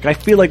me. I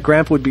feel like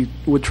Grandpa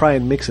would try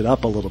and mix it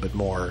up a little bit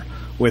more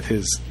with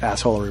his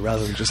assholery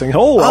rather than just saying,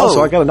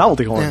 so I got a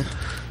novelty horn. Yeah.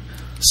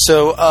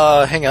 So,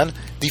 hang on.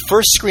 The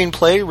first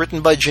screenplay,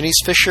 written by Janice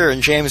Fisher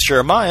and James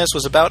Jeremias,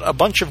 was about a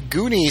bunch of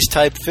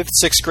Goonies-type 5th,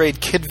 6th grade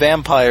kid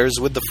vampires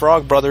with the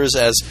Frog Brothers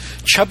as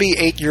chubby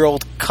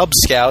 8-year-old Cub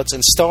Scouts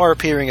and Star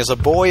appearing as a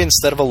boy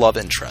instead of a love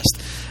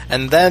interest.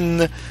 And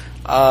then,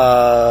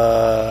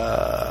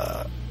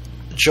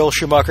 Joel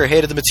Schumacher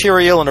hated the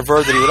material and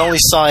averred that he would only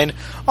sign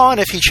on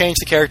if he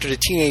changed the character to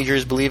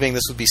teenagers, believing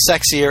this would be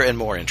sexier and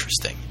more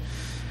interesting.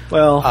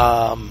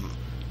 Well,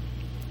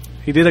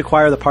 he did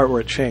acquire the part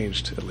where it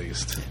changed, at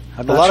least.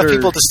 A lot of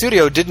people at the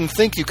studio didn't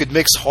think you could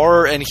mix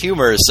horror and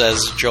humor,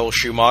 says Joel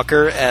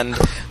Schumacher, and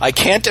I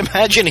can't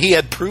imagine he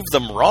had proved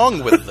them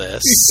wrong with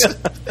this.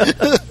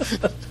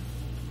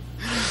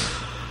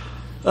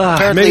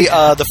 Apparently,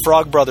 the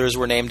Frog Brothers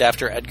were named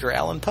after Edgar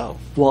Allan Poe.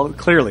 Well,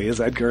 clearly, is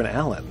Edgar and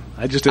Allan.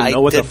 I just didn't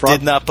know what the Frog...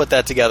 did not put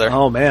that together.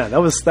 Oh, man.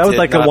 That was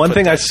like the one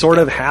thing I sort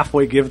of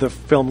halfway give the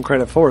film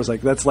credit for. Is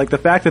that's the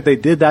fact that they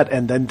did that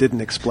and then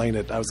didn't explain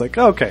it. I was like,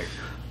 okay.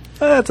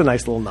 That's a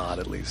nice little nod,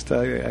 at least.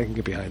 I can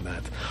get behind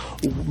that.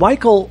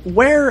 Michael,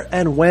 where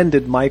and when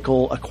did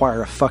Michael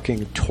acquire a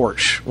fucking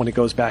torch when he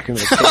goes back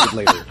into the cave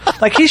later?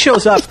 He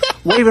shows up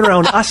waving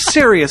around a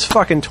serious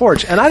fucking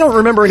torch, and I don't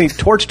remember any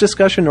torch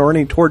discussion or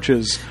any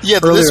torches. Yeah,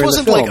 but this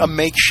wasn't like a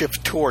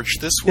makeshift torch.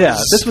 This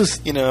was,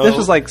 this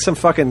was like some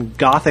fucking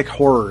gothic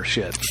horror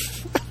shit.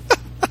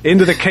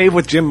 Into the cave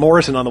with Jim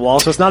Morrison on the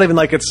wall, so it's not even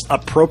like it's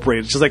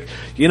appropriate. It's just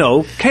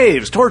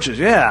caves, torches,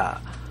 yeah.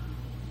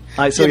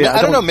 I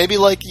don't know. Maybe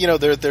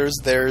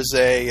there's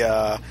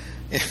a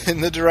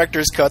in the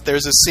director's cut.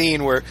 There's a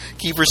scene where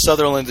Kiefer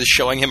Sutherland is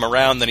showing him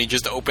around, then he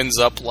just opens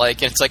up and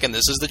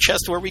this is the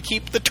chest where we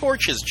keep the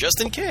torches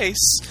just in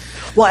case.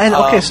 Well,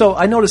 and so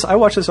I noticed I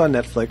watched this on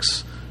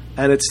Netflix,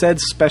 and it said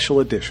special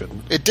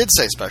edition. It did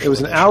say special. It was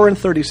edition. An hour and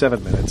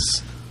 37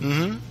 minutes.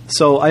 Mm-hmm.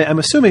 So I'm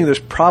assuming there's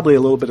probably a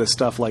little bit of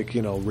stuff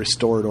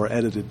restored or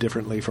edited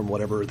differently from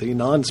whatever the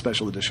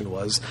non-special edition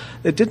was.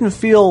 It didn't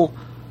feel.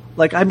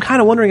 I'm kind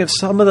of wondering if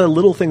some of the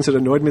little things that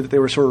annoyed me that they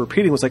were sort of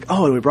repeating was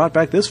and we brought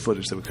back this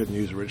footage that we couldn't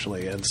use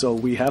originally, and so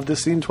we have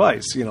this scene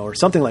twice, or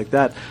something like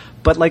that.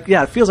 But,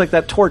 it feels like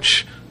that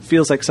torch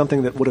feels like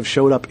something that would have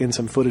showed up in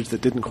some footage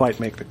that didn't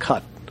quite make the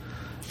cut.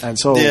 And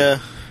so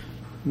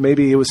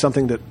maybe it was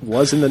something that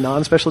was in the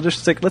non-special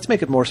edition. It's let's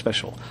make it more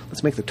special.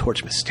 Let's make the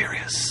torch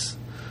mysterious.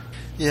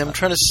 Yeah, I'm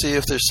trying to see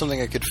if there's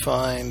something I could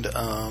find.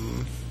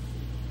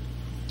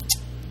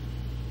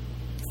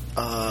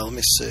 Let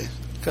me see.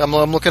 I'm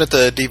looking at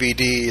the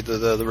DVD,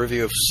 the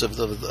review of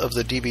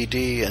the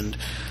DVD, and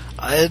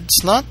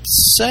it's not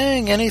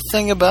saying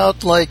anything about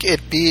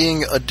it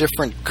being a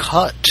different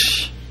cut.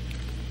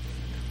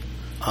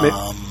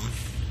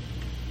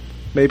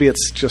 Maybe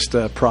it's just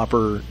a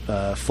proper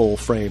full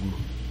frame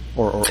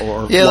or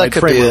wide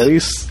frame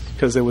release,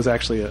 because it was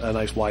actually a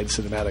nice wide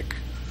cinematic.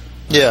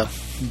 Yeah,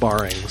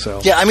 barring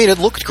so. Yeah, I mean it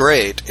looked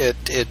great. It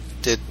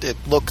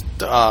looked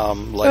it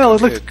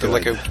looked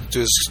good.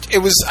 It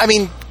was. I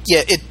mean,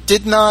 yeah, it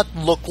did not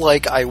look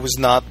like I was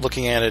not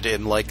looking at it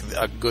in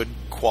a good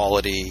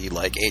quality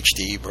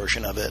HD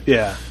version of it.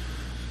 Yeah.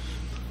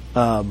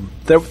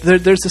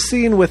 There's a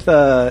scene with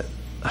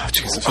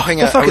Jesus.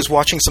 Hang on, I was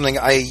watching something.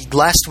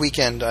 Last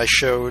weekend I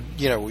showed.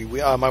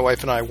 My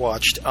wife and I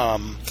watched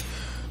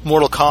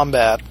Mortal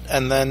Kombat,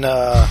 and then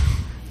I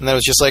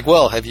was just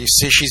well, have you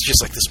seen? She's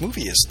just this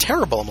movie is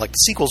terrible. I'm the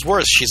sequel's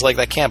worse. She's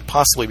that can't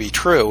possibly be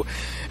true.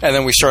 And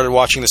then we started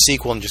watching the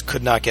sequel and just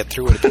could not get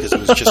through it because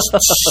it was just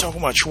so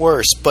much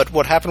worse. But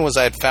what happened was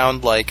I had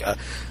found a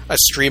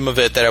stream of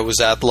it that I was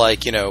at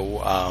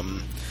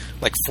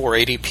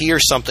 480p or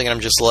something, and I'm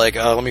just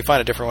let me find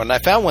a different one. And I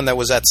found one that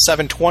was at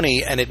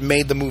 720, and it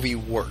made the movie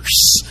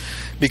worse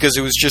because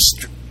it was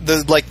just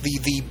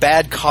the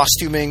bad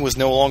costuming was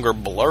no longer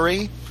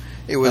blurry.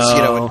 It was,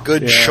 in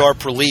good,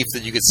 sharp relief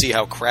that you could see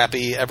how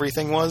crappy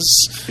everything was.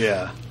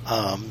 Yeah.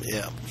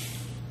 Yeah.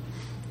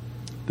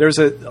 There's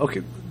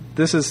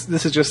This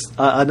is just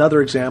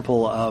another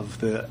example of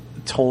the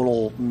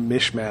tonal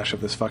mishmash of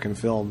this fucking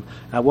film.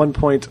 At one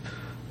point,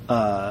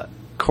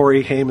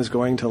 Corey Haim is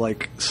going to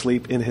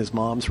sleep in his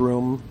mom's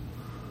room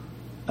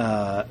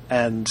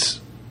And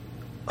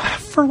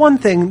for one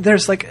thing,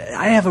 there's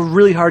I have a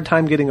really hard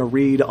time getting a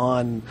read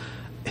on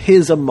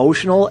his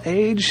emotional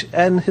age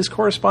and his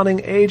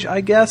corresponding age,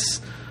 I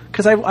guess.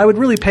 Because I would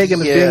really peg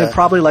him as being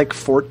probably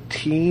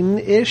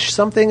 14-ish.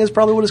 Something is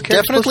probably what his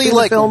character definitely in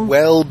the film.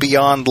 Well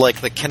beyond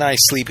the "Can I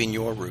sleep in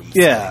your room?"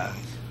 Yeah.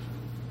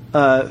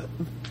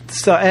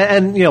 So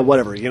and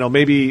whatever,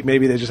 maybe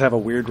they just have a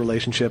weird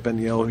relationship,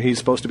 and he's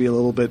supposed to be a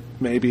little bit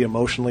maybe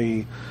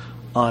emotionally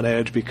on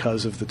edge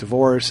because of the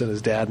divorce and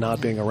his dad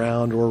not being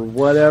around or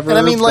whatever. And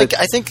I mean, I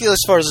think as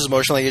far as his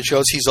emotional age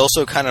goes, he's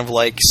also kind of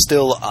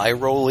still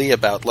eye-rolly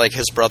about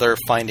his brother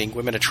finding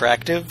women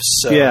attractive.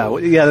 So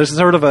yeah. There's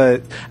sort of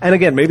and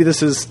again, maybe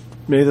this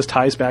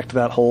ties back to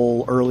that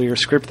whole earlier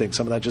script thing.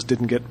 Some of that just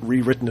didn't get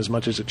rewritten as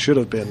much as it should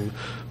have been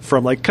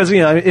from because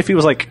if he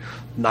was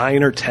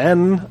 9 or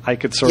 10, I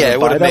could sort of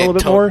buy that a little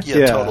bit more.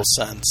 Yeah, total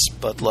sense.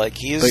 But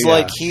he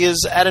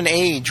is at an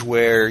age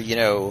where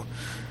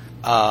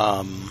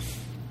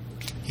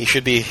he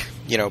should be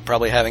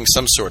probably having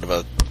some sort of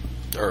a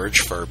urge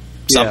for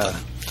something.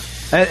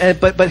 Yeah.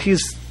 But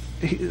he's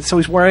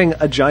wearing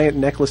a giant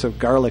necklace of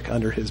garlic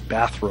under his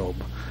bathrobe,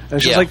 and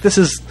it's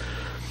just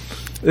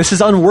this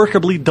is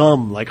unworkably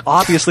dumb.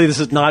 Obviously, this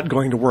is not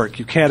going to work.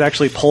 You can't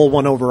actually pull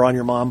one over on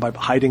your mom by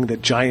hiding the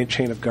giant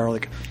chain of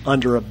garlic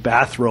under a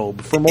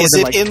bathrobe for more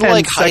than 10 seconds. Is it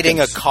in hiding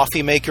a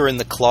coffee maker in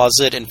the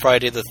closet in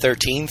Friday the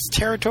 13th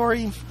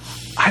territory?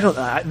 I don't.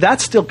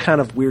 That's still kind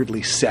of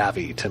weirdly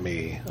savvy to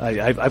me.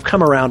 I've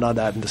come around on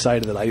that and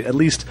decided that at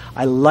least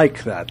I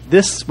like that.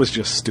 This was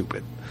just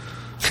stupid.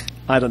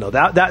 I don't know.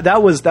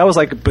 That was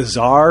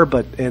bizarre,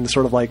 but in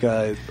sort of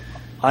a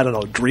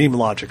dream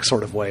logic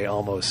sort of way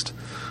almost.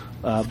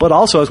 But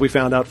also, as we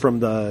found out from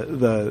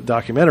the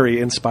documentary,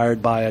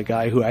 inspired by a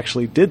guy who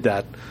actually did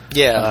that.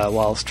 Yeah.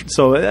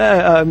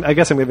 I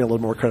guess I'm giving a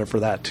little more credit for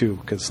that too,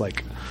 because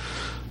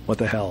what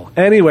the hell?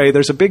 Anyway,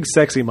 there's a big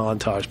sexy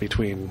montage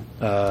between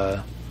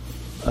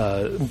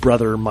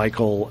brother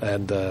Michael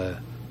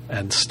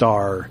and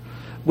Star,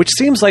 which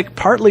seems like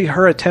partly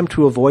her attempt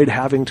to avoid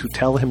having to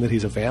tell him that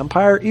he's a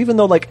vampire, even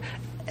though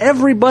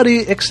everybody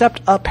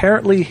except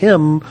apparently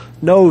him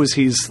knows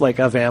he's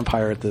a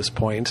vampire at this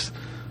point.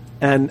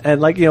 And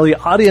the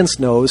audience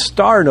knows,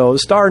 Star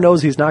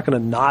knows he's not going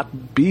to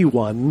not be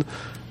one.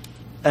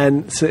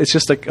 And so it's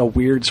just a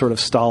weird sort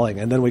of stalling.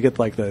 And then we get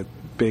the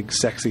big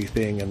sexy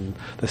thing and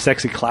the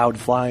sexy cloud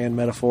flying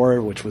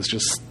metaphor, which was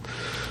just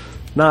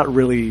not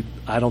really,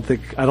 I don't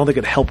think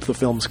it helped the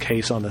film's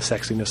case on the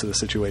sexiness of the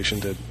situation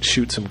to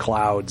shoot some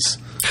clouds.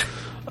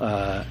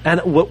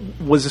 And what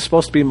was it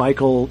supposed to be,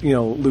 Michael,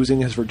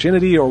 losing his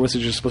virginity, or was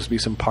it just supposed to be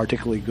some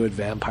particularly good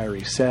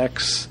vampire-y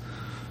sex?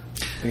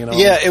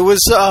 Yeah, it was.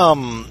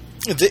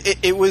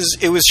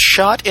 It was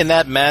shot in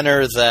that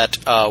manner that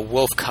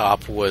Wolf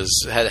Cop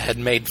had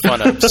made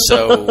fun of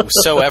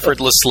so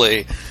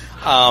effortlessly,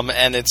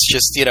 and it's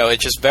just it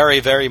just very,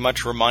 very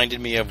much reminded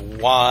me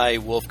of why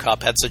Wolf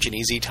Cop had such an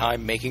easy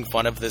time making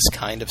fun of this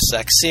kind of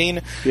sex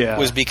scene. Yeah.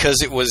 Was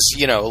because it was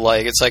all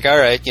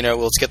right,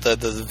 let's get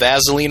the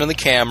Vaseline on the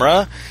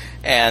camera.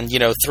 And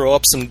throw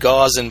up some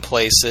gauze in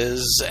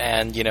places,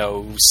 and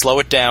slow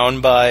it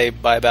down by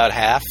about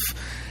half.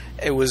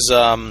 It was,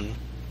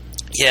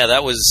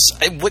 that was.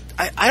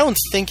 I don't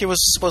think it was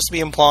supposed to be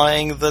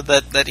implying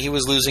that he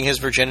was losing his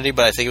virginity,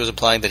 but I think it was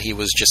implying that he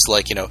was just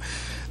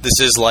this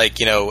is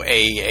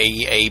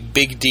a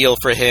big deal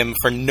for him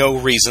for no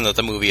reason that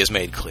the movie has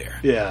made clear.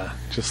 Yeah,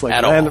 just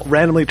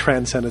randomly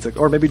transcendent,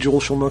 or maybe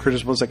Joel Schumacher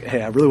just was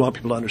hey, I really want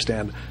people to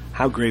understand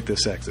how great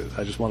this sex is.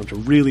 I just want them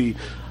to really.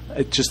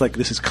 It's just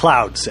this is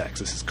cloud sex.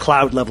 This is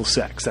cloud level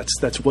sex.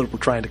 That's what we're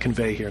trying to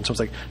convey here. And so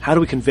it's how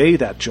do we convey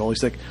that, Joel?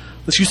 He's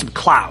let's use some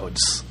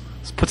clouds.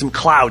 Let's put some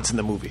clouds in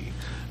the movie.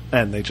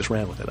 And they just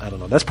ran with it. I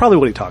don't know. That's probably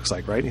what he talks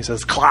like, right? And he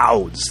says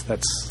clouds.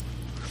 That's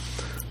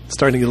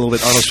starting to get a little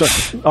bit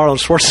Arnold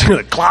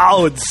Schwarzenegger.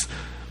 Clouds.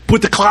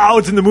 Put the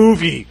clouds in the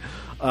movie.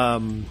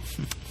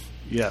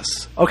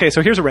 Yes. Okay,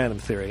 so here's a random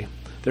theory.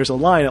 There's a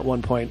line at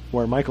one point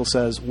where Michael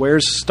says,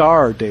 "Where's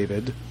Star,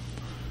 David?"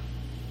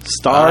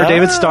 Star of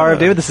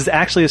David. This is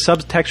actually a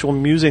subtextual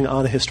musing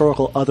on the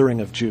historical othering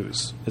of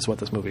Jews, is what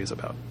this movie is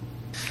about.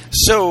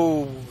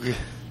 So,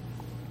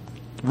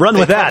 run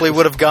with that. Probably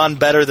would have gone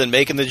better than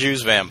making the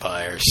Jews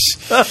vampires.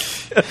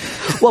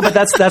 Well, but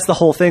that's the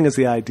whole thing, is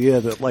the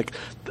idea that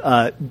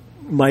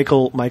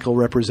Michael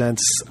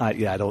represents. I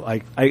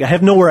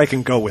have nowhere I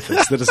can go with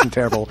this. That isn't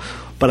terrible,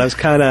 but I was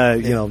kind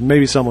of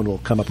maybe someone will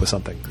come up with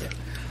something. Yeah.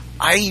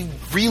 I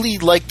really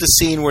liked the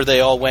scene where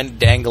they all went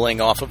dangling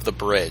off of the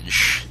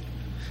bridge.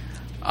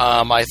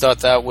 I thought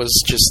that was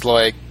just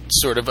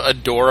sort of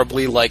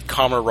adorably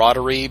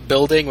camaraderie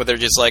building, where they're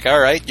just all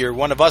right, you're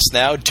one of us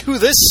now, do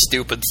this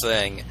stupid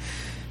thing.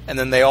 And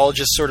then they all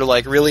just sort of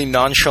really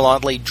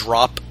nonchalantly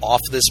drop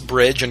off this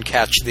bridge and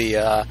catch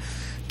the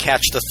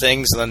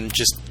things, and then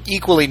just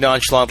equally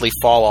nonchalantly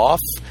fall off.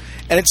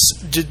 And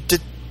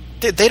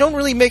they don't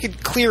really make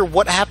it clear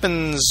what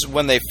happens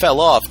when they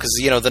fell off, because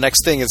the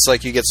next thing it's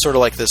you get sort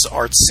of this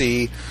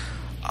artsy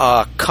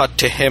cut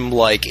to him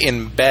like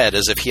in bed,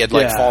 as if he had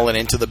like fallen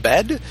into the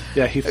bed.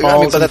 Yeah, he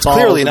falls. But that's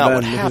clearly not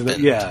what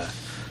happened. Yeah.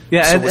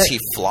 So was he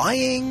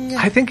flying?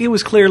 I think he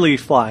was clearly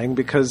flying,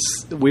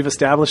 because we've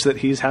established that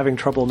he's having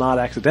trouble not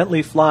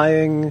accidentally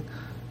flying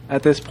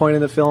at this point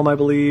in the film, I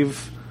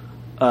believe.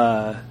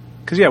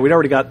 Because we'd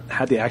already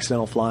had the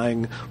accidental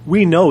flying.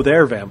 We know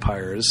they're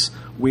vampires.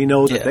 We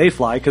know that they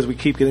fly because we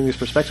keep getting these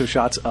perspective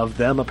shots of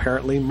them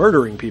apparently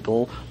murdering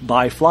people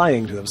by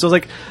flying to them. So it's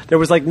like there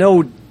was like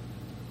no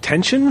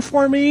tension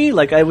for me.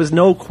 Like, I was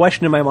no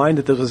question in my mind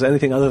that this was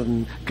anything other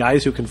than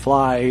guys who can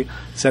fly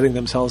setting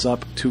themselves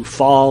up to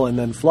fall and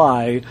then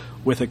fly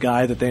with a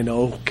guy that they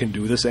know can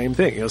do the same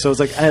thing. You know, so it's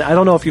like I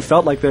don't know if you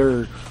felt like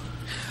they're.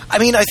 I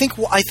mean, I think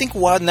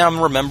what now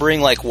I'm remembering,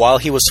 like, while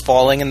he was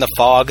falling in the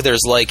fog,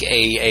 there's like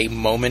a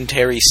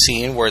momentary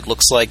scene where it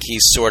looks like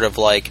he's sort of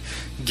like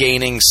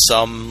gaining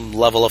some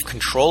level of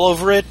control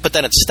over it, but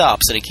then it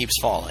stops and he keeps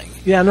falling.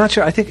 Yeah, I'm not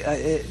sure. I think,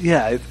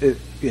 I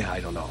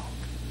don't know.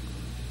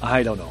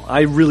 I don't know.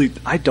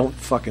 I don't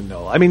fucking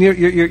know. I mean,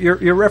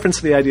 your reference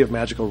to the idea of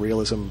magical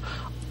realism,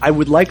 I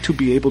would like to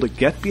be able to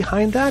get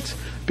behind that,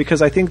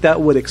 because I think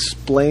that would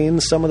explain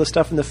some of the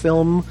stuff in the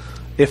film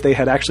if they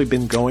had actually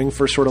been going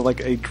for sort of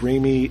like a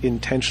dreamy,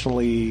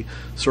 intentionally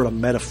sort of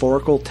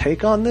metaphorical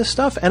take on this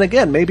stuff. And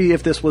again, maybe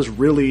if this was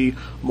really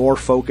more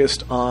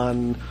focused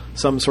on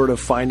some sort of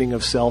finding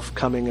of self,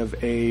 coming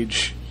of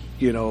age,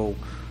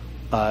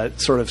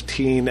 sort of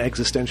teen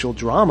existential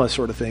drama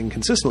sort of thing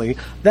consistently,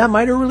 that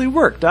might have really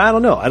worked. I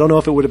don't know. I don't know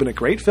if it would have been a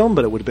great film,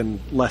 but it would have been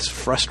less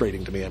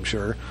frustrating to me, I'm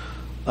sure.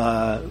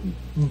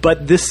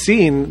 But this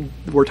scene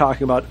we're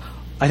talking about,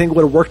 I think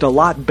would have worked a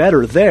lot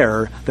better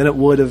there than it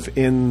would have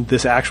in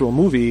this actual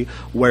movie,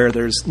 where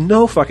there's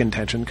no fucking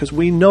tension, because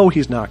we know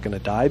he's not going to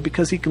die,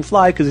 because he can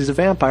fly, because he's a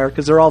vampire,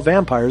 because they're all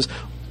vampires,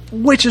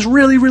 which is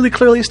really, really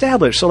clearly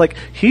established. So, like,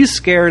 he's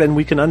scared, and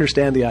we can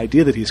understand the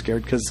idea that he's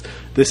scared, because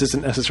this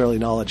isn't necessarily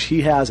knowledge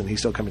he has, and he's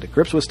still coming to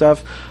grips with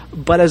stuff.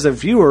 But as a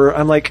viewer,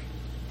 I'm like,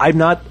 I'm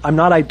not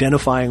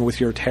identifying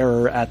with your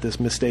terror at this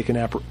mistaken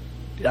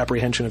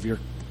apprehension of your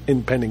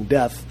impending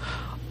death.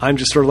 I'm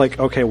just sort of like,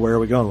 okay, where are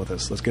we going with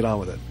this? Let's get on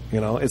with it.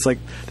 It's like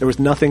there was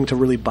nothing to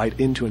really bite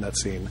into in that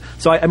scene.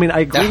 So, I mean,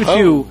 I agree with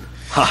you.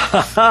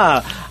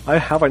 How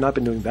have I not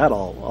been doing that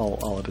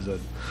all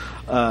episode?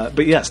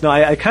 But yes, no,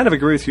 I kind of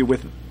agree with you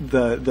with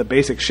the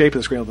basic shape of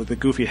the screen, the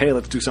goofy, hey,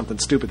 let's do something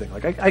stupid thing.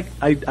 Like,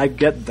 I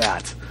get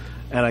that,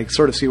 and I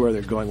sort of see where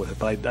they're going with it,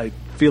 but I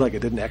feel like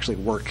it didn't actually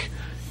work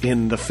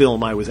in the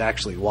film I was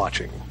actually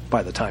watching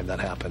by the time that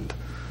happened,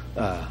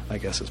 I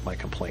guess is my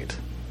complaint.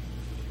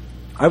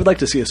 I would like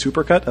to see a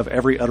supercut of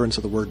every utterance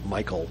of the word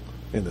Michael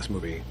in this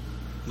movie.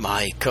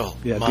 Michael.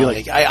 Yeah,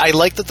 Mike. I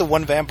like that the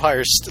one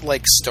vampire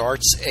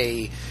starts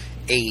a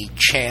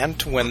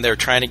chant when they're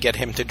trying to get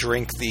him to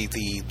drink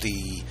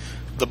the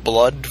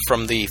blood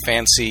from the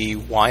fancy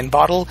wine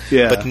bottle,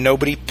 but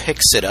nobody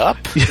picks it up.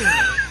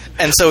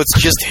 And so it's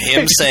just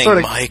him saying sort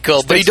of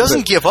Michael, but he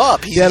doesn't give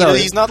up.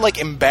 He's not like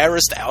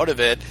embarrassed out of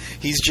it.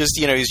 He's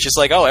just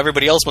like, oh,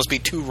 everybody else must be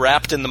too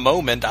wrapped in the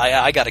moment.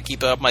 I got to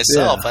keep it up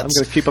myself. I'm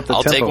going to keep up the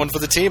tempo. I'll take one for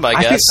the team,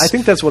 I guess. I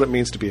think that's what it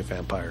means to be a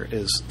vampire.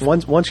 Is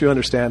once you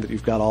understand that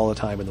you've got all the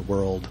time in the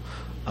world,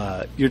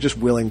 you're just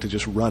willing to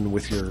just run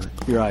with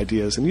your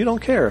ideas, and you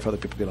don't care if other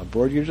people get on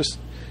board.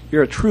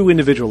 You're a true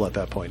individual at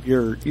that point.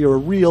 You're a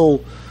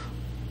real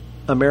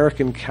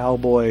American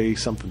cowboy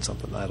something.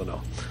 I don't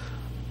know.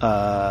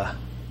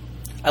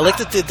 I like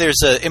that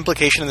there's an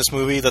implication in this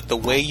movie that the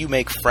way you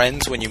make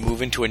friends when you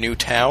move into a new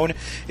town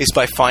is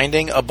by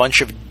finding a bunch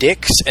of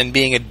dicks and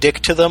being a dick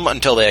to them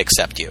until they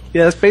accept you.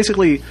 Yeah, that's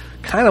basically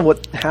kind of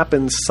what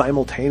happens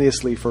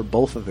simultaneously for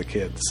both of the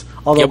kids.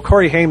 Although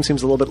Corey Haim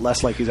seems a little bit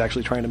less like he's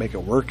actually trying to make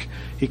it work.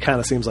 He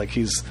kind of seems like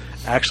he's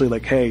actually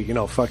like, hey,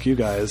 fuck you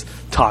guys,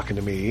 talking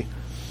to me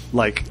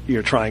like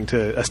you're trying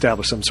to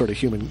establish some sort of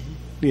human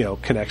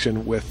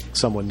connection with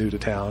someone new to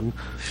town.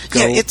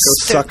 They're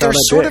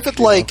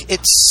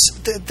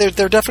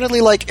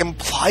definitely like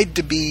implied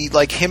to be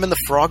like him and the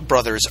Frog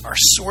Brothers are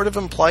sort of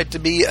implied to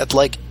be at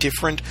like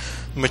different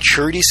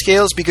maturity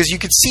scales, because you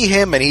could see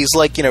him and he's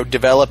like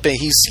developing.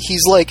 He's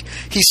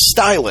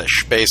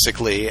stylish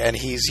basically, and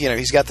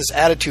he's got this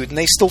attitude, and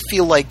they still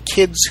feel like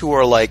kids who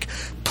are like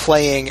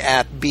playing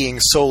at being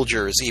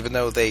soldiers, even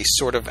though they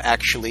sort of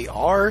actually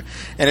are.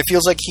 And it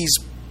feels like he's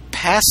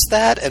past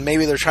that, and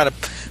maybe they're trying to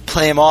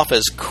play him off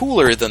as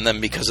cooler than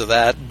them because of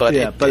that, but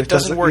it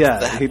doesn't work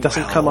that well. He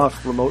doesn't come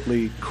off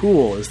remotely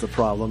cool is the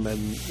problem, and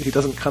he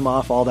doesn't come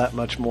off all that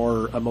much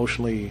more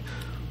emotionally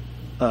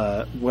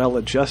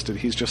well-adjusted.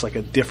 He's just like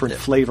a different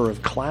flavor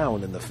of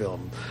clown in the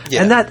film.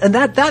 Yeah. And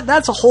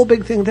that's a whole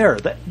big thing there.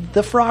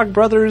 The Frog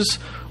Brothers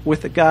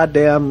with the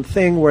goddamn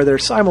thing where they're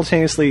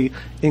simultaneously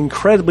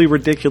incredibly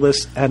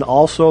ridiculous and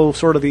also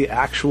sort of the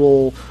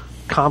actual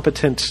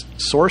competent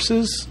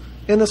sources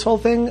in this whole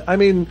thing. I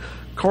mean,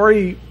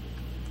 Corey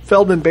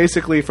Feldman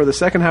basically for the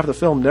second half of the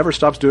film never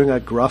stops doing a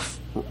gruff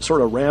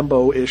sort of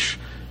Rambo-ish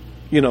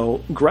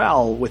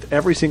growl with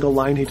every single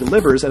line he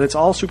delivers, and it's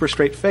all super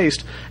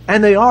straight-faced,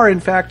 and they are, in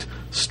fact,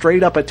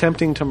 straight up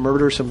attempting to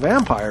murder some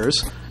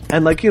vampires,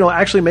 and,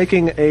 actually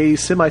making a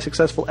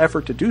semi-successful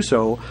effort to do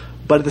so,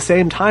 but at the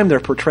same time they're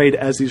portrayed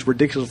as these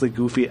ridiculously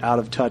goofy,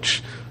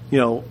 out-of-touch,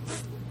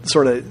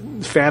 sort of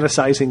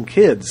fantasizing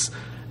kids.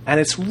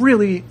 And it's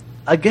really,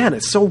 again,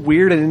 it's so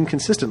weird and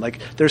inconsistent.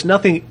 There's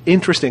nothing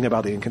interesting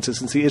about the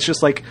inconsistency. It's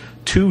just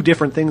two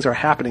different things are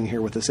happening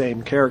here with the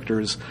same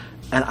characters,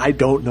 and I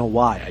don't know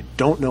why. I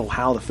don't know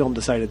how the film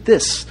decided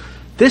this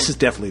is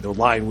definitely the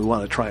line we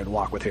want to try and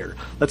walk with here.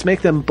 Let's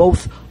make them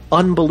both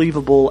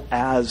unbelievable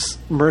as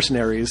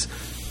mercenaries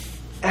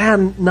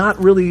and not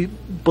really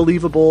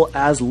believable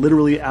as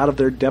literally out of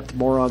their depth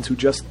morons who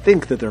just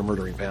think that they're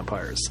murdering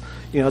vampires.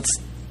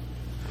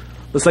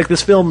 It's like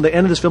this film, the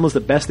end of this film is the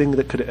best thing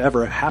that could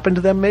ever happen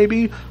to them,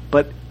 maybe,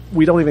 but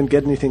we don't even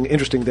get anything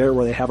interesting there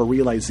where they have a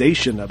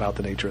realization about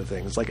the nature of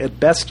things. At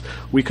best,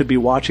 we could be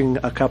watching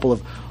a couple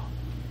of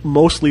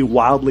mostly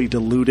wildly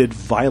deluded,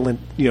 violent,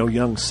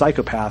 young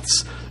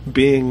psychopaths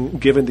being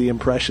given the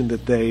impression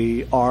that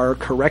they are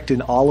correct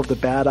in all of the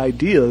bad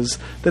ideas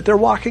that they're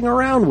walking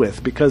around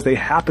with because they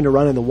happen to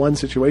run into one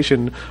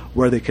situation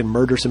where they can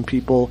murder some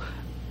people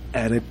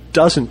and it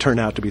doesn't turn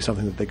out to be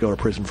something that they go to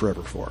prison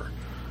forever for.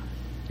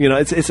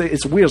 It's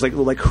weird. It's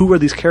like who are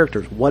these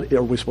characters? What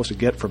are we supposed to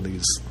get from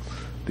these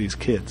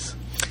kids?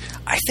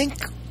 I think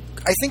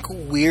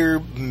we're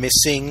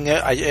missing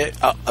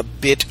a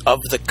bit of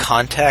the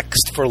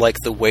context for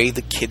the way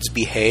the kids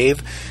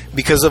behave,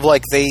 because of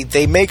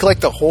they make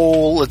the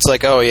whole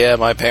oh yeah,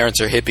 my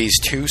parents are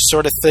hippies too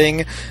sort of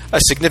thing a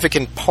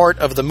significant part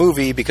of the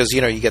movie, because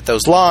you get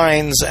those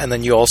lines, and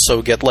then you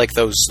also get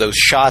those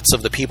shots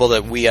of the people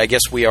that we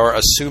are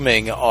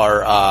assuming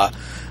are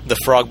the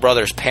Frog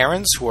Brothers'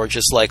 parents, who are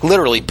just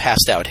literally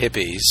passed out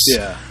hippies.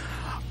 Yeah.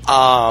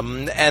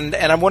 And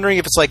I'm wondering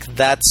if it's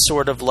that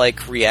sort of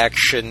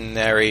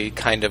reactionary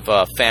kind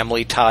of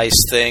family ties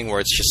thing, where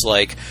it's just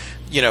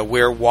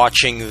we're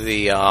watching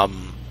the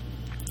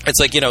it's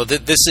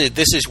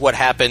this is what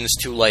happens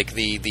to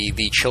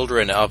the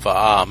children of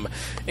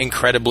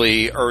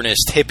incredibly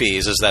earnest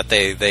hippies, is that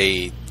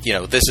they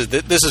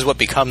this is what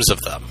becomes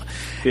of them.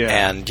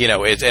 Yeah. And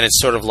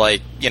it's sort of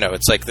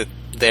it's that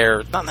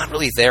they're not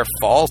really their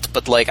fault,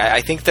 but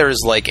I think there's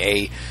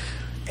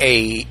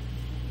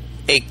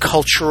a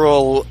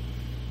cultural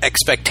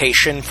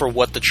expectation for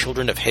what the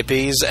children of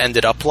hippies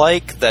ended up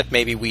that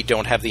maybe we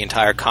don't have the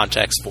entire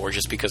context for,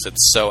 just because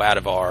it's so out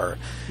of our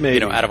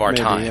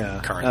time, yeah.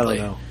 currently.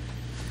 I don't know.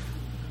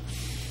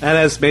 And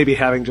as maybe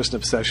having just an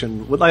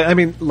obsession with,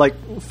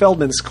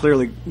 Feldman's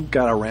clearly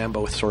got a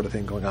Rambo sort of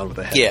thing going on with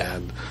the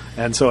headband.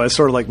 Yeah. And so it's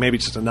sort of maybe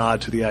just a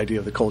nod to the idea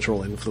of the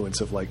cultural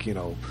influence of late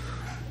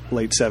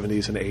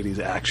 70s and 80s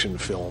action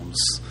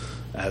films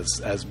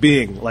as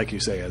being, like you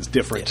say, as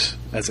different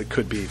as it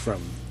could be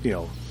from,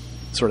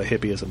 sort of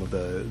hippieism of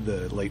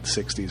the late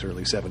 60s,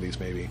 early 70s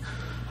maybe.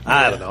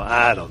 I don't know.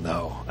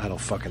 I don't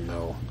fucking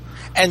know.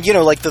 And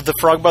the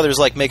Frog Brothers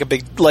make a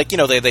big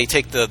they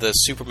take the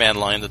Superman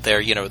line that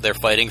they're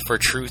fighting for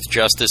truth,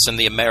 justice, and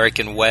the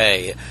American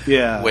way.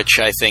 Yeah. Which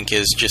I think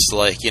is just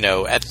at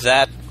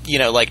that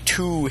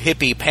two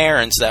hippie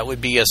parents, that would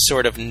be a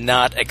sort of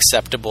not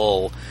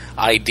acceptable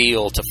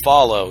ideal to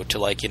follow,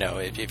 to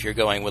if you're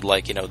going with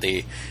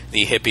the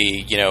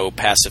hippie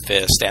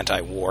pacifist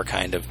anti-war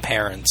kind of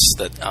parents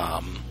that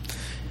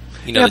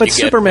yeah, but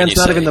Superman's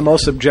not even the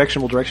most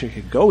objectionable direction you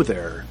could go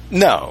there.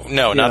 No,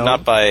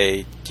 not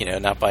by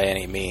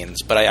any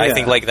means. But I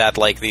think that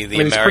the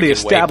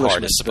American way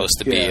part is supposed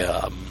to be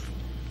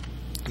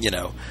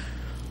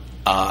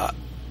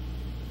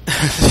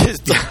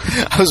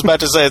I was about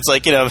to say it's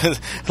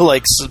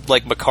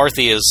like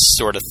McCarthy is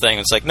sort of thing.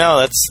 It's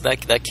no,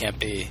 that can't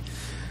be.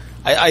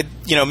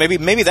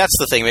 Maybe that's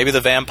the thing. Maybe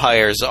the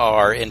vampires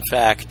are in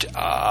fact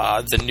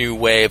the new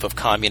wave of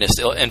communist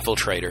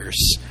infiltrators.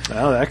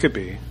 Oh, that could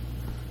be.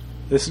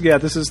 This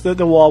is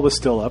the wall was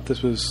still up.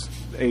 This was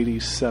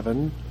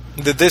 87.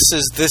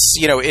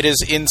 It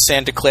is in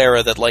Santa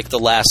Clara that the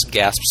last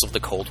gasps of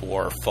the Cold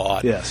War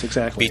fought. Yes,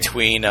 exactly.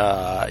 Between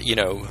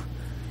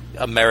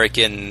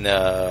American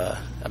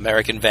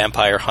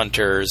vampire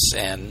hunters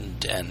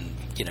and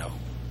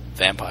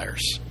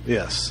vampires.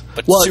 Yes,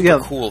 but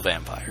cool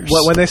vampires.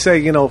 Well, when they say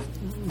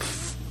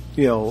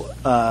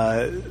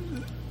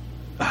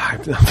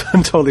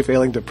I'm totally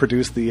failing to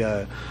produce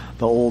the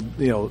old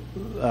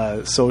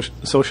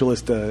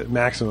socialist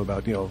maxim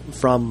about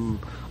from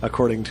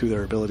according to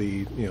their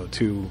ability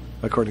to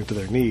according to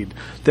their need.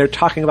 They're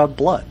talking about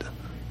blood.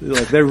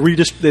 They're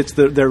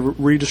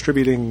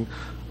redistributing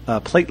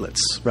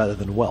platelets rather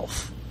than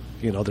wealth.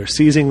 They're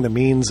seizing the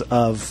means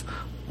of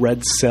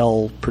red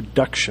cell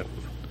production.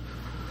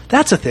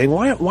 That's a thing.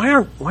 Why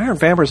aren't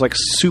vampires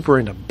super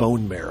into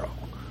bone marrow?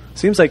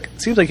 Seems like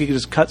you could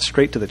just cut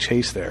straight to the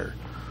chase there.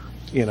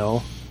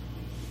 Why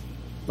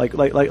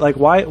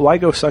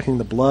go sucking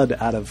the blood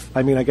out of?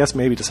 I mean, I guess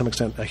maybe to some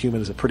extent a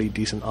human is a pretty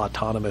decent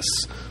autonomous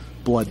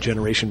blood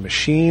generation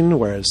machine.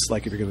 Whereas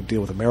if you're going to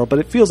deal with a marrow, but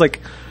it feels like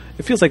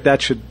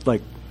that should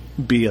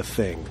be a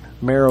thing.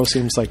 Marrow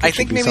seems like I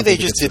think maybe they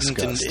just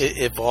didn't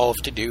evolve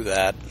to do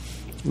that.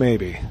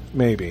 Maybe.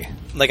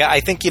 Like, I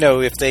think,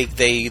 if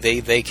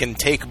they can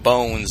take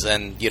bones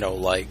and,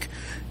 like,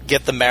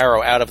 get the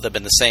marrow out of them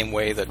in the same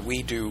way that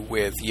we do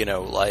with,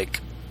 like,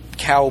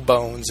 cow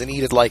bones and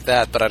eat it like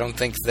that, but I don't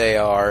think they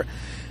are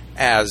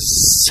as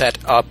set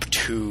up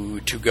to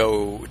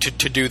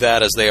do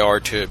that as they are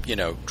to,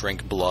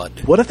 drink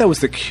blood. What if that was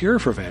the cure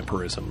for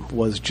vampirism,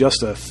 was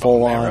just a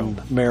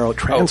full-on marrow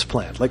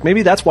transplant? Like,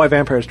 maybe that's why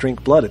vampires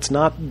drink blood. It's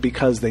not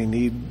because they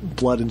need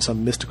blood in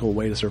some mystical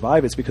way to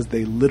survive. It's because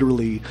they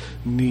literally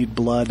need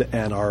blood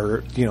and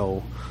are,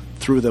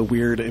 through the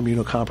weird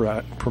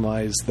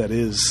immunocompromise that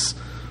is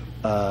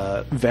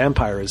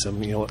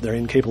vampirism, they're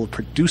incapable of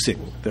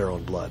producing their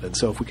own blood. And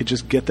so if we could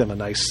just get them a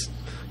nice,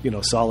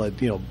 solid,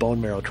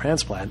 bone marrow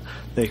transplant,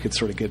 they could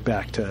sort of get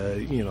back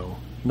to,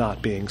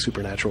 not being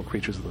supernatural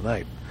creatures of the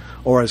night.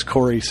 Or as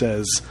Corey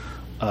says,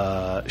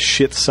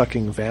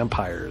 shit-sucking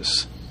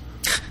vampires.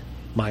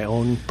 My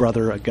own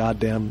brother, a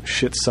goddamn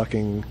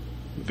shit-sucking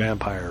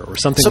vampire, or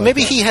something. So like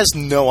maybe that. He has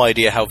no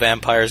idea how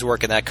vampires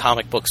work, and that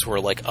comic books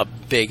were like a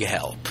big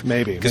help.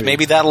 Maybe because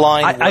maybe that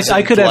line.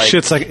 I could have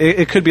shit sucking.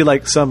 It could be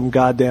like some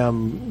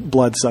goddamn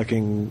blood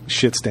sucking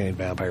shit stained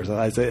vampires.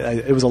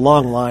 It was a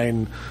long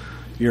line.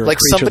 You're like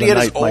somebody at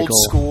his old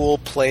school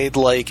played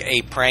like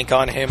a prank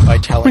on him by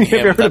telling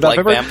him that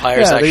like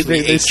vampires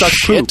actually ate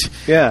shit.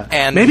 Yeah,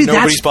 and maybe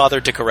nobody's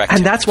bothered to correct him.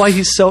 And that's why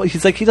he's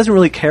like he doesn't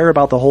really care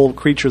about the whole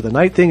creature of the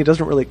night thing. He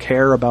doesn't really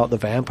care about the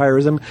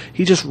vampirism.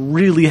 He just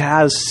really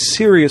has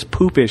serious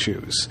poop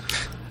issues,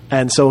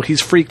 and so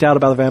he's freaked out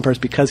about the vampires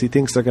because he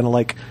thinks they're going to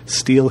like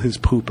steal his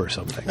poop or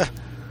something.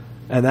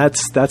 And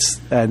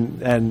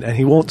and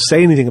he won't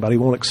say anything about it. He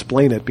won't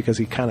explain it because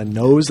he kind of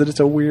knows that it's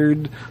a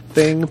weird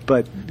thing,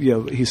 but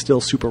he's still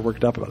super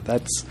worked up about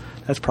it.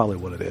 That's probably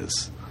what it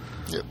is.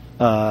 Yep.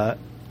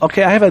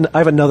 Okay, I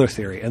have another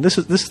theory, and this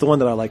is the one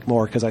that I like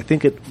more because I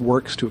think it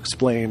works to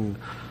explain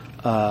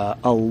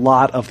a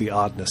lot of the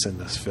oddness in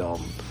this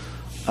film.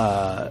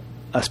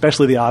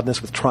 Especially the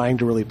oddness with trying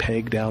to really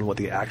peg down what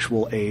the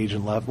actual age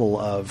and level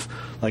of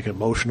like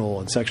emotional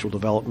and sexual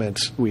development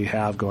we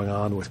have going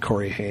on with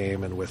Corey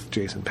Haim and with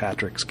Jason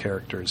Patric's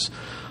characters.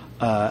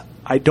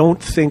 I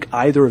don't think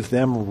either of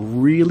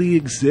them really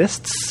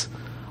exists.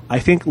 I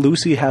think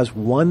Lucy has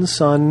one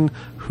son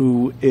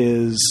who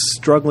is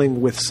struggling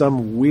with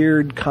some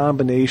weird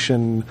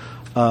combination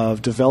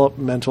of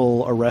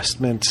developmental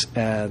arrestment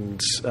and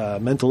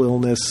mental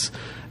illness,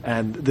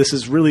 and this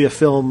is really a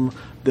film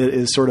that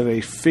is sort of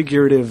a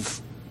figurative,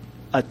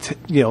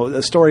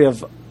 a story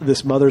of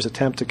this mother's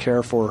attempt to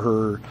care for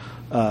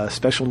her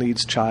special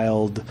needs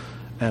child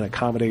and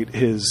accommodate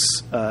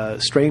his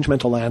strange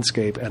mental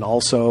landscape, and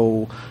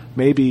also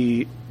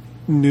maybe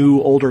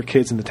new older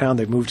kids in the town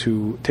they've moved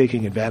to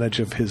taking advantage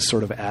of his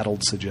sort of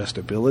adult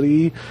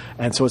suggestibility.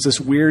 And so it's this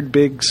weird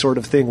big sort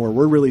of thing where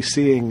we're really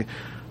seeing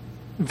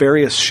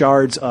various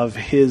shards of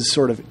his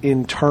sort of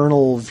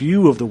internal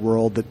view of the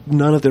world that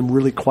none of them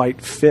really quite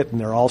fit, and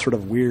they're all sort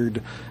of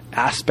weird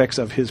aspects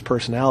of his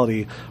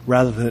personality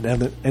rather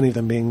than any of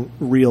them being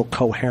real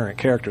coherent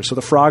characters. So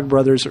the Frog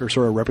Brothers are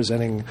sort of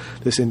representing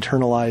this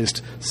internalized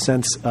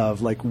sense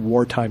of like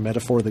wartime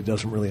metaphor that he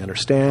doesn't really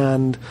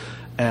understand,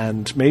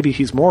 and maybe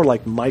he's more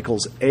like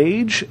Michael's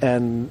age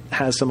and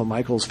has some of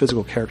Michael's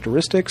physical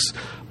characteristics,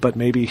 but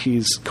maybe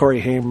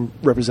Corey Haim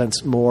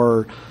represents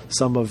more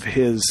some of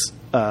his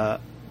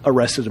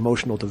arrested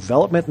emotional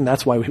development, and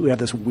that's why we have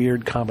this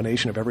weird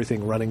combination of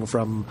everything running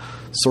from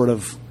sort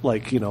of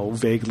like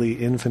vaguely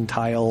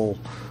infantile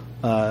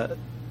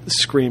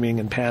screaming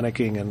and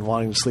panicking and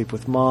wanting to sleep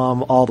with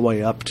mom all the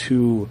way up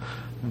to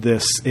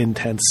this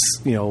intense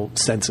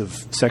sense of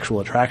sexual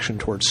attraction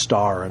towards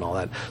Star and all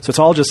that. So it's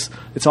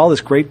all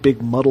this great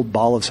big muddled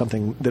ball of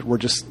something that we're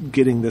just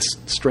getting this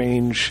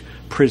strange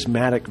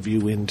prismatic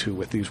view into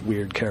with these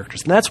weird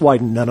characters. And that's why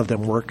none of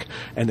them work,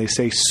 and they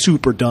say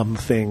super dumb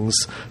things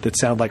that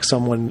sound like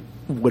someone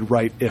would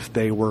write if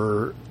they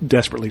were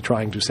desperately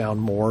trying to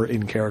sound more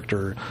in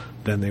character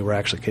than they were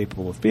actually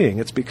capable of being.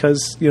 It's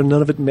because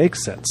none of it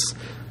makes sense,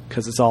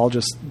 because it's all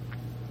just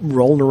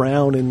rolling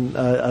around in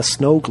a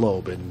snow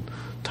globe in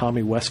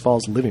Tommy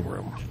Westfall's living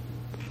room.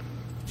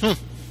 Is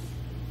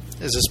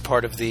this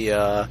part of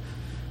the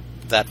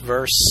that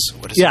verse?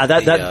 What is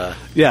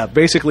it?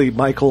 Basically,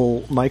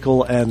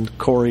 Michael and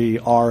Corey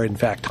are in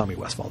fact Tommy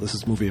Westfall. This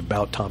is a movie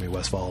about Tommy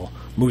Westfall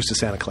moves to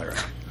Santa Clara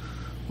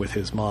with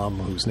his mom,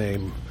 whose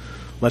name,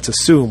 let's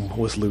assume,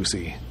 was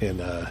Lucy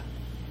in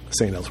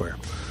St. Elsewhere.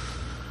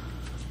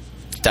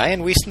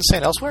 Diane Wieston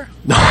St. Elsewhere?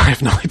 No, I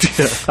have no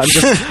idea.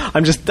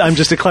 I'm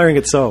just declaring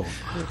it so.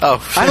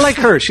 Oh, I like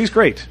her. She's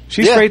great.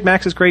 She's great.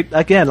 Max is great.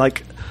 Again,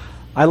 like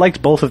I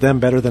liked both of them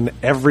better than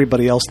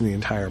everybody else in the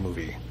entire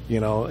movie.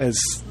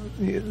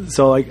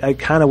 So I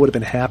kind of would have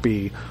been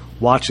happy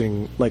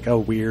watching like a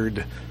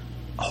weird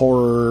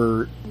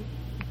horror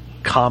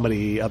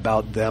comedy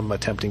about them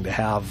attempting to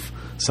have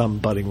some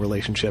budding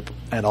relationship,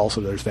 and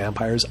also there's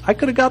vampires. I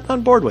could have gotten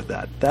on board with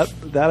that.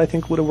 That I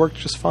think would have worked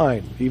just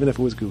fine, even if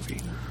it was goofy.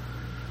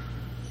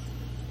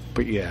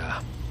 But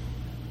yeah.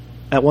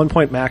 At one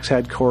point, Max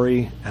had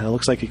Corey, and it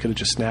looks like he could have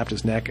just snapped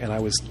his neck, and I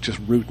was just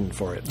rooting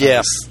for it.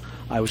 Yes.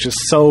 I was just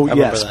so,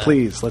 yes,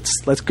 please,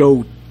 let's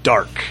go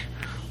dark.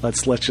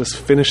 Let's just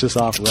finish this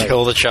off right.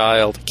 Kill the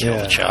child. Kill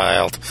the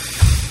child.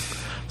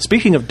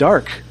 Speaking of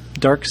Dark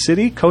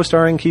City,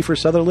 co-starring Kiefer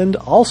Sutherland,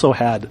 also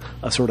had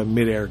a sort of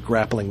mid-air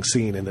grappling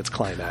scene in its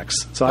climax.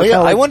 So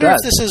I wonder if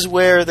this is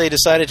where they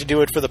decided to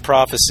do it for the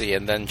prophecy,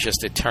 and then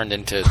just it turned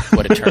into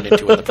what it turned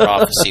into in the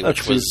prophecy,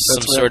 which was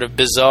some sort of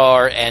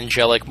bizarre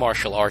angelic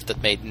martial art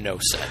that made no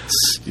sense.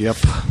 Yep.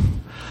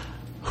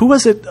 Who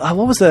was it?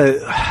 What was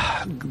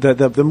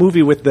the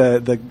movie with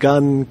the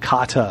gun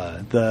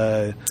kata?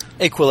 The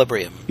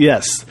Equilibrium.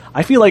 Yes,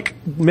 I feel like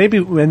maybe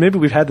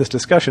we've had this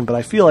discussion, but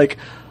I feel like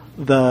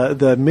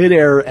the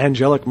mid-air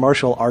angelic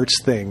martial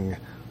arts thing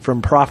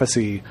from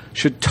Prophecy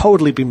should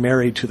totally be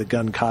married to the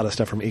gun kata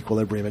stuff from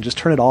Equilibrium and just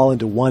turn it all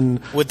into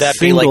one. Would that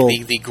be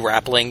like the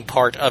grappling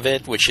part of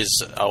it, which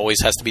is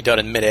always has to be done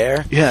in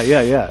midair?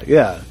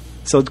 Yeah.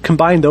 So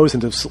combine those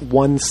into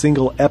one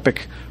single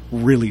epic,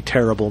 really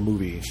terrible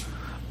movie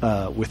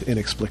with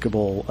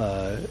inexplicable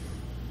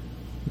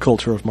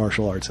culture of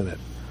martial arts in it.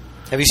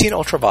 Have you seen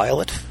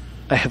Ultraviolet?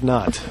 I have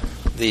not.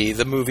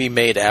 The movie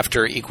made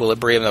after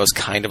Equilibrium that was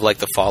kind of like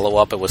the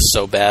follow-up. It was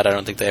so bad, I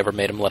don't think they ever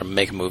let him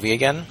make a movie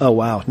again. Oh,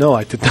 wow. No,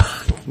 I did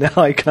not. Now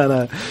I kind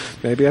of...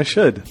 Maybe I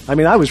should. I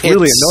mean, I was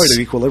really annoyed at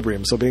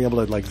Equilibrium, so being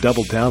able to like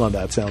double down on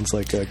that sounds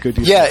like a good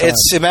use of time.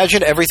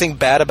 Imagine everything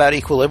bad about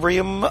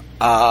Equilibrium,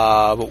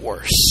 but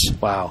worse.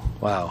 Wow.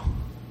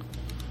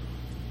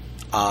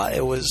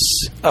 It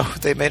was... Oh,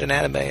 they made an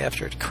anime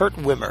after it. Kurt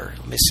Wimmer.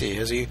 Let me see.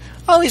 He's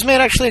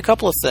made actually a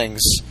couple of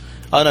things.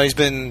 Oh,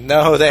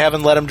 no, they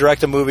haven't let him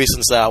direct a movie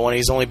since that one.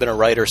 He's only been a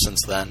writer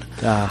since then.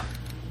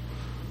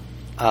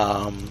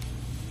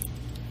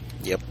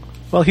 Yep.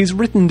 Well, he's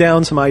written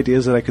down some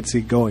ideas that I could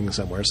see going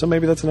somewhere, so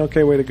maybe that's an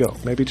okay way to go.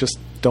 Maybe just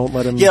don't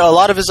let him... Yeah, a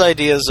lot of his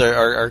ideas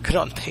are good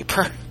on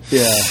paper.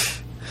 Yeah.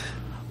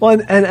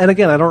 Well, and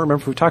again, I don't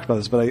remember if we talked about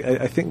this, but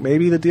I think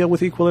maybe the deal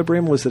with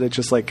Equilibrium was that it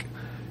just, like...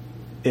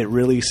 It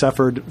really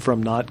suffered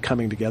from not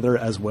coming together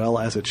as well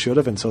as it should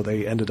have, and so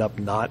they ended up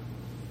not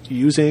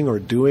using or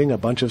doing a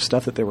bunch of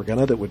stuff that they were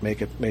that would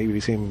make it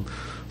maybe seem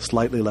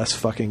slightly less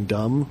fucking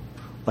dumb.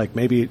 Like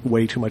maybe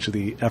way too much of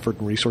the effort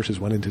and resources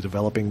went into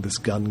developing this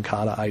gun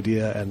kata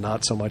idea and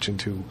not so much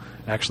into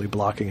actually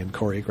blocking and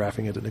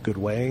choreographing it in a good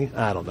way.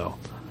 I don't know.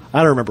 I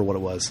don't remember what it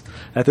was.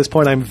 At this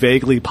point, I'm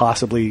vaguely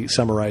possibly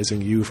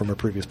summarizing you from a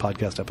previous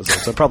podcast episode,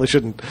 so I probably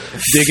shouldn't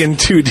dig in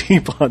too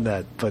deep on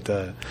that. But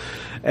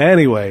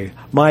anyway,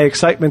 my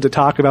excitement to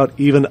talk about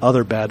even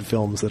other bad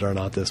films that are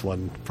not this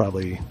one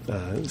probably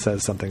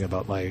says something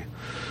about my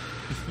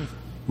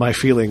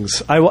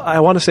feelings. I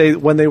want to say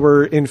when they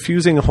were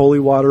infusing holy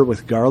water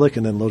with garlic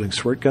and then loading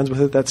squirt guns with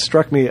it, that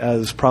struck me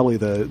as probably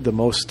the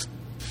most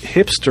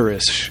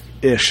hipsterish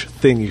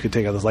thing you could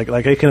take on this. Like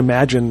I can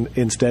imagine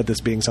instead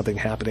this being something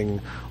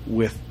happening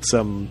with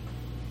some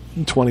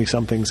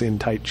 20-somethings in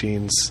tight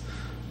jeans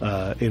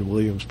in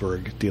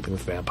Williamsburg dealing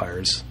with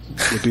vampires.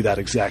 It would be that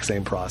exact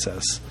same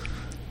process,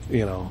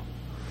 with a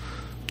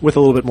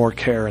little bit more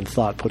care and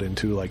thought put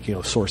into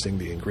sourcing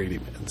the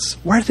ingredients.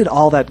 Where did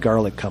all that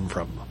garlic come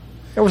from?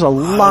 There was a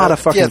lot of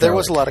fucking garlic. There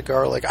was a lot of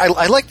garlic.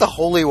 I like the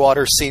holy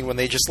water scene when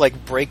they just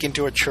break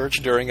into a church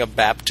during a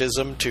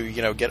baptism to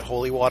get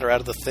holy water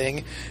out of the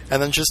thing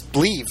and then just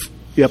leave.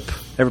 Yep,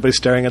 everybody's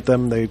staring at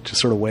them. They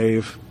just sort of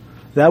wave.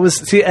 That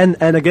was and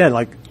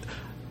again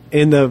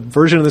in the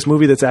version of this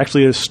movie that's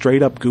actually a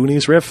straight up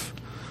Goonies riff.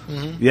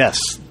 Mm-hmm. Yes,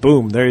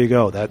 boom, there you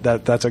go.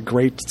 That's a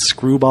great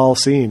screwball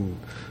scene.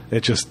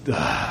 It just.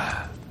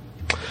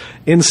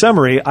 In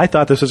summary, I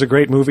thought this was a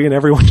great movie and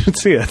everyone should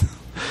see it.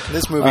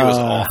 This movie was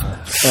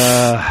awful.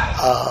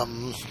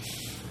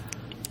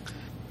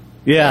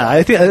 Yeah,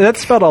 I think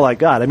that's about all I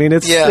got. I mean,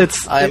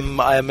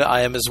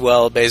 I am as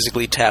well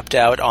basically tapped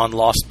out on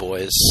Lost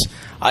Boys.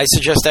 I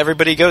suggest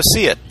everybody go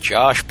see it.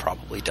 Josh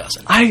probably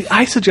doesn't.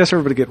 I suggest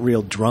everybody get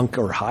real drunk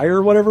or high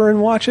or whatever and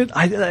watch it.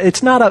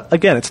 It's not a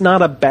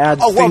bad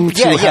thing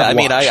to have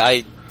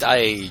watched.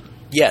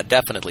 Yeah,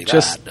 definitely.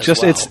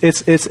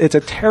 It's a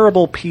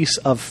terrible piece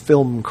of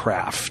film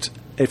craft.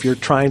 If you're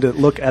trying to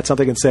look at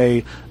something and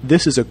say,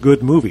 this is a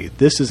good movie,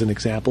 this is an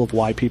example of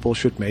why people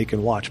should make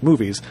and watch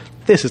movies,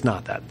 this is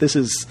not that. This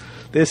is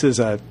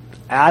a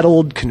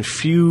addled,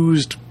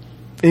 confused,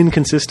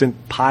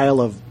 inconsistent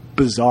pile of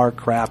bizarre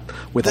crap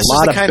with a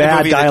lot of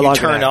bad dialogue.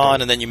 That you turn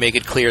on and then you make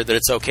it clear that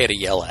it's okay to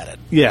yell at it.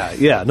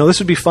 Yeah. No, this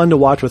would be fun to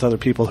watch with other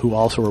people who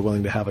also are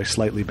willing to have a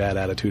slightly bad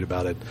attitude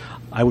about it.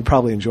 I would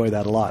probably enjoy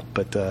that a lot,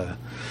 but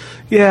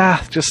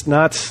just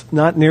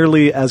not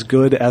nearly as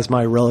good as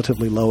my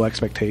relatively low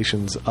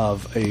expectations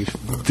of a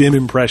dim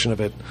impression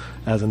of it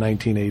as a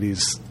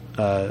 1980s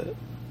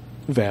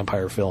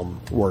vampire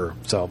film were.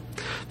 So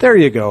there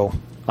you go.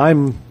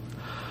 I'm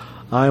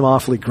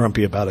awfully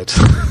grumpy about it.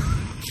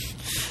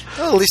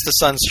 Well, at least the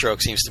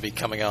sunstroke seems to be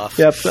coming off.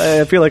 Yep,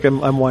 I feel like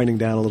I'm winding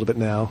down a little bit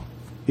now.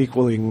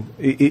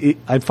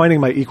 I'm finding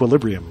my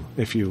equilibrium,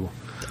 if you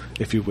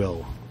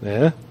will.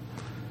 Yeah.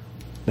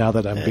 Now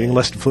that I'm being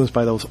less influenced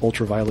by those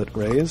ultraviolet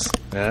rays.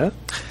 Yep.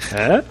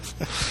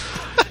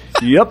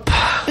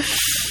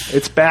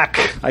 It's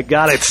back. I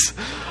got it.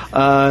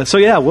 So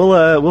yeah,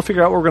 we'll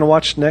figure out what we're going to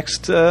watch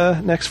next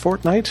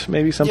fortnight.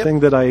 Maybe something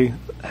that I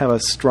have a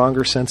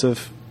stronger sense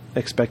of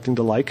expecting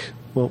to like.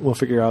 We'll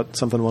figure out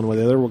something one way or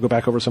the other. We'll go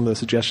back over some of the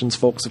suggestions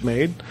folks have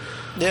made.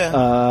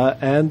 Yeah.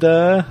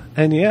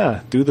 And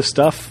yeah, do the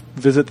stuff,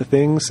 visit the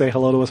things, say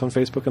hello to us on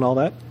Facebook and all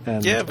that.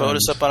 And vote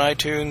us up on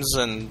iTunes,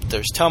 and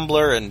there's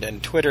Tumblr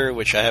and Twitter,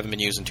 which I haven't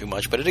been using too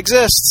much, but it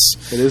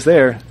exists. It is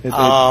there. It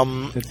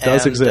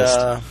does exist.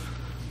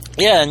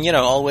 And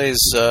always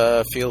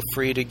feel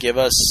free to give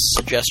us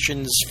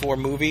suggestions for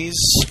movies.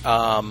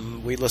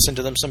 We listen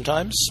to them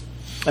sometimes.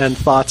 And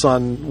thoughts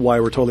on why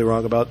we're totally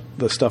wrong about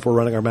the stuff we're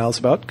running our mouths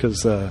about,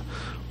 because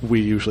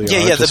we usually are.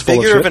 Yeah, the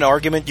bigger of an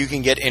argument you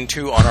can get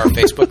into on our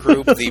Facebook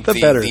group,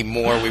 the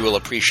more we will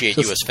appreciate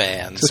you as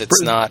fans.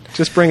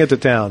 Just bring it to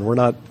town.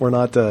 We're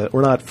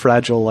not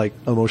fragile, like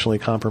emotionally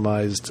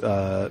compromised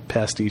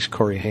pastiche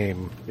Corey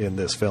Haim in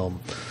this film.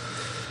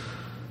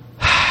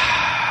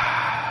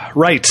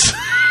 Right.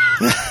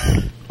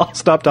 I'll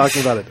stop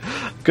talking about it.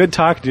 Good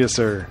talking to you,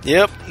 sir.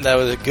 Yep, that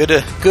was a good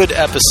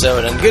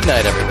episode, and good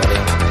night, everybody.